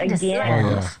watch it again. Oh,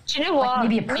 yeah. Do you know what?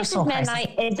 Mrs.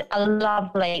 Midnight is a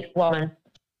lovely woman.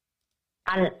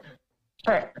 And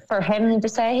for him to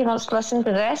say he wants to listen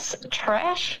to this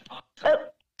trash. Oh,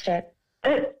 shit.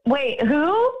 Wait,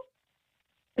 who?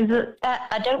 Is it?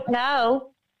 I don't know.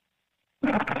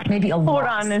 Maybe a loss. Hold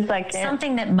on a second.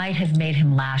 Something that might have made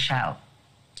him lash out.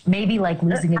 Maybe like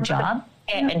losing a job.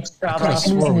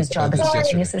 Losing his job as a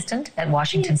teaching assistant at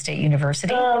Washington State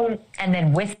University. And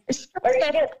then with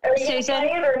Susan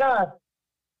or not?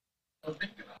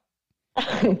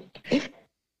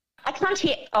 I can't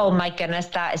hear. Oh my goodness,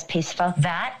 that is peaceful.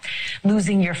 That,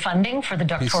 losing your funding for the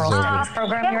doctoral studies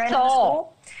program you're in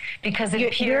school. Because it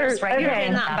appears right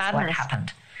now that's what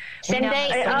happened. Cindy,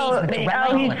 he's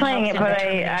playing it, but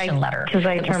because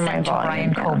I turned my volume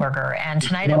Brian Kohlberger, and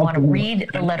tonight I want to read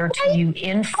the letter to you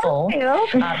in full.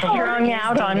 Strung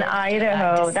out on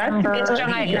Idaho. That's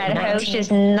strung out in Idaho. She has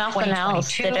nothing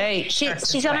else to do.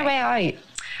 She's on her way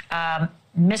out.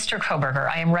 Mr. Kohlberger,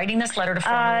 I am writing this letter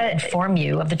to inform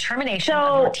you of the termination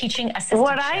of your teaching assistant.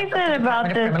 What I said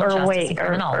about this, or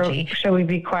should we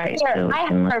be quiet? I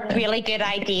have a really good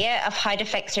idea of how to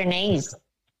fix her knees.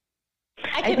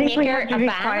 I could make her a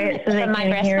band so they from my can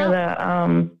breast hear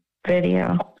milk. the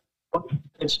video.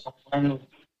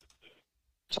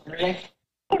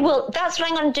 Well, that's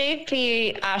what I'm going to do for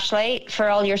you, Ashley, for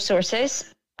all your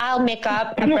sources. I'll make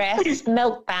up a breast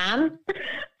milk balm.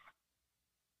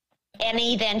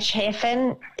 Any then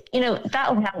chafing,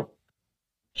 that'll help.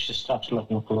 She stops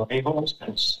looking for labels.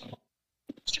 That's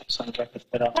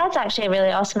actually a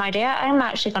really awesome idea. I'm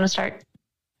going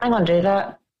to do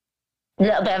that. A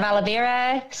little bit of aloe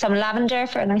vera, some lavender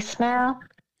for a nice smell.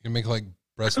 You can make like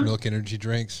breast milk energy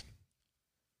drinks.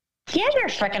 Yeah, you're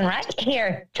freaking right.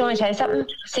 Here, do you want me to tell you something?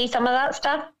 See some of that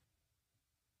stuff?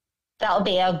 That'll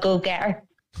be a go-getter.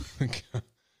 Like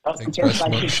breast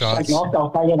milk shots. I'll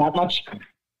tell you that much.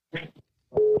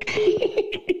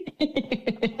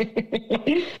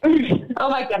 Oh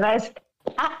my goodness.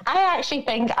 I actually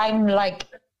think I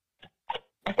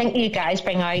think you guys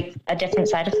bring out a different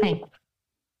side of things.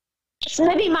 It's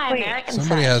maybe my American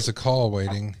Somebody side. has a call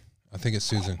waiting. I think it's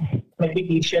Susan. Maybe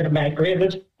you should have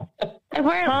migrated.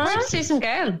 Where's Susan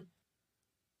go?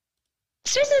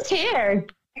 Susan's here.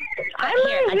 I'm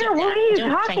not here. What are you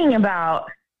talking about?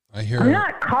 I hear. I'm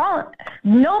not calling.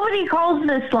 Nobody calls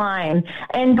this line.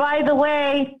 And by the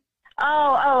way,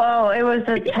 it was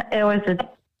a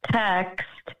text.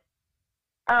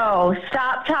 Oh,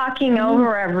 stop talking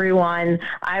over everyone.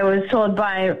 I was told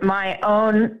by my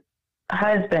own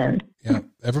husband. Yeah,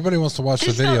 everybody wants to watch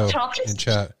the video in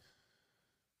chat.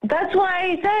 That's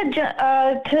why I said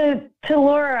to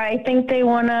Laura, I think they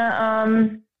want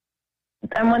to.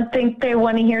 They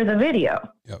want to hear the video.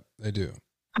 Yep, they do.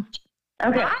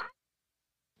 Okay.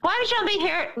 Why would y'all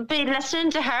be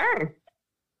listening to her?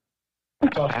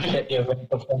 What? Oh my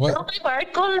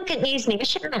word! Go look at News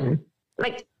Nation.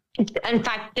 In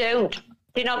fact, do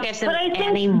not give them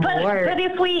any more. But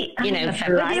if we're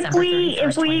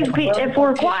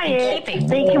quiet,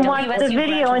 they can watch the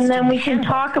video, and then we can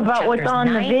talk about what's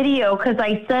on the video. Because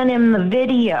I sent him the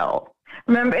video.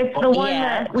 Remember, it's the one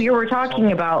that we were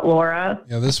talking about, Laura.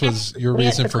 Yeah, this was your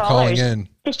reason for calling in.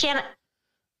 Janet.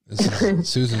 This is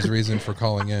Susan's reason for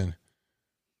calling in.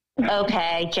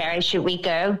 Okay, Jerry, should we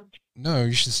go? No,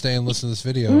 you should stay and listen to this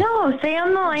video. No, stay on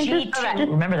the line. Just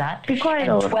remember that. Be quiet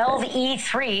a little bit.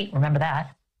 12E3, remember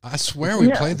that. I swear we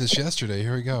played this yesterday.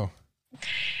 Here we go.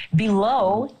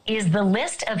 Below is the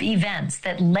list of events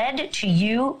that led to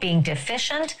you being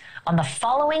deficient on the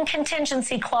following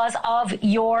contingency clause of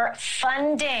your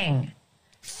funding.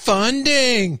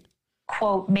 Funding!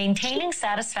 Quote, maintaining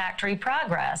satisfactory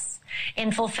progress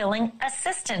in fulfilling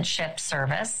assistantship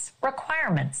service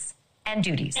requirements and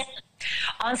duties.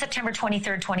 On September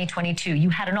 23rd, 2022, you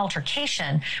had an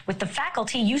altercation with the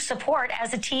faculty you support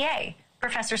as a TA,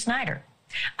 Professor Snyder.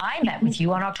 I met with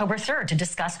you on October 3rd to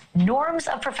discuss norms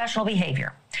of professional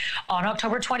behavior. On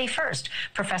October 21st,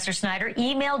 Professor Snyder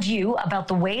emailed you about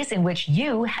the ways in which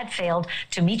you had failed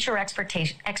to meet your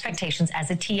expectations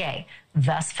as a TA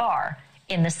thus far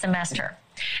in the semester.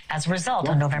 As a result,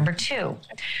 on November 2,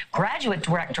 Graduate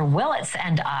Director Willits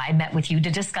and I met with you to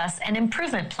discuss an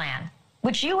improvement plan,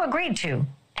 which you agreed to,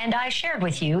 and I shared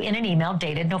with you in an email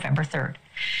dated November 3rd.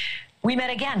 We met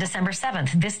again December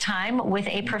 7th, this time with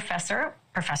a professor,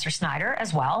 Professor Snyder,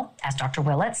 as well as Dr.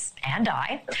 Willits and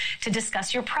I, to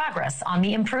discuss your progress on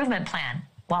the improvement plan.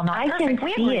 While not perfect,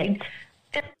 we agreed.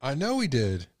 I know we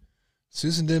did.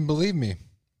 Susan didn't believe me.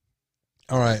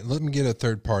 All right, let me get a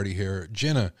third party here.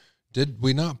 Jenna, did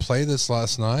we not play this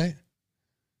last night?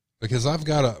 Because I've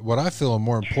got what I feel a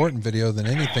more important video than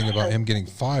anything about him getting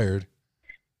fired.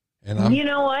 And you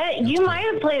know what? You might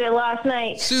have played it last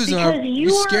night, Susan. Because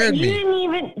you scared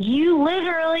me. You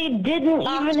literally didn't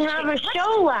even have a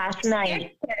show last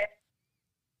night.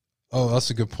 Oh, that's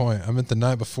a good point. I meant the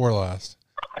night before last.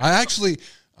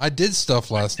 I did stuff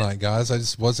last night, guys. I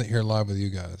just wasn't here live with you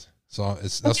guys, so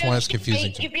that's why it's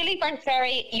confusing. You really weren't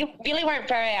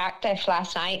very active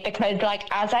last night because, like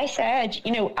as I said,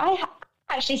 I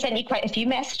actually sent you quite a few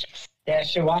messages. Yeah,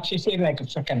 so what you see like a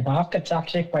freaking rock. It's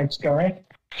actually quite scary.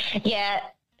 Yeah,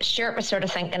 Stuart was sort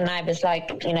of thinking, and I was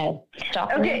like,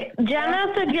 stopping. Okay,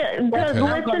 Jenna said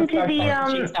listen to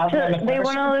the. They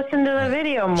want to listen to the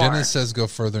video more. Jenna says go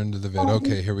further into the vid.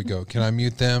 Okay, here we go. Can I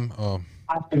mute them?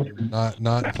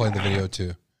 Not play the video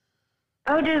too.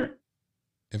 Oh, dude.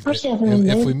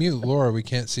 If we mute Laura, we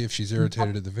can't see if she's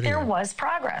irritated at the video. There was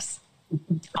progress.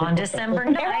 On December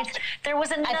 9th, there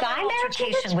was another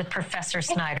altercation with Professor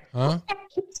Snyder. Huh?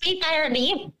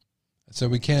 So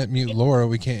we can't mute Laura.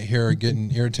 We can't hear her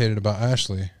getting irritated about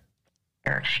Ashley.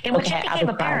 In which it became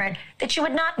apparent that you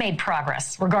had not made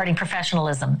progress regarding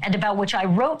professionalism, and about which I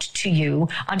wrote to you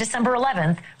on December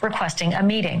 11th requesting a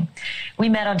meeting. We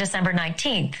met on December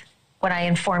 19th when I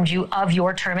informed you of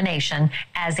your termination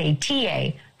as a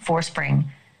TA for spring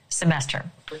semester.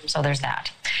 So there's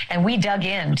that. And we dug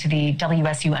into the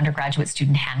WSU Undergraduate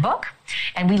Student Handbook,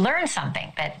 and we learned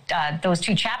something that those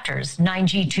two chapters,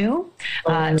 9G2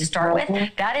 to start with,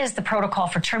 that is the protocol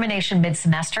for termination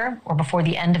mid-semester or before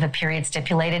the end of a period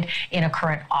stipulated in a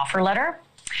current offer letter.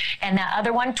 And that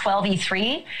other one,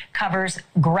 12E3, covers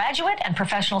graduate and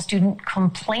professional student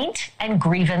complaint and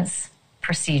grievance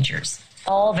procedures.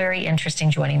 All very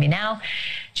interesting. Joining me now,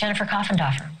 Jennifer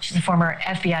Coffendorfer. She's a former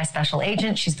FBI special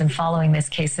agent. She's been following this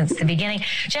case since the beginning.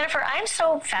 Jennifer, I'm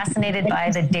so fascinated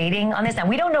by the dating on this. Now,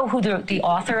 we don't know who the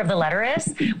author of the letter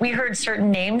is. We heard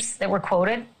certain names that were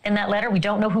quoted in that letter. We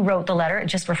don't know who wrote the letter. It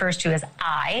just refers to as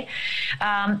I.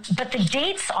 But the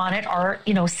dates on it are,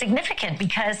 significant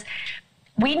because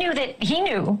we knew that he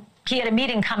knew he had a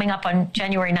meeting coming up on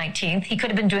January 19th. He could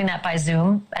have been doing that by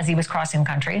Zoom as he was crossing the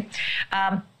country.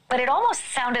 But it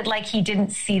almost sounded like he didn't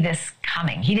see this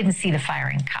coming. He didn't see the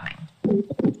firing coming.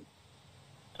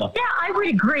 Yeah, I would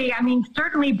agree. I mean,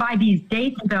 certainly by these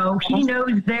dates, though, he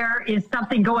knows there is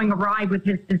something going awry with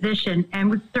his position and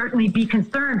would certainly be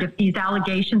concerned if these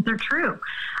allegations are true.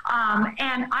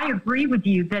 And I agree with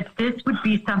you that this would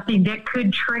be something that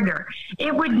could trigger.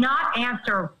 It would not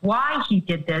answer why he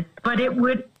did this, but it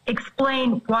would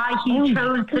explain why he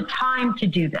chose the time to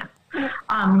do this.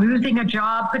 Losing a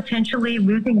job, potentially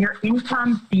losing your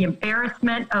income, the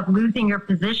embarrassment of losing your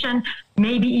position,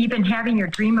 maybe even having your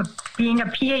dream of being a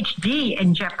PhD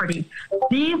in jeopardy.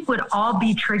 These would all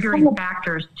be triggering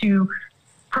factors to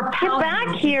propel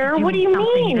back here. What do you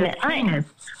mean?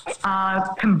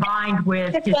 Combined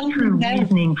with his true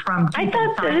reasoning from. I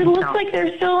thought it looks like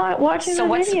they're still watching the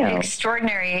video. So what's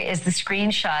extraordinary is the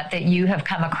screenshot that you have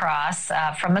come across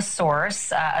from a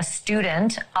source, a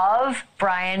student of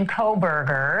Brian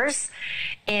Kohberger's.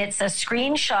 It's a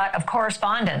screenshot of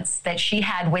correspondence that she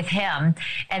had with him,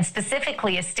 and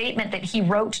specifically a statement that he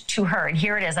wrote to her. And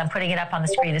here it is. I'm putting it up on the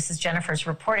screen. This is Jennifer's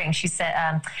reporting. She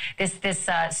said, this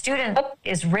student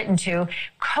is written to.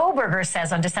 Kohberger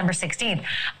says on December 16th,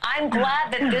 I'm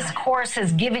glad that this course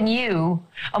has given you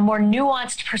a more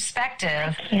nuanced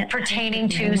perspective pertaining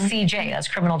to CJ, as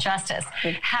criminal justice.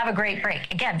 Have a great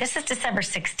break. Again, this is December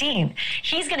 16th.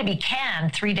 He's going to be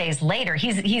canned 3 days later.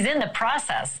 He's in the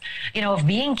process, of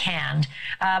being canned.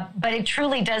 But it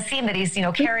truly does seem that he's,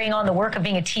 carrying on the work of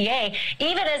being a TA,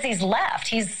 even as he's left.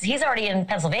 He's already in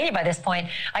Pennsylvania by this point.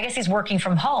 I guess he's working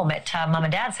from home at mom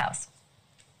and dad's house.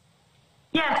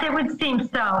 Yes, it would seem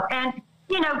so. And,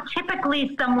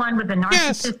 typically someone with a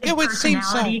narcissistic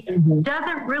personality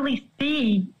doesn't really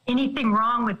see anything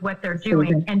wrong with what they're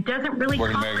doing and doesn't really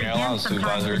comprehend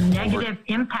sometimes the negative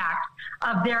impact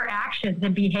of their actions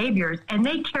and behaviors. And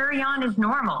they carry on as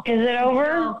normal. Is it over?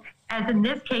 So, as in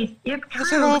this case, if true,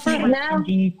 he was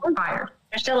indeed fired.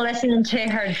 They're still listening to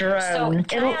her drone. So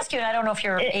can I ask you, and I don't know if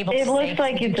you're able to say, it looks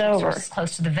like it's over.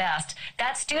 Close to the vest.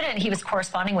 That student he was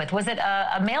corresponding with, was it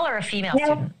a male or a female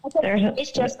student?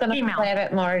 It's just going to play a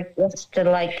bit more just to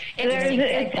like...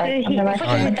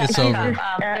 It's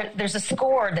over. There's a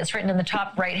score that's written in the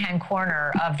top right-hand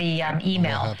corner of the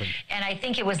email. And I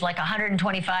think it was like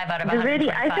 125 out of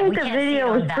 125. I think the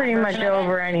video was pretty much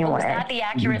over anyway. Was that the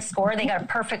accurate score? They got a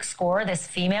perfect score, this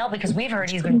female? Because we've heard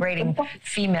he's been grading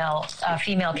female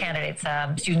candidates,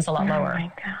 students a lot lower. Oh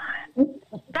my God.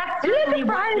 That's really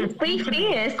what this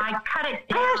is. I cut it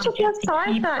down. I actually feel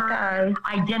sorry for that guy.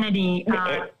 Identity,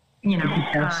 I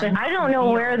don't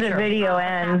know where the video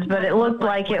ends, but it looked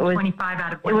like it was 25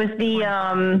 out of it was the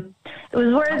it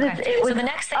was where so the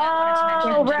next thing I wanted to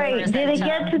mention right. Did it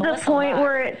get to the point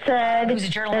where it said that the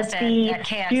student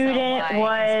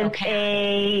was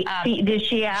did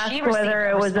she ask whether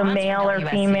it was a male or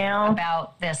female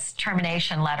about this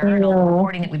termination letter and all the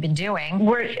reporting that we've been doing?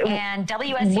 And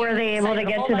WSU were they able to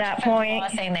get to that point?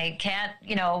 Saying they can't,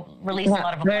 release a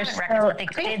lot of employment records, but they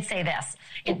did say this.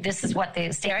 This is what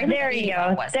the state. There you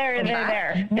go. Was. There.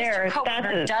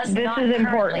 Does not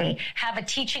currently have a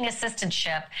teaching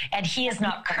assistantship, and he is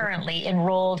not currently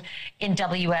enrolled in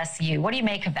WSU. What do you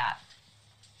make of that?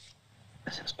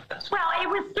 Well, it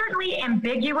was certainly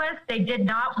ambiguous. They did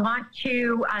not want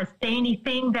to say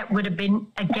anything that would have been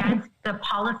against the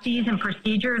policies and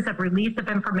procedures of release of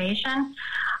information.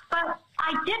 But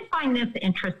I did find this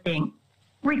interesting.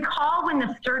 Recall when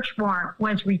the search warrant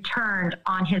was returned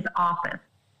on his office.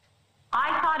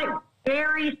 I thought it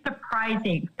very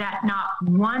surprising that not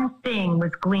one thing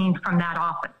was gleaned from that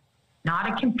office. Not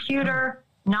a computer,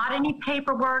 not any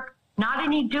paperwork, not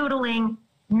any doodling,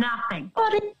 nothing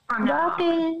from that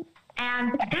office.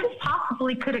 And this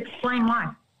possibly could explain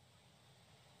why.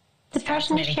 The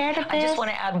person who shared it. I just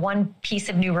want to add one piece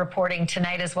of new reporting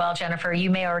tonight as well, Jennifer. You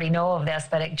may already know of this,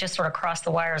 but it just sort of crossed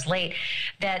the wires late,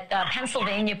 that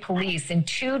Pennsylvania police in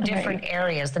two different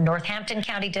areas, the Northampton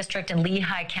County District and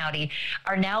Lehigh County,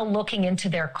 are now looking into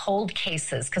their cold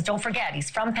cases. Because don't forget, he's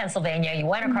from Pennsylvania. He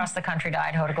went across the country to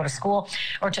Idaho to go to school,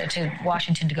 or to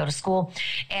Washington to go to school.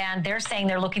 And they're saying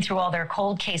they're looking through all their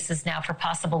cold cases now for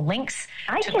possible links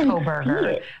to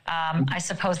Kohberger. I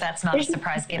suppose that's not a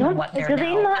surprise given what they're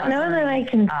now that I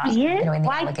can see it. In the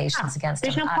allegations against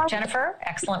him. Jennifer,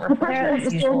 excellent report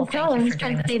as usual. Thank you for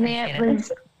doing this. It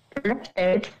was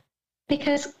lifted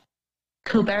because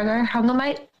Kohberger hung him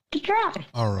out to dry.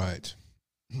 All right.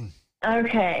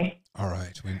 Okay. All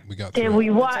right. We got. Did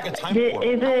we watch? Is it over?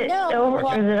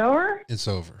 Is it over? It's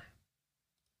over.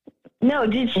 No.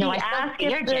 Did she ask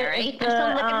if Jerry? I'm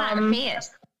still looking at her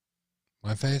face.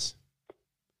 My face?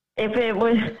 If it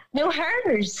was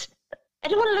hers. I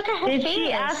don't want to look at her face. Did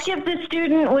she ask if the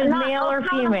student was male or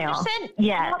female?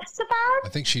 Yes. I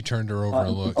think she turned her over and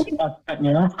looked. Oh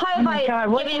my God,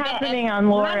 what's happening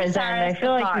on Laura's end? I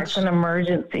feel like it's an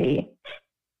emergency.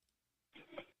 You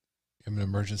have an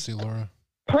emergency, Laura?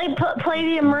 Play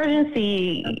the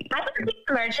emergency. I don't think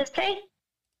emergency.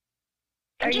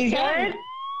 Are you good?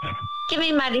 Give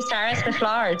me Miley Cyrus with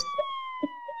flowers.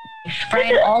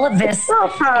 Brian, all of this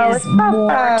is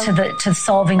more to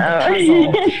solving the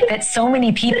puzzle that so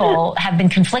many people have been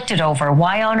conflicted over.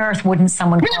 Why on earth wouldn't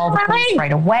someone call the police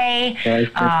right away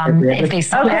if they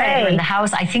saw it in the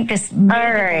house? I think this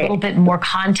may a little bit more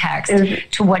context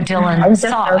to what Dylan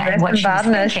saw and what she was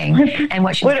thinking and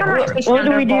what she was doing. What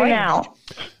do we do now?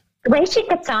 The way she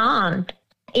gets on.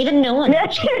 Even knowing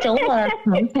she's still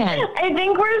content. I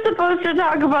think we're supposed to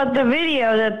talk about the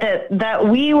video that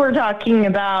we were talking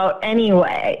about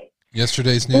anyway.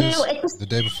 Yesterday's news? The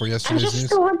day before yesterday's news? I'm just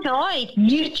so annoyed.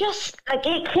 You just, like,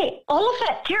 it came, all of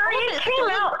it. Jerry, it came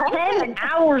out 10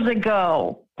 hours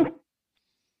ago.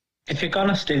 If you're going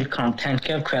to steal content,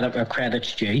 give credit where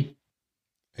credit's due.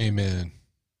 Amen.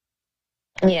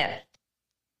 Yeah.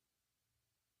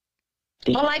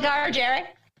 Oh my God, Jerry.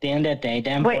 At the end of the day,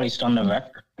 them boys done the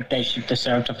work. They should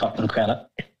deserve the fucking credit.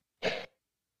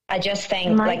 I just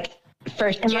think,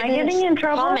 for students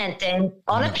commenting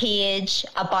on a page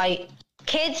about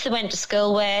kids they went to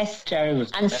school with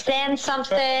and saying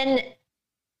something.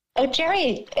 Oh,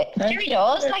 Jerry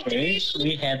does.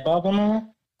 We head bob and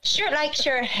all. Sure,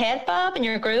 your head bob and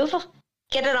your groove.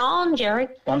 Get it on, Jerry.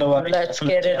 Let's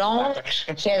get it on.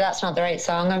 Yeah, that's not the right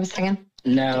song I was singing.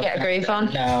 No. Get a groove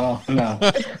on. No.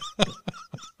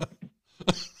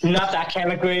 Not that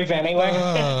kind of groove, anyway.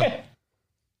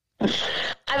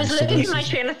 I was looking for my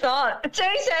train of thought.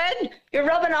 Jason, you're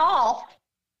rubbing off.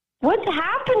 What's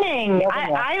happening?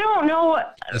 I don't know.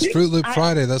 It's Fruit Loop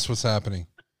Friday. That's what's happening.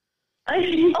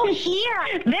 Oh,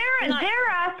 here. They're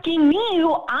asking me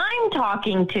who I'm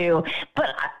talking to.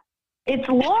 But It's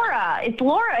Laura. It's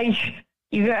Laura.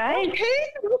 You guys. Who's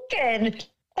looking?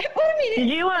 What do you mean? Did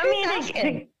you want me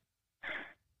to?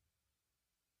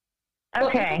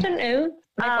 Okay. I don't know.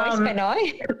 My voice by now.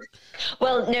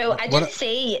 Well, no, I did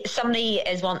see somebody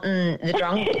is wanting the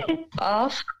drunk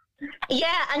off.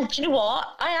 Yeah, and do you know what?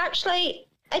 I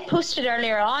posted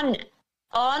earlier on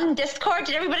Discord.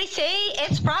 Did everybody see?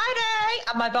 It's Friday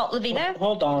and my bottle of vino.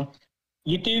 Hold on.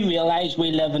 You do realise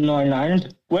we live in Northern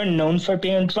Ireland? We're known for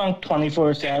being drunk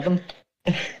 24/7.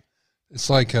 It's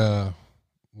like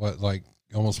like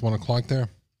almost 1 o'clock there.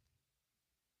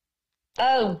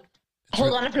 Oh,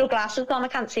 hold on! I've no glasses on. I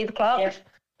can't see the clock. Yeah.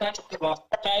 5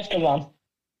 to 1.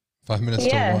 5 minutes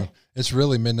to 1. It's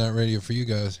really midnight radio for you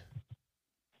guys.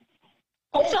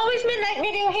 It's always midnight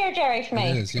radio here, Jerry, for me.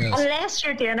 It is, yes. Unless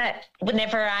you're doing it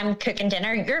whenever I'm cooking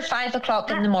dinner. Your 5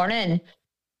 o'clock in the morning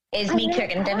is me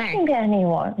cooking dinner. I'm not talking to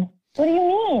anyone. What do you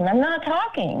mean? I'm not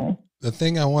talking. The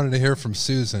thing I wanted to hear from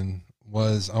Susan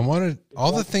was I wanted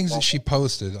all the things that she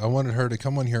posted. I wanted her to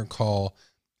come on here and call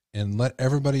and let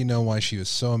everybody know why she was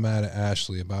so mad at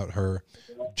Ashley about her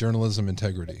journalism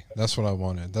integrity. That's what I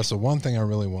wanted. That's the one thing I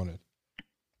really wanted.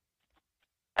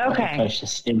 Okay.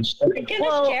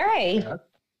 Well, Jerry.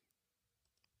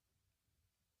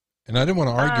 And I didn't want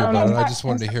to argue about it. I just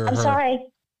wanted to hear her. I'm sorry.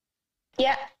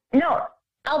 Yeah. No,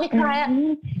 I'll be quiet.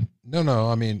 No.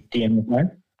 I mean,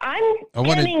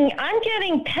 I'm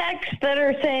getting texts that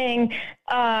are saying,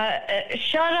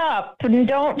 "Shut up and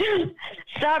don't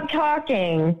stop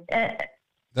talking."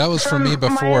 That was from me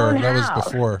before. That was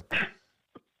before.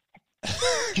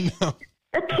 No.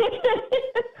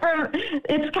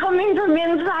 It's coming from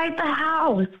inside the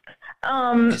house.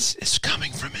 It's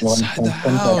coming from inside the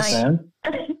house.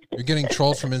 You're getting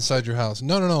trolled from inside your house.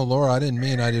 No, Laura, I didn't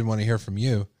mean I didn't want to hear from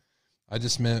you. I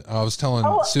just meant I was telling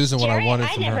Susan what Jerry, I wanted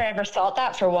from her. I never ever thought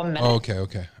that for 1 minute. Oh,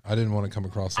 okay. I didn't want to come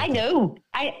across like I know.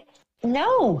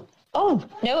 No. Oh,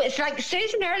 no, it's like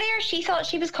Susan earlier, she thought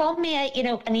she was calling me an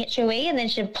HOE, and then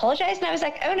she apologized, and I was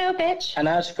like, oh, no, bitch. And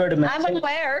as for the message, I'm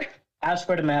aware. As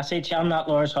for the message, I'm not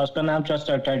Laura's husband. I'm just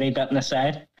her dirty bit in the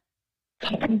side.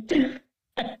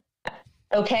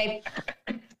 Okay.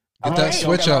 Get that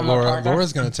switch out, Laura.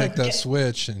 Laura's going to take that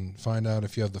switch and find out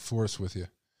if you have the force with you.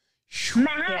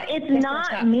 Matt, it's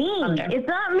not me. It's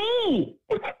not me.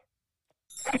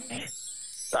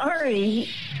 Sorry.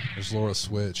 There's Laura's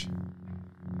switch.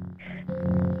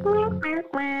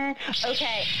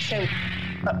 Okay, so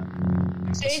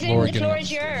Susan, the floor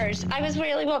is yours. I was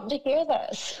really wanting to hear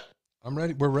this. I'm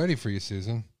ready. We're ready for you,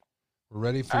 Susan. We're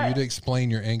ready for you to explain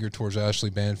your anger towards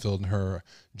Ashley Banfield and her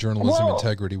journalism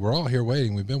integrity. We're all here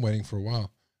waiting. We've been waiting for a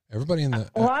while. Everybody in the...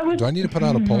 do I need to put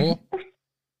out a poll?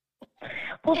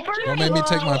 Well, first Don't make me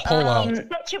take my poll out.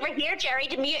 But you were here, Jerry,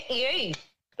 to mute you.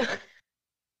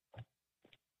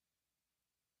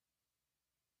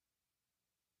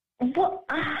 Well,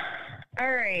 all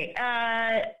right.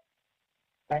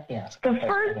 The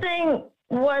first thing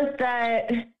was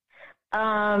that,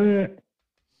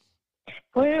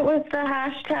 what was the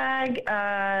hashtag?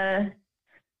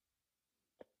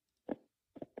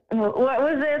 What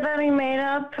was it that he made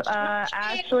up?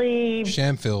 Ashley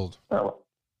Shamfield.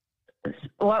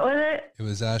 What was it? It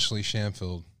was Ashley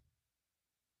Shamfield.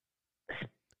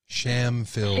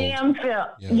 Shamfield.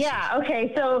 Yes. Yeah.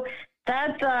 Okay. So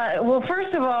that's well.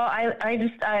 First of all, I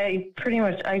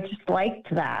just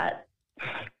liked that.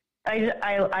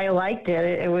 I liked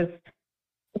it. It was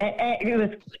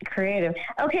creative.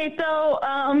 Okay. So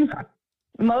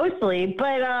mostly,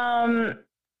 but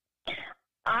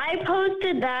I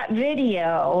posted that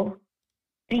video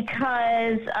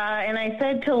because, and I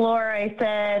said to Laura, I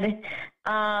said,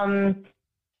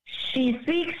 she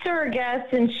speaks to her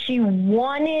guests, and she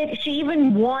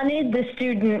even wanted the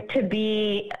student to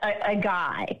be a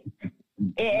guy.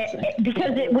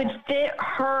 Because it would fit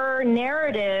her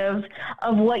narrative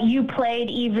of what you played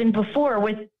even before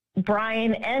with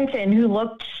Brian Enton, who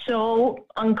looked so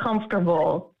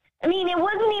uncomfortable. I mean, it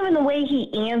wasn't even the way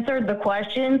he answered the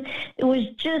questions. It was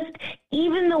just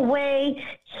even the way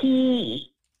he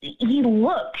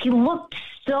looked. He looked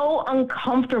so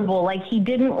uncomfortable, like he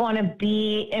didn't want to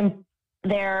be in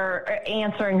there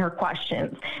answering her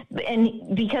questions.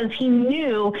 And because he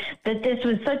knew that this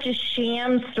was such a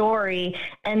sham story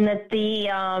and that the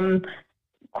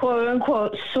quote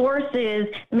unquote sources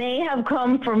may have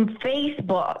come from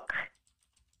Facebook.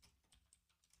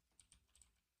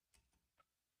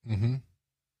 Mm-hmm.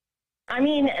 I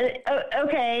mean,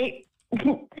 okay.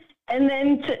 And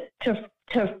then to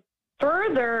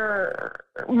further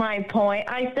my point,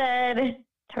 I said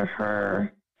to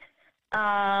her,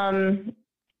 I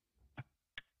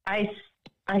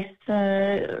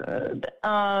said,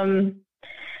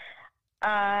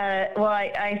 well,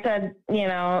 I said, you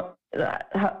know, the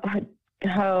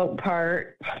hoe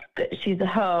part, that she's a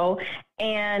hoe.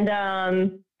 And,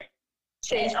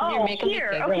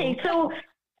 okay, so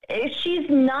she's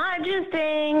not just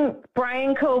saying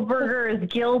Brian Kohberger is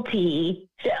guilty.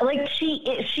 Like, she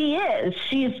is.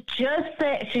 She's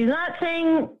not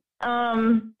saying,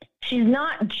 she's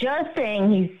not just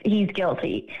saying he's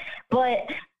guilty, but,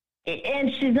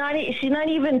 and she's not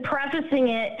even prefacing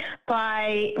it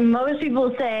by, most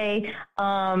people say,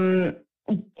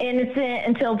 innocent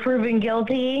until proven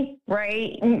guilty,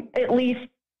 right? At least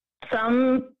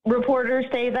some reporters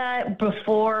say that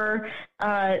before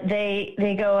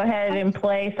they go ahead and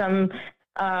play some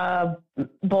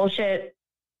bullshit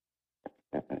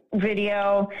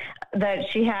video that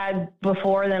she had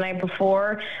before the night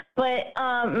before. But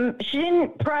she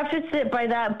didn't preface it by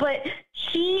that. But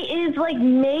she is like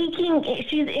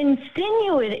she's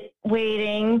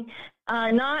insinuating,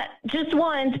 not just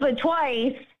once, but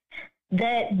twice,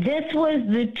 that this was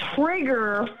the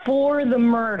trigger for the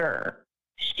murder.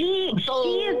 She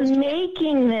is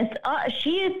making this up.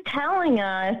 She is telling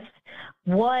us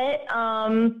what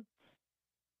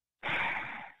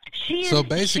she is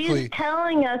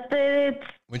telling us that it's,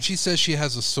 when she says she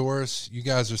has a source, you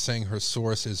guys are saying her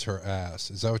source is her ass.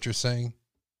 Is that what you're saying?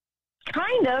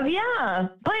 Kind of, yeah.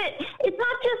 But it's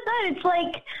not just that. It's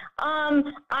like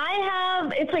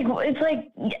it's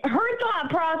like her thought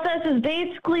process is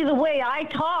basically the way I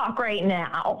talk right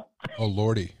now. Oh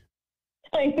Lordy.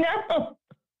 I know.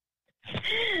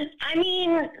 I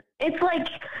mean, it's like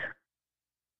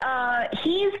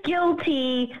he's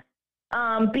guilty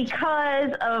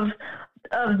because of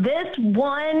this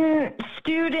one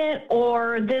student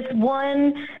or this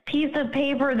one piece of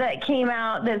paper that came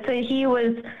out that said he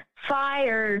was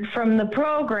fired from the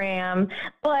program.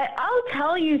 But I'll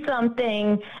tell you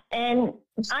something, and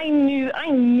I knew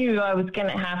I was going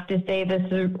to have to say this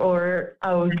or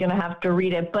I was going to have to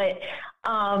read it, but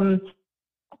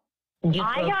I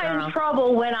got in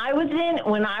trouble when I was in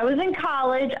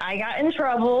college. I got in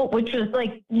trouble, which was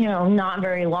like, you know, not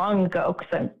very long ago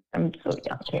because I'm so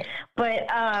young. But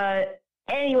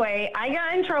anyway, I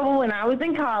got in trouble when I was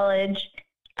in college.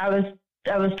 I was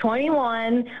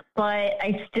 21, but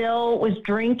I still was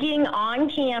drinking on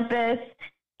campus,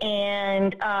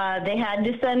 and they had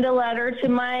to send a letter to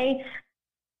my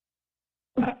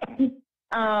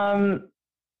I'm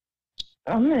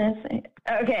gonna say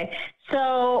okay.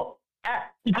 So.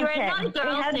 You're okay. not a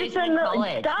girl, had to Susan,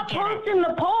 send stop posting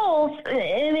the polls,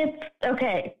 and it's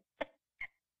okay.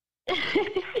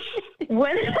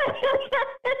 When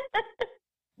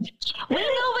we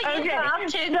know what you got up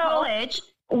to in college.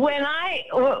 When I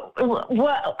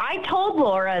told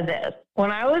Laura this. When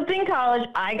I was in college,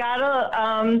 I got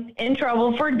in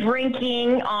trouble for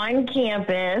drinking on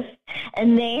campus,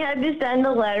 and they had to send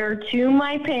a letter to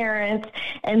my parents,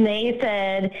 and they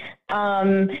said,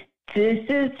 this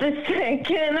is the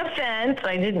second offense.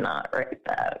 I did not write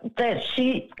that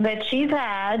she's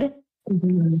had.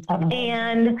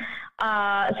 And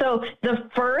so the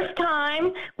first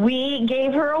time we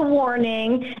gave her a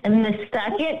warning, and the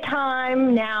second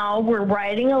time now we're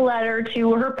writing a letter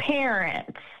to her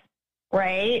parents,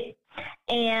 right?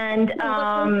 And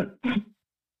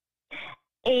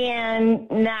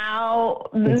now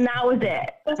is it,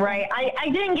 right? I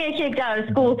didn't get kicked out of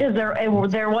school because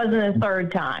there wasn't a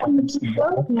third time.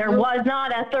 There was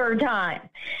not a third time.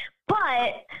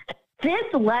 But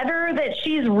this letter that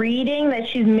she's reading, that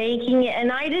she's making it,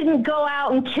 and I didn't go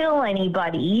out and kill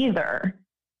anybody either.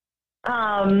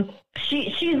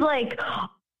 She's like,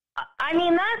 I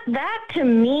mean, that to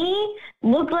me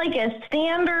looked like a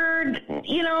standard,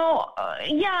 you know,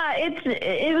 yeah,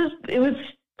 it was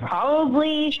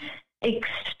probably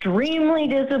extremely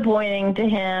disappointing to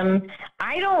him.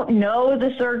 I don't know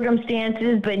the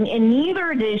circumstances, and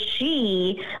neither does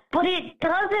she, but it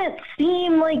doesn't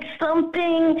seem like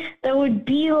something that would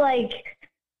be like,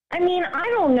 I mean, I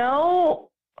don't know.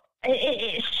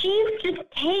 She's just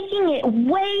taking it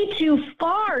way too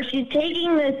far. She's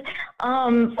taking this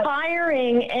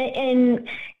firing and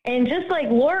just like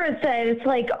Laura said, it's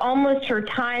like almost her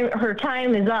time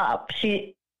is up.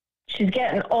 She's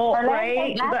getting old,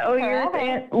 right? Is that what you're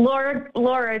saying?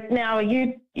 Laura, now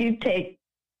you take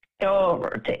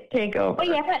over. Take over. Oh,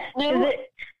 yeah, but no,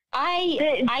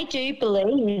 I do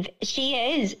believe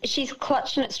she's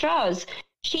clutching at straws.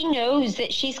 She knows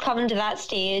that she's coming to that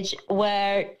stage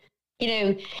where, you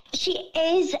know, she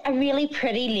is a really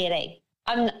pretty lady.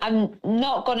 I'm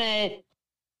not gonna.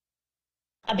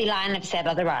 I'd be lying if I said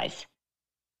otherwise.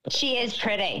 She is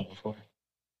pretty,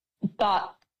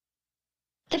 but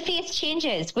the face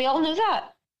changes. We all know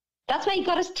that. That's why you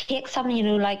got to take some, you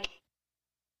know, like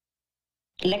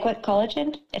liquid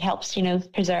collagen. It helps,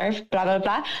 preserve, blah, blah,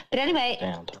 blah. But anyway,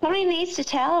 somebody needs to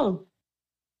tell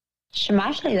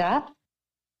Shamashley that.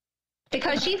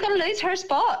 Because she's going to lose her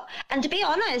spot. And to be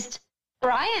honest,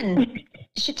 Brian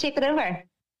should take it over.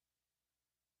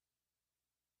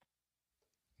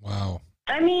 Wow.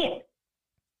 I mean,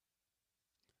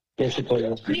 basically,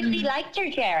 really liked her,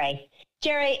 Jerry.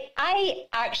 Jerry, I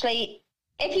actually,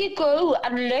 if you go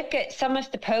and look at some of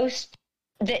the posts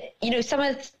that, some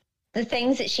of the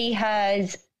things that she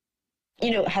has,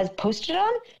 has posted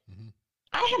on,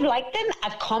 I have liked them.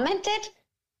 I've commented.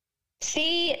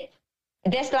 See,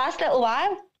 this last little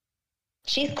while,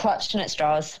 she's clutching at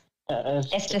straws.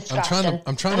 It's disgusting.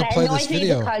 I'm trying to play this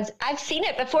video because I've seen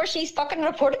it before she's fucking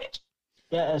reported.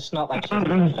 Yeah, it's not like she's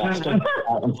an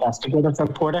investigative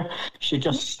reporter. She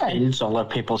just steals other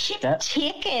people's shit.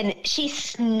 She's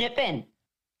snooping.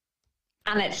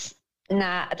 And it's,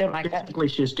 I don't like that. Basically,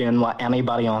 she's doing what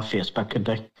anybody on Facebook could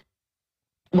do.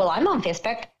 Well, I'm on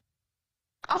Facebook.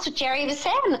 That's what Jerry was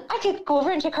saying. I could go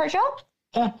over and take her job.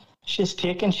 Yeah, she's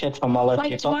taking shit from other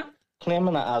people,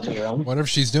 claiming it as her own. Whatever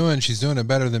she's doing it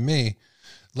better than me.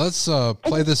 Let's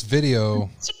play this video.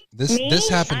 This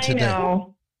happened today.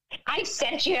 Know. I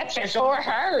sent you it before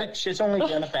her. She's only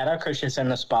doing it better because she's in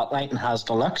the spotlight and has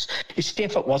the looks. You see,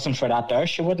 if it wasn't for that there,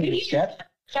 she wouldn't be shit.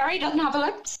 Jerry doesn't have a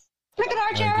looks. Look at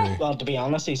our Jerry. Well, to be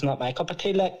honest, he's not my cup of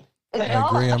tea. I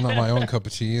agree. I'm not my own cup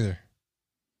of tea either.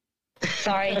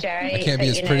 Sorry, Jerry. I can't be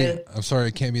as pretty. I'm sorry,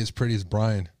 I can't be as pretty as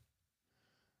Brian.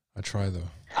 I try though.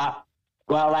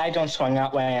 Well, I don't swing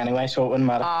that way anyway, so it wouldn't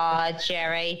matter.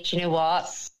 Jerry, do you know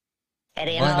what? It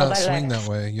ain't Might all not swing looks.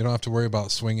 that way. You don't have to worry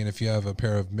about swinging if you have a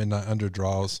pair of midnight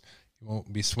underdraws. You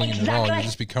won't be swinging at all. You'll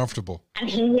just be comfortable. And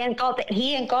he ain't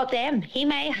got them. He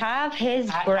may have his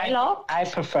Greylock. I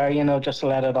prefer, just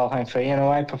let it all hang free.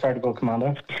 I prefer to go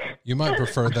commando. You might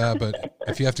prefer that, but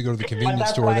if you have to go to the convenience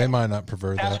store, they might not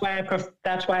prefer that.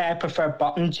 That's why I prefer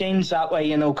button jeans that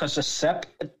way, because a zip,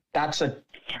 that's a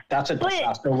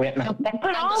disaster waiting.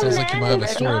 But all Sounds like you might have a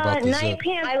story about this. night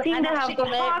pants seem to have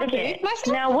pockets.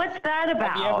 Now, what's that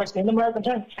about? Have you ever seen them wear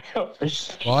them? Well,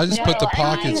 I just put the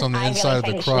pockets on the inside of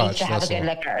the crotch. That's all.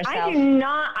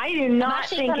 I do not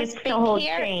think it's the whole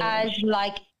change. As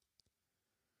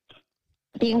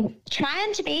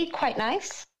trying to be quite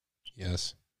nice.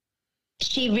 Yes.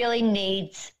 She really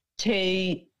needs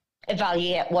to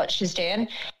evaluate what she's doing,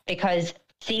 because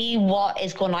see what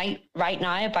is going out right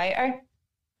now about her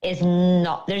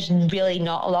there's really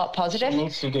not a lot positive. She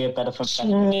needs to do a bit of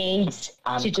She needs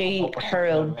to do her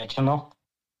own. Original.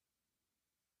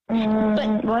 But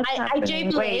I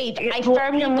do believe, I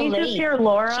firmly believe hear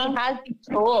Laura? she has been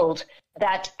told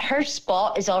that her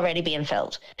spot is already being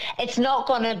filled. It's not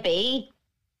going to be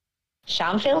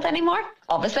Shamfield anymore,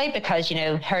 obviously, because,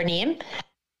 her name.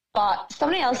 But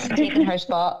somebody else is taking her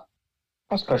spot.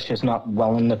 That's because she's not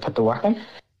willing to put the work in.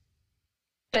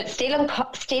 But stealing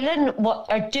what,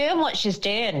 or doing what she's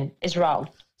doing is wrong.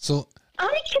 So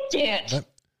I can do it.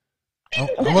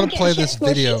 I want to play this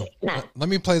video. Let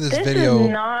me play this video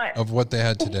of what they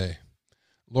had today.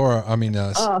 Laura,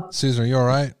 Susan, are you all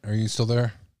right? Are you still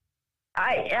there?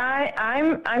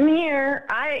 I'm here.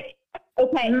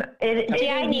 Okay. Do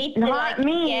I need to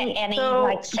get any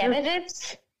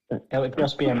sedatives? It would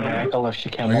just be a miracle if she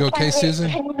came. Are you okay, Susan?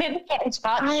 Can you maybe get in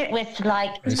touch with some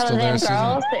of still them there, girls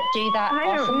Susan? that do that?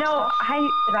 I don't know.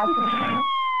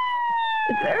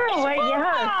 Is there a way?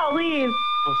 Yeah, please.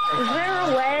 Is there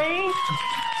a way?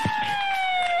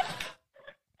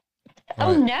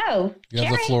 Oh no! You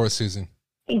have the floor, Susan.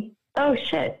 Oh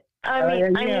shit! I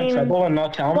mean, trouble and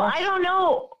not telling well, I don't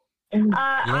know. You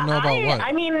don't know about what?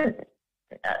 I mean,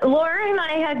 Laura and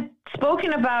I had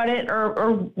spoken about it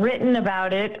or written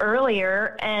about it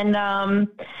earlier, and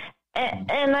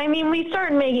I mean, we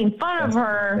started making fun of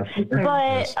her,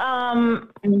 but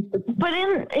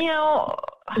in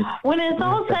when it's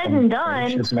all said and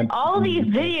done, all these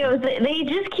videos, they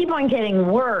just keep on getting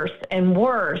worse and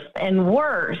worse and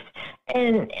worse,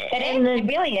 and it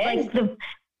really is the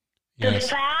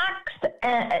facts.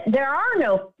 There are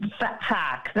no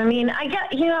facts. I mean,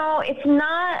 it's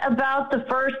not about the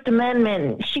First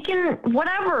Amendment. She can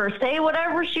say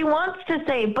whatever she wants to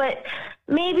say, but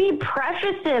maybe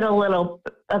preface it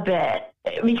a bit,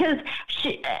 because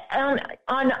she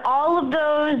on all of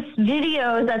those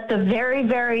videos at the very,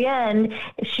 very end,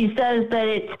 she says that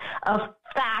it's a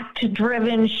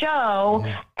fact-driven show,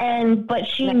 but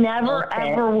she never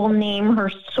ever will name her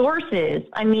sources.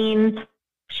 I mean,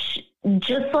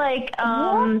 just like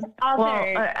what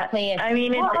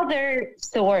other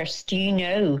source do you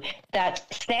know that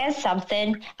says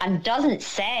something and doesn't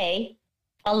say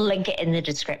I'll link it in the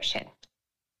description?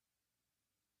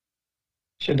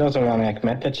 She doesn't want to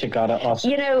admit that she got it off.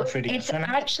 It's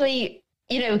actually,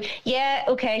 yeah,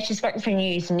 okay, she's working for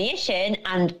News Nation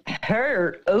and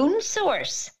her own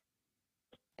source,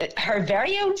 her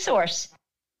very own source.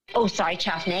 Oh, sorry,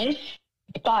 Chaffney.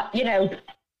 But,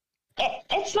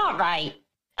 it's not right.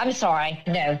 I'm sorry.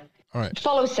 No. All right.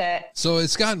 Follow suit. So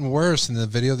it's gotten worse in the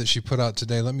video that she put out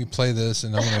today. Let me play this,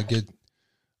 and I'm going to get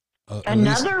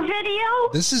another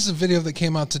video. This is a video that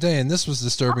came out today, and this was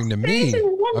disturbing to me.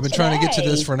 I've been trying to get to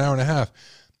this for an hour and a half.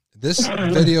 This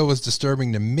video was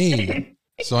disturbing to me,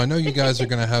 so I know you guys are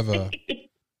going to have a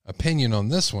opinion on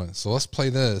this one. So let's play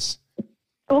this.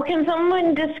 Well, can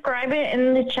someone describe it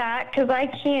in the chat? Because I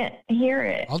can't hear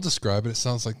it. I'll describe it. It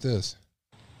sounds like this.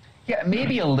 Yeah,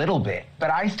 maybe a little bit,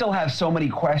 but I still have so many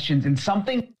questions and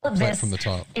something. This from the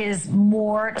top is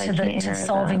more to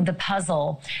solving the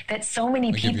puzzle that so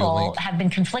many people have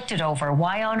been conflicted over.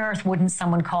 Why on earth wouldn't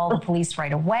someone call the police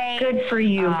right away? Good for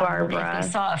you, Barbara. If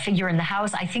they saw a figure in the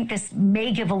house, I think this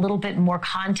may give a little bit more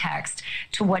context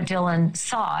to what Dylan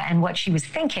saw and what she was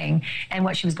thinking and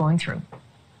what she was going through.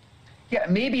 Yeah,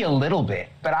 maybe a little bit,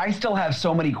 but I still have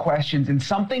so many questions and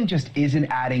something just isn't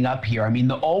adding up here. I mean,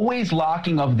 the always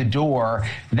locking of the door,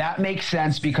 that makes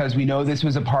sense because we know this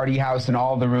was a party house and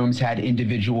all the rooms had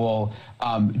individual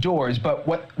doors. But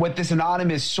what this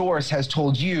anonymous source has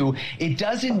told you, it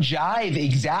doesn't jive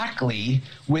exactly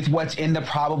with what's in the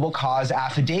probable cause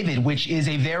affidavit, which is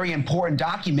a very important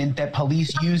document that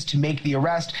police used to make the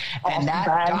arrest. And that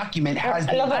document has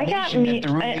the information that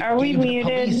the room gave the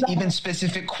police, even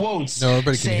specific quotes. No,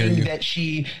 everybody can hear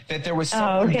you. That there was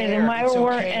someone there. Then why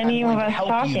weren't any of us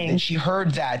talking? That she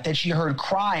heard that she heard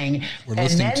crying. We're and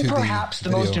listening then to perhaps the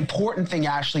most important thing,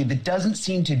 Ashley, that doesn't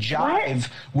seem to jive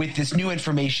with this new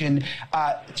information.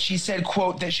 She said,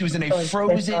 quote, that she was in a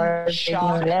frozen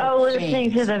shock phase.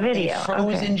 Listening to the video. A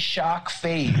frozen shock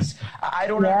phase. I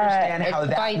don't understand how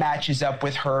that matches up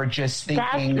with her just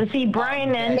thinking. See,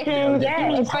 Brian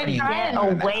Ensign, he's trying to get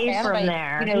away from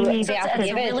there. That's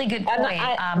a really good point.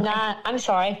 I'm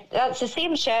sorry. That's the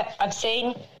same shit I've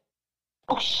seen.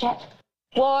 Oh, shit.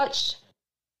 Watch.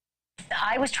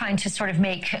 I was trying to sort of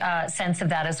make sense of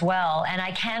that as well. And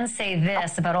I can say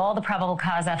this about all the probable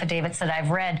cause affidavits that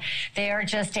I've read. They are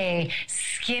just a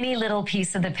skinny little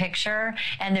piece of the picture.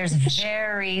 And there's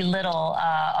very little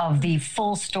of the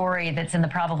full story that's in the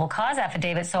probable cause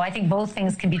affidavit. So I think both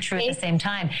things can be true at the same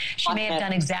time. She may have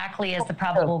done exactly as the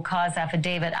probable cause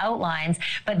affidavit outlines,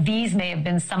 but these may have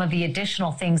been some of the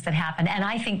additional things that happened. And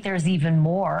I think there's even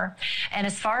more. And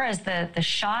as far as the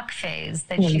shock phase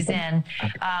that she's in,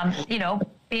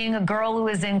 being a girl who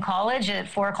is in college at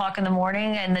 4:00 in the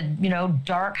morning in the,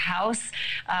 dark house,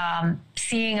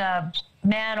 seeing a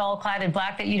man all clad in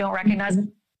black that you don't recognize.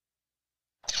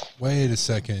 Wait a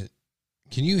second.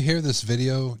 Can you hear this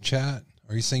video, chat?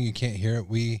 Are you saying you can't hear it?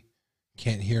 We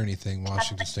can't hear anything,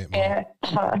 Washington State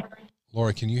Mom.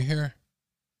 Laura, can you hear?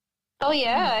 Oh,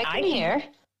 yeah, I can hear.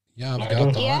 Yeah, I've got the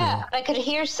audio. Yeah, I could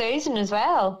hear Susan as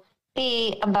well.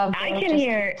 I can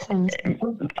hear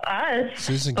us.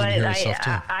 Susan can hear herself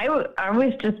too. I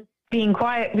was just being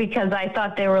quiet because I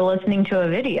thought they were listening to a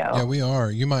video. Yeah, we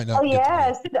are. You might not. Oh,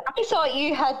 yes. I thought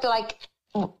you had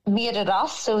muted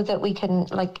us so that we can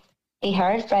be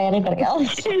heard by anybody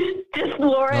else. Just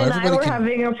Laura and I were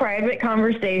having a private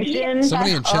conversation.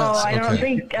 Somebody in chat. I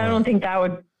don't think that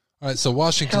would. All right, so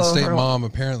Washington State Mom,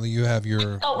 apparently you have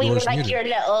your. Oh, we were muted. your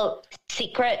little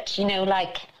secret, Can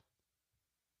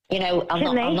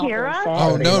they hear us?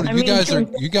 Oh no, you guys are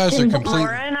completely.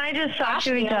 Laura and I just talk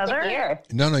to each other.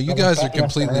 No, you guys are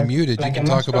completely muted. You can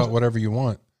talk about whatever you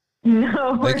want.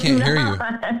 No, they can't hear you.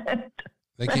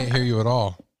 They can't hear you at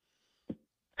all.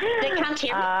 They can't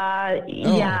hear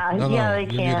me. Yeah, they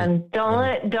can.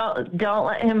 Muted. Don't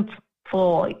let him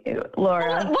fool you,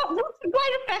 Laura. Why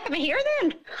the fuck am I here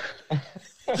then?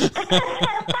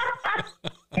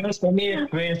 There's only a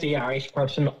crazy Irish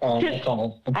person on the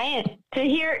call. To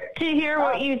hear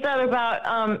what you said about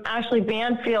Ashley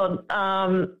Banfield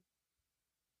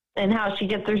and how she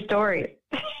gets her story.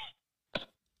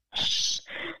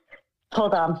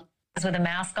 Hold on. With a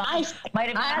mask on,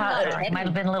 might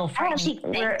have been a little frightened.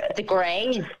 The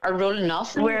greys are rolling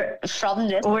off. Where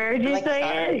did you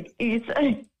say it?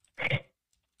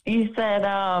 You said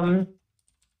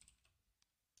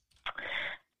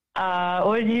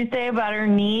what did you say about her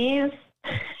knees?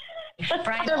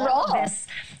 Brian, all of this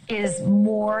is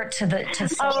more to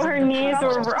her knees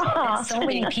were raw. So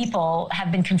many people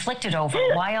have been conflicted over.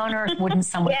 Why on earth wouldn't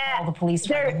someone call the police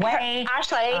right away?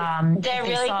 Ashley, they're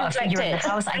really conflicted. In the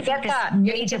house. I think this that.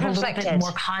 may give a little bit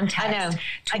more context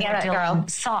to what Dylan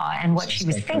saw and what she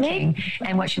was thinking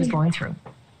and what she was going through.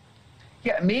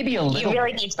 Yeah, maybe a little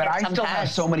really bit, need to but get I some still have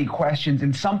pads. so many questions,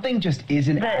 and something just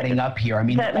isn't adding up here. I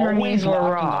mean, that her always knees were locking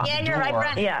raw. off Yeah, the you're right, door.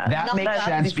 Brent. Yeah, That makes that's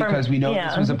sense because we know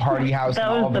this was a party house and That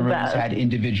all was the the rooms best. had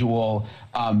individual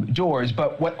doors.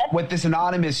 But what this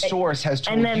anonymous source has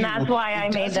told And then you, that's why I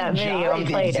it made that doesn't video and jive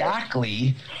played it.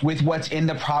 exactly with what's in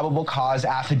the probable cause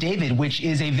affidavit, which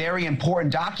is a very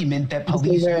important document that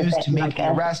police used to make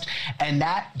the arrest. And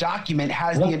that document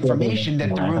has the information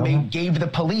that the roommate gave the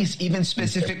police, even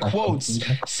specific quotes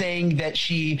saying that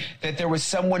there was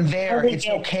someone there. It's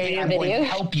okay. I'm going to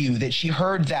help you. That she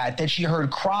heard that she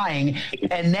heard crying.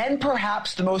 And then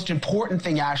perhaps the most important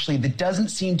thing, Ashley, that doesn't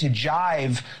seem to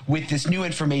jive with this new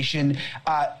information,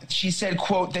 she said,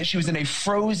 quote, that she was in a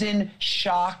frozen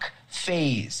shock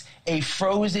phase. A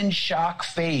frozen shock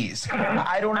phase.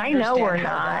 I don't. I know we're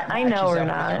not. I know we're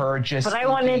not. But I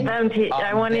wanted them to.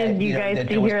 I wanted you guys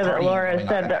to hear that Laura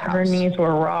said that her knees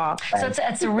were raw. So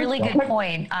it's a really good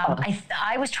point.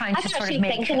 I was trying to sort of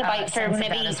make thinking about for sense of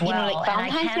maybe that as well. like And I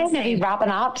Valentine's can't Day, maybe say- wrapping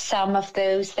up some of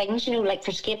those things, like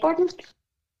for skateboarding.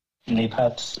 Knee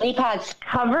pads. Knee pads.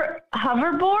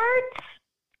 Hoverboards?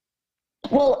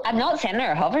 Well, I'm not sending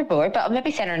her a hoverboard, but I'll maybe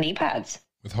send her knee pads.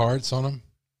 With hearts on them?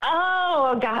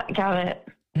 Oh, got it.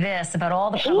 This about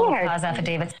all the probable cause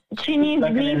affidavits. She needs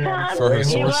knee pads. For her You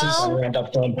sources?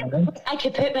 will? I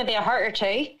could put maybe a heart or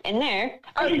two in there.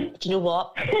 Or, do you know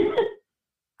what?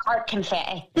 Heart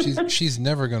confetti. She's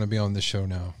never going to be on this show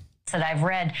now. That I've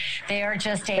read, they are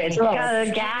just a Got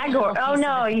a gag or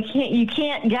no, you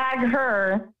can't gag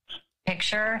her.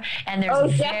 Picture, and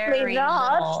there's very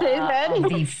not, little Susan. of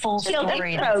the full She'll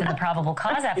story get that's in broke. the probable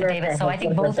cause affidavit. So I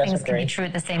think both things can be true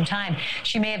at the same time.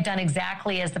 She may have done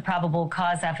exactly as the probable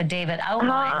cause affidavit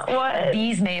outlines.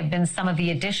 These may have been some of the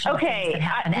additional things that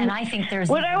happened. And I think there's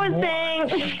what I was more.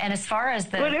 saying. And as far as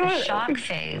the shock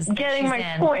phase, Getting my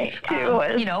in, point too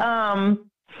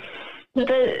was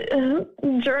the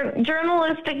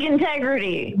journalistic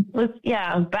integrity.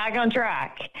 Back on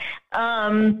track.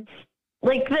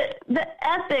 Like the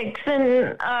ethics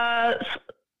and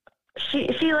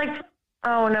she like,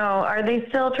 oh no, are they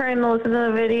still trying to listen to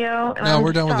the video? No,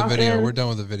 we're done with the video. We're done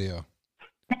with the video.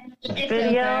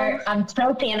 I'm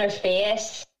still seeing her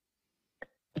face,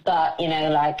 but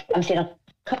like I'm seeing a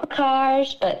couple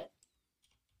cars, but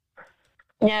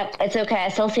no, it's okay. I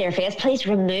still see her face. Please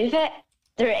remove it.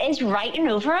 There is writing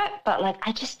over it, but like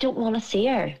I just don't want to see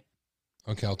her.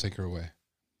 Okay, I'll take her away.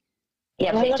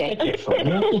 Yeah, please do.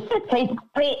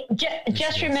 please,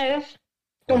 just remove.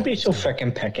 Don't be so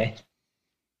freaking picky.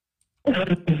 I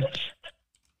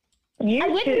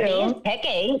wouldn't be as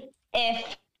picky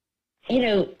if,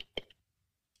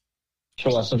 She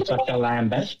wasn't such a lying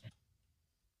bitch.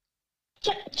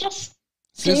 Just.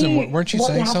 Susan, weren't you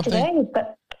saying something? Do,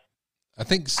 but I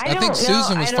think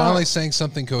Susan was finally saying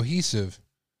something cohesive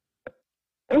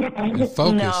and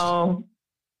focused. No.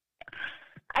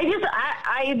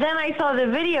 Then I saw the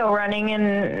video running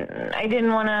and I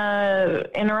didn't want to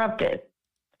interrupt it.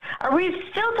 Are we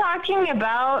still talking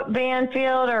about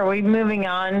Banfield or are we moving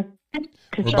on?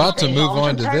 We're about to move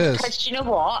on to this. Because you know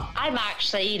what? I'm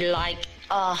actually like,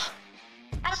 I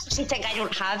actually think I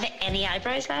don't have any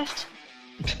eyebrows left.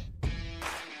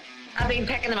 I've been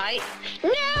picking them out.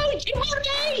 No,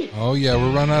 Jimmy! Oh yeah,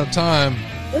 we're running out of time.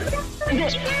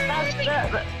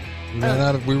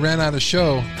 We ran out of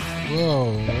show.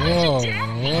 Whoa.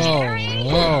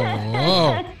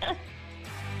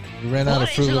 We ran out of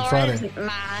Fruit Loop Friday.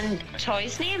 Man,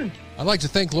 toy's name. I'd like to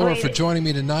thank Laura for joining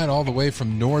me tonight all the way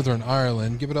from Northern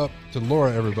Ireland. Give it up to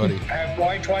Laura, everybody.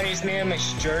 Boy, Twiny's name is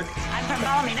Stuart. I'm from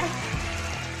Ballymena.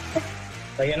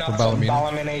 So you're not from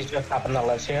Ballymena, he's just happened to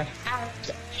live here.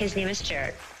 His name is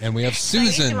Stuart. And we have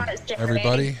Susan,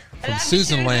 everybody, from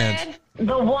Susan Land.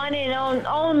 The one and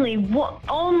only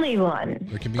one.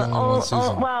 There can be only one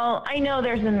Susan. Well, I know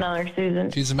there's another Susan.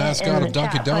 She's the mascot of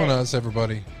Dunkin' Donuts,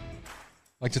 everybody. I'd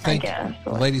like to thank the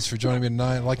ladies for joining me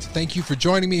tonight. I'd like to thank you for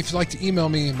joining me. If you'd like to email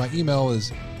me, my email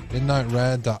is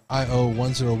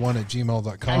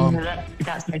midnightrad.io101@gmail.com.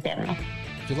 That's my dinner.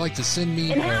 If you'd like to send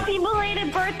me... And happy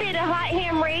belated birthday to Hot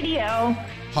Ham Radio.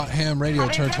 Hot Ham Radio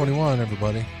turned 21,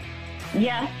 everybody.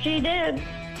 Yes, she did.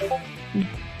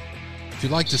 If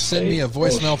you'd like to send me a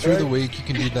voicemail through the week, you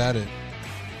can do that at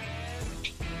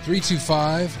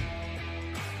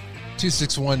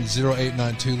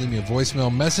 325-261-0892. Leave me a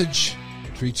voicemail message,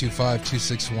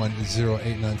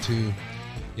 325-261-0892.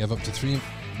 You have up to 3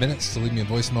 minutes to leave me a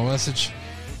voicemail message.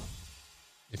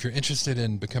 If you're interested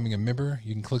in becoming a member,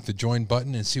 you can click the join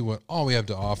button and see what all we have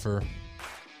to offer.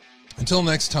 Until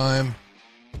next time,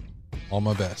 all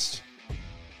my best.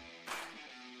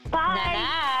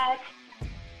 Bye.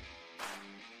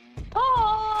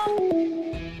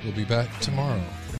 Oh. We'll be be back tomorrow.